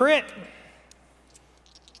 Give me a crit.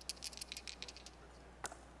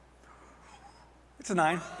 It's a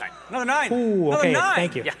 9. 9. Another 9. Ooh, Another okay, 9.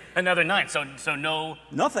 thank you. Yeah, another 9. So no.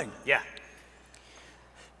 Nothing. Yeah.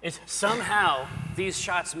 It's somehow these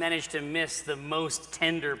shots manage to miss the most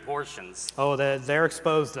tender portions. Oh, they're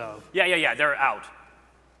exposed though. Yeah. They're out.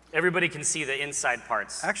 Everybody can see the inside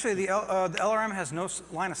parts. Actually, the LRM has no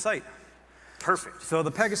line of sight. Perfect. So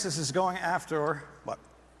the Pegasus is going after what?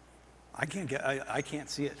 I can't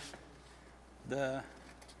see it. The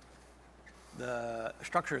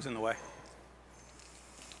structure is in the way.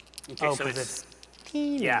 Okay, Oh, so because it's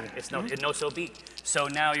teeny. yeah, it's no so beat. So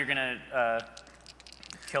now you're gonna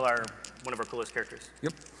kill one of our coolest characters.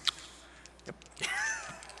 Yep.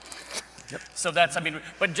 So that's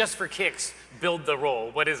but just for kicks, build the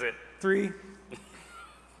roll. What is it? 3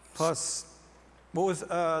 plus, what was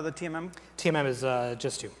the TMM? TMM is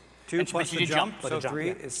just 2. 2 But plus you the did jump, jump. so But the jump, 3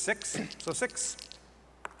 yeah. is 6. So 6.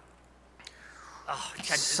 Oh, God,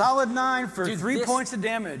 Solid 9 for Dude, 3 this- points of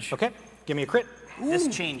damage. Okay, give me a crit. this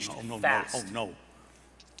changed fast. Oh no.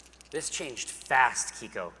 This changed fast,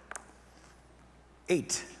 Kiko.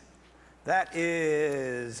 8. That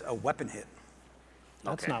is a weapon hit.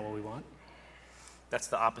 That's Okay. not what we want. That's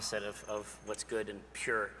the opposite of what's good and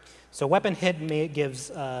pure. So weapon hit gives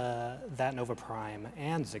that Nova Prime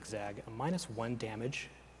and Zigzag a -1 damage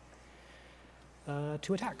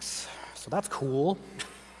to attacks. So that's cool.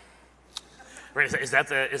 Right, is that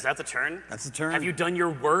the turn? That's the turn. Have you done your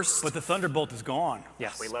worst? But the Thunderbolt is gone.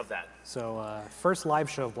 Yes. We love that. So first live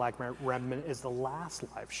show of Black Remnant is the last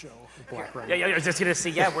live show of Black Remnant. Yeah, I was just gonna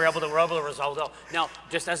say, yeah, we're able to resolve it all. Now,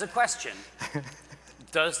 just as a question,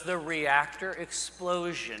 does the reactor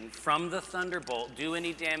explosion from the Thunderbolt do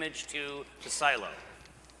any damage to the silo?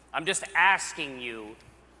 I'm just asking you,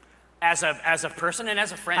 as a person and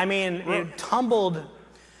as a friend. I mean, it tumbled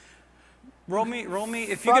Roll me.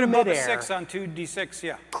 If you From get above a midair. 6 on 2d6,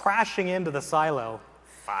 yeah. crashing into the silo.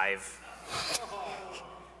 5.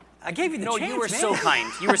 I gave you the No, chance, you were man. so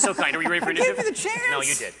kind. You were so kind. Are you ready for I gave initiative? you the chance. No,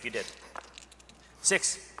 you did. You did.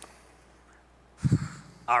 6.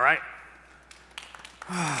 All right.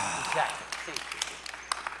 Okay. Thank you.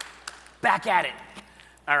 Back at it.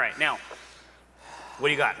 All right. Now, what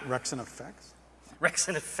do you got? Rex and effects. Rex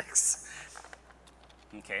and effects.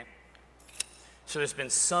 Okay. So there's been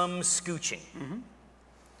some scooching.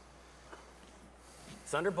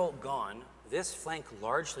 Thunderbolt gone. This flank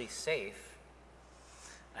largely safe.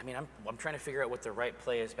 I mean, I'm trying to figure out what the right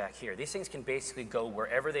play is back here. These things can basically go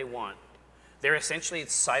wherever they want. They're essentially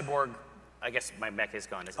cyborg. I guess my mech is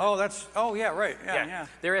gone, isn't it? Oh, yeah, right. Yeah.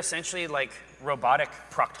 They're essentially like robotic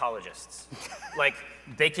proctologists. Like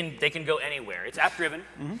they can go anywhere. It's app driven.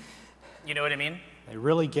 You know what I mean? They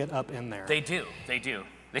really get up in there. They do.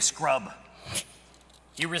 They scrub.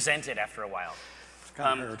 You resent it after a while.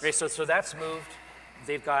 Kinda hurts. Okay, so that's moved.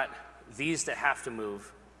 They've got these that have to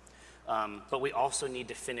move. But we also need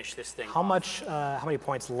to finish this thing. How many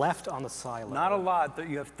points left on the silo? Not a lot.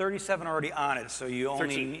 You have 37 already on it, so you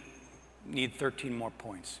only 13. need 13 more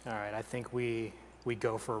points. All right, I think we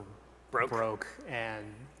go for Broke?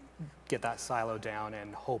 and get that silo down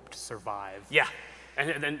and hope to survive. Yeah.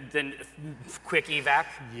 And then quick evac.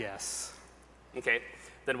 Yes. Okay.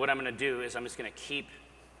 Then what I'm going to do is I'm going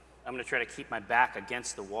to try to keep my back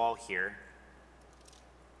against the wall here.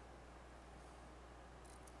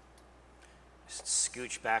 Just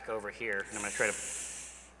scooch back over here, and I'm going to try to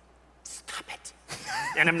stop it.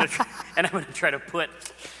 And I'm going to try to put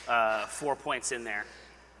 4 points in there.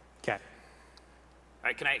 Okay.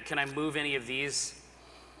 All right, can I move any of these?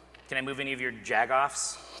 Can I move any of your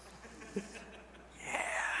jagoffs?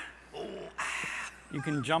 You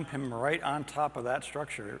can jump him right on top of that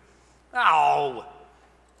structure. Ow!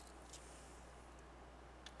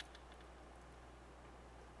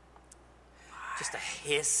 Just a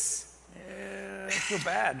hiss. I feel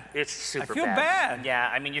bad. It's super I feel bad. bad. Yeah,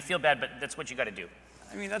 I mean, you feel bad, but that's what you got to do.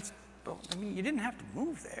 I mean, you didn't have to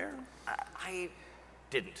move there. I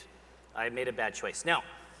didn't. I made a bad choice. Now,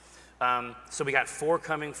 so we got 4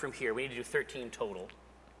 coming from here. We need to do 13 total,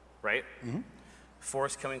 right?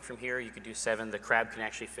 4's coming from here. You could do 7. The crab can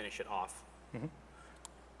actually finish it off.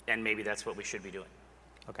 And maybe that's what we should be doing.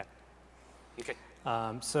 Okay. Okay.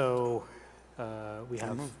 So we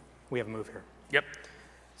have a move here. Yep.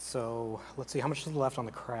 So let's see, how much is left on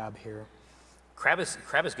the crab here? Crab is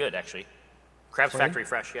good, actually. Crab's Really? factory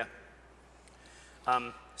fresh, yeah.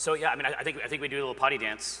 So yeah, I mean, I think we do a little potty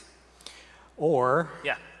dance. Or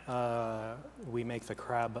Yeah. we make the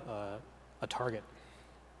crab a target.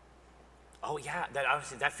 Oh yeah, that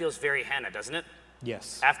obviously that feels very Hannah, doesn't it?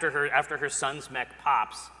 Yes. After her son's mech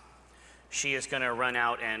pops, she is going to run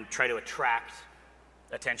out and try to attract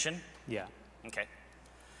attention. Yeah. Okay.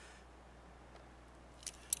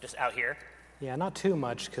 Just out here. Yeah, not too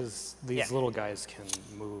much because these Yeah. little guys can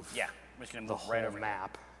move Yeah, I'm just going to the move whole right over here.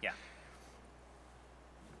 map. Yeah.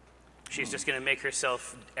 She's just going to make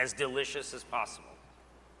herself as delicious as possible.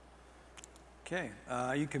 Okay,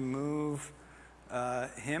 you can move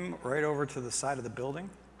him right over to the side of the building.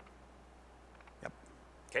 Yep.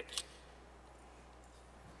 Okay.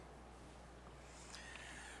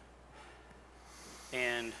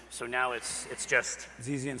 And so now it's just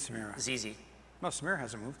Zizi and Samira. Zizi. No, Samira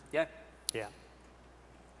hasn't moved. Yeah. Yeah.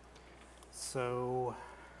 So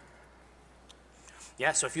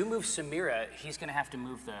Yeah, so if you move Samira, he's going to have to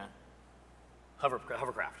move the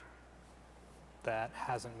hovercraft. that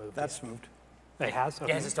hasn't moved. That's moved. yet. It has? Yeah,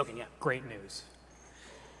 Okay. has his token, yeah. Great news.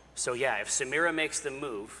 So yeah, if Samira makes the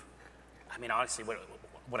move, I mean, honestly,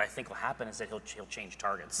 what I think will happen is that he'll change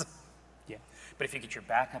targets. Yeah. But if you get your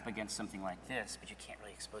back up against something like this, but you can't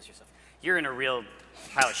really expose yourself, you're in a real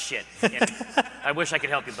pile of shit. And I wish I could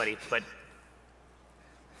help you, buddy, but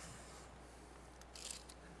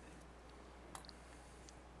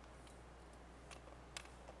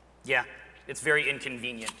yeah, it's very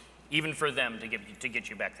inconvenient, even for them to get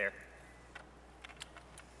you back there.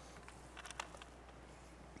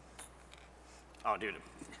 Oh, dude,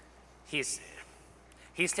 he's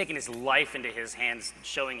taking his life into his hands,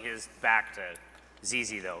 showing his back to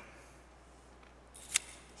Zizi, though.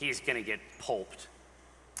 He's gonna get pulped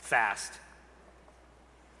fast.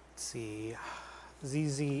 Let's see.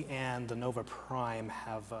 ZZ and the Nova Prime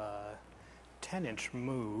have a 10-inch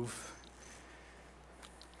move.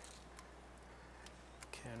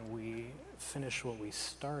 Can we finish what we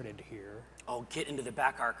started here? Oh, get into the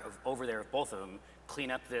back arc of over there of both of them. Clean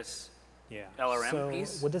up this. Yeah. LRM so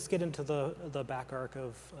piece? Would this get into the back arc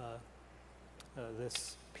of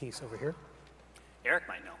this piece over here? Eric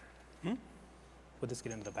might know. Would this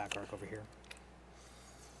get into the back arc over here?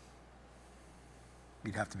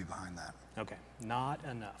 You'd have to be behind that. Okay, not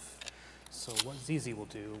enough. So what ZZ will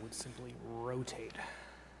do would simply rotate.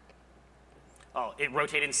 Oh, it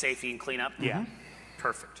rotate in safety and clean up. Yeah.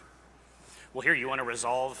 Perfect. Well, here you want to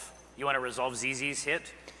resolve. You want to resolve ZZ's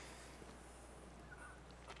hit.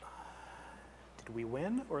 Did we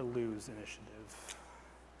win or lose initiative?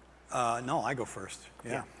 No, I go first.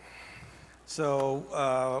 Yeah.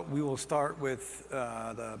 So we will start with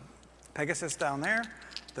the Pegasus down there.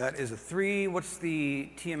 That is a 3. What's the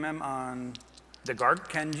TMM on The guard.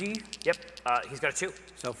 Kenji? Yep. He's got a 2,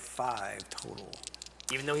 So 5 total.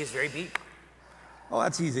 even though he's very beat. Oh,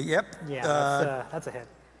 that's easy. Yep. Yeah, that's a hit.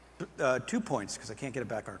 2 points because I can't get a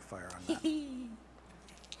back arc fire on that.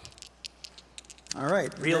 All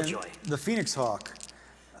right. Real then joy. The Phoenix Hawk.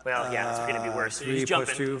 Well, yeah, it's going to be worse. 3 He's plus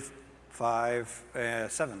jumping. 2, 5,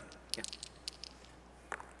 7. Yeah.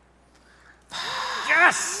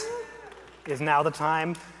 Yes! Is now the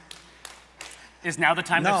time? Is now the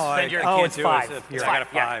time No, to I spend your... Oh, it's 5. It's You're I got a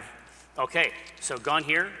right. Yeah. 5. Okay, so gone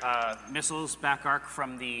here. Missiles back arc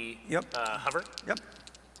from the Yep. hover. Yep.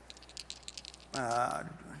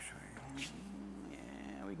 Actually,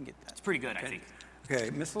 yeah, we can get that. It's pretty good, I think. Okay,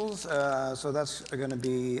 missiles. So that's going to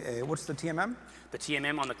be a, what's the TMM? The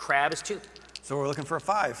TMM on the crab is 2. So we're looking for a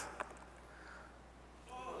 5.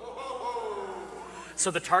 So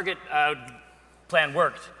the target plan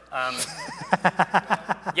worked.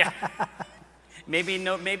 Yeah. Maybe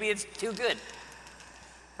it's too good.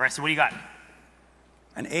 All right, so what do you got?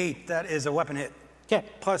 An 8, that is a weapon hit. Okay.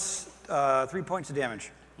 Plus 3 points of damage.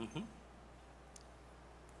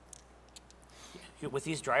 With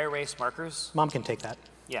these dry erase markers? Mom can take that.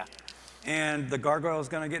 Yeah. And the gargoyle is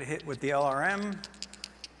going to get hit with the LRM.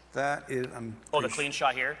 That is, Oh, the clean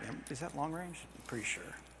shot here? Is that long range? I'm pretty sure.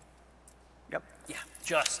 Yep. Yeah,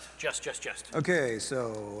 just. Okay,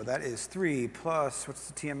 so that is 3 plus, what's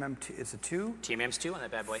the TMM? It's a 2. TMM's 2 on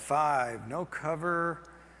that bad boy. 5, no cover,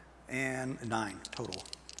 and 9 total.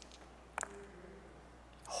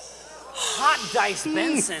 Hot Dice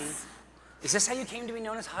Benson. Is this how you came to be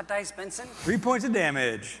known as Hot Dice Benson? 3 points of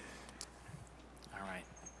damage. All right.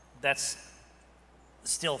 That's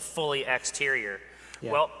still fully exterior.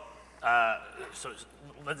 Yeah. Well, so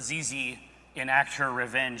let ZZ enact her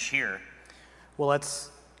revenge here. Well, let's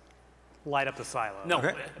light up the silo. No,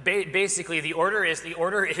 Okay. Basically the order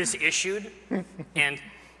is issued, and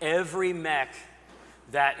every mech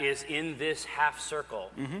that is in this half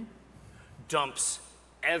circle dumps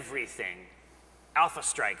everything, Alpha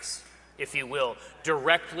Strikes, if you will,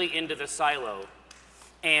 directly into the silo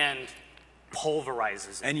and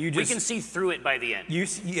pulverizes it. And we can see through it by the end. You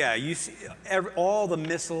see all the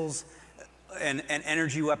missiles and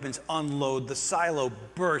energy weapons unload. The silo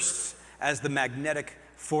bursts as the magnetic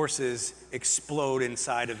forces explode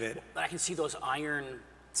inside of it. But I can see those iron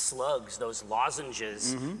slugs, those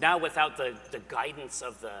lozenges, now without the guidance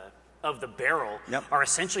of the barrel, are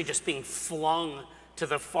essentially just being flung to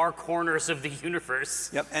the far corners of the universe.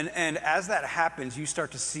 Yep, and as that happens, you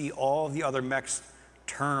start to see all the other mechs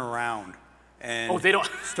turn around and they don't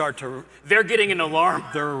start to. They're getting an alarm.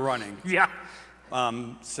 They're running. Yeah.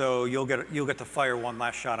 So you'll get to fire one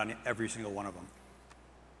last shot on every single one of them.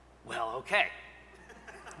 Well, okay.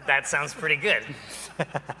 That sounds pretty good.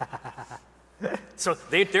 So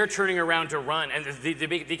they're turning around to run, and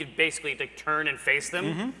they could basically turn and face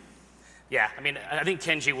them. Yeah, I mean, I think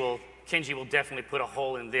Kenji will definitely put a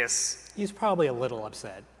hole in this. He's probably a little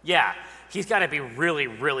upset. Yeah, he's got to be really,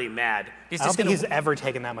 really mad. I don't think he's ever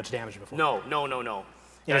taken that much damage before. No.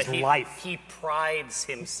 In his life. He prides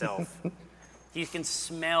himself. He can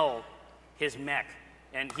smell his mech,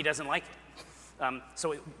 and he doesn't like it.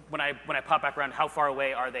 So when I pop back around, how far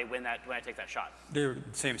away are they when I take that shot? They're the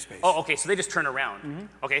same space. Oh, okay, so they just turn around.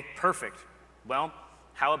 Okay, perfect. Well,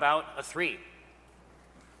 how about a 3?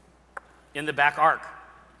 In the back arc.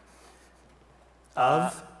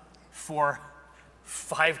 Of? For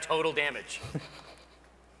 5 total damage.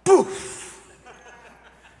 Poof!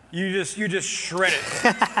 You just shred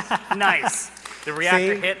it. Nice. The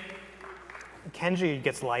reactor hit. Kenji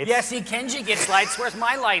gets lights. Yeah, see, Kenji gets lights. Where's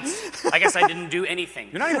my lights? I guess I didn't do anything.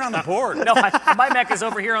 You're not even on the board. No, my mech is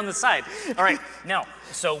over here on the side. All right, now,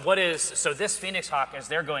 so this Phoenix Hawk, as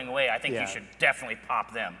they're going away, I think you should definitely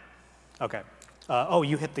pop them. Okay.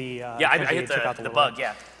 You hit the... yeah, I hit the bug,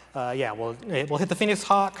 yeah. Yeah, we'll hit the Phoenix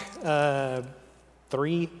Hawk.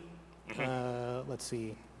 3. Let's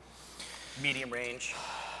see. Medium range.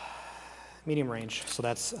 Medium range, so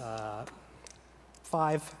that's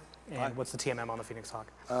 5. And what's the TMM on the Phoenix Hawk?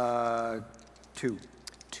 2.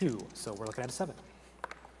 2, so we're looking at a 7.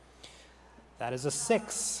 That is a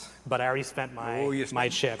 6, but I already spent my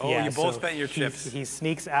chip. Oh, yeah, you both spent your chips. He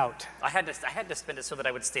sneaks out. I had to spend it so that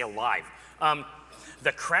I would stay alive.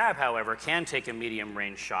 The crab, however, can take a medium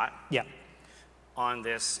range shot. Yeah. On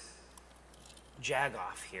this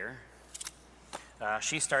Jagoff here.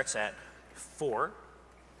 She starts at 4.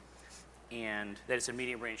 And that is a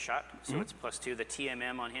medium range shot, so it's +2. The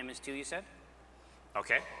TMM on him is 2, you said?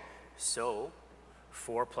 Okay, so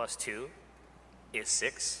 4 + 2 is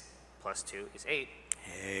 6, +2 is 8.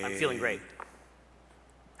 Hey. I'm feeling great.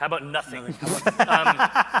 How about nothing?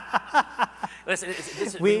 Listen,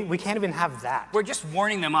 we can't even have that. We're just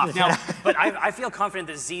warning them off. Now, but I feel confident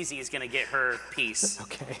that ZZ is going to get her piece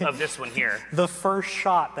of this one here. The first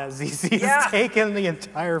shot that ZZ has taken the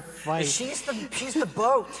entire fight. She's the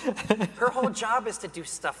boat. Her whole job is to do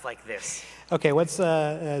stuff like this. Okay, what's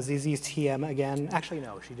ZZ's TM again? Actually,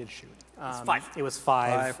 no, she did shoot. It's 5. It was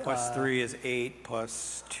 5. 5 + 3 is 8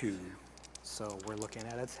 + 2. So we're looking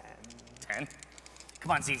at a 10. 10.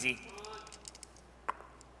 Come on, ZZ.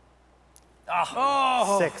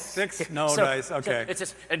 Oh, 6. 6? No dice, okay. It's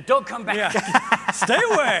just, and don't come back. Yeah. Stay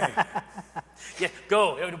away. Yeah,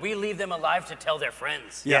 go. We leave them alive to tell their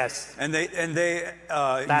friends. Yes. And they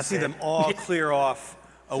you see them all clear off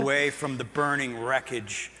away from the burning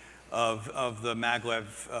wreckage of the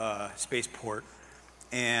Maglev spaceport.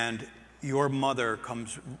 And your mother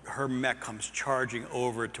her mech comes charging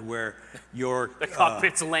over to where your... The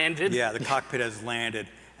cockpit's landed. Yeah, the cockpit has landed.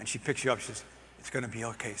 And she picks you up, she says, "It's gonna be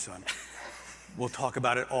okay, son. We'll talk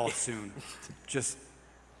about it all soon. Just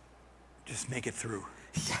make it through."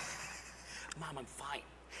 Mom, I'm fine.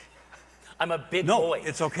 I'm a big No, boy.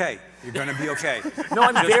 it's okay. You're gonna be okay. No,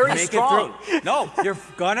 I'm very make strong. It through. No, you're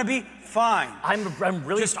gonna be fine. I'm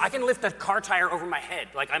really strong. I can lift a car tire over my head.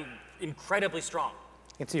 Like, I'm incredibly strong.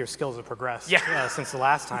 You can see your skills have progressed Yeah. since the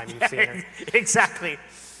last time you've seen her. Exactly.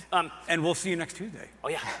 And we'll see you next Tuesday. Oh,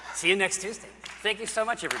 yeah. See you next Tuesday. Thank you so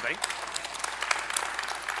much, everybody.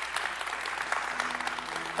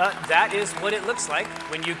 That is what it looks like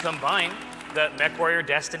when you combine the Mechwarrior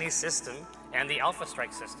Destiny system and the Alpha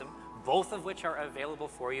Strike system, both of which are available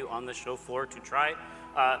for you on the show floor to try.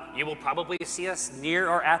 You will probably see us near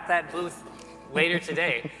or at that booth later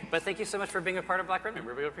today. But thank you so much for being a part of Black Remnant.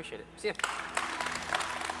 We really appreciate it. See you.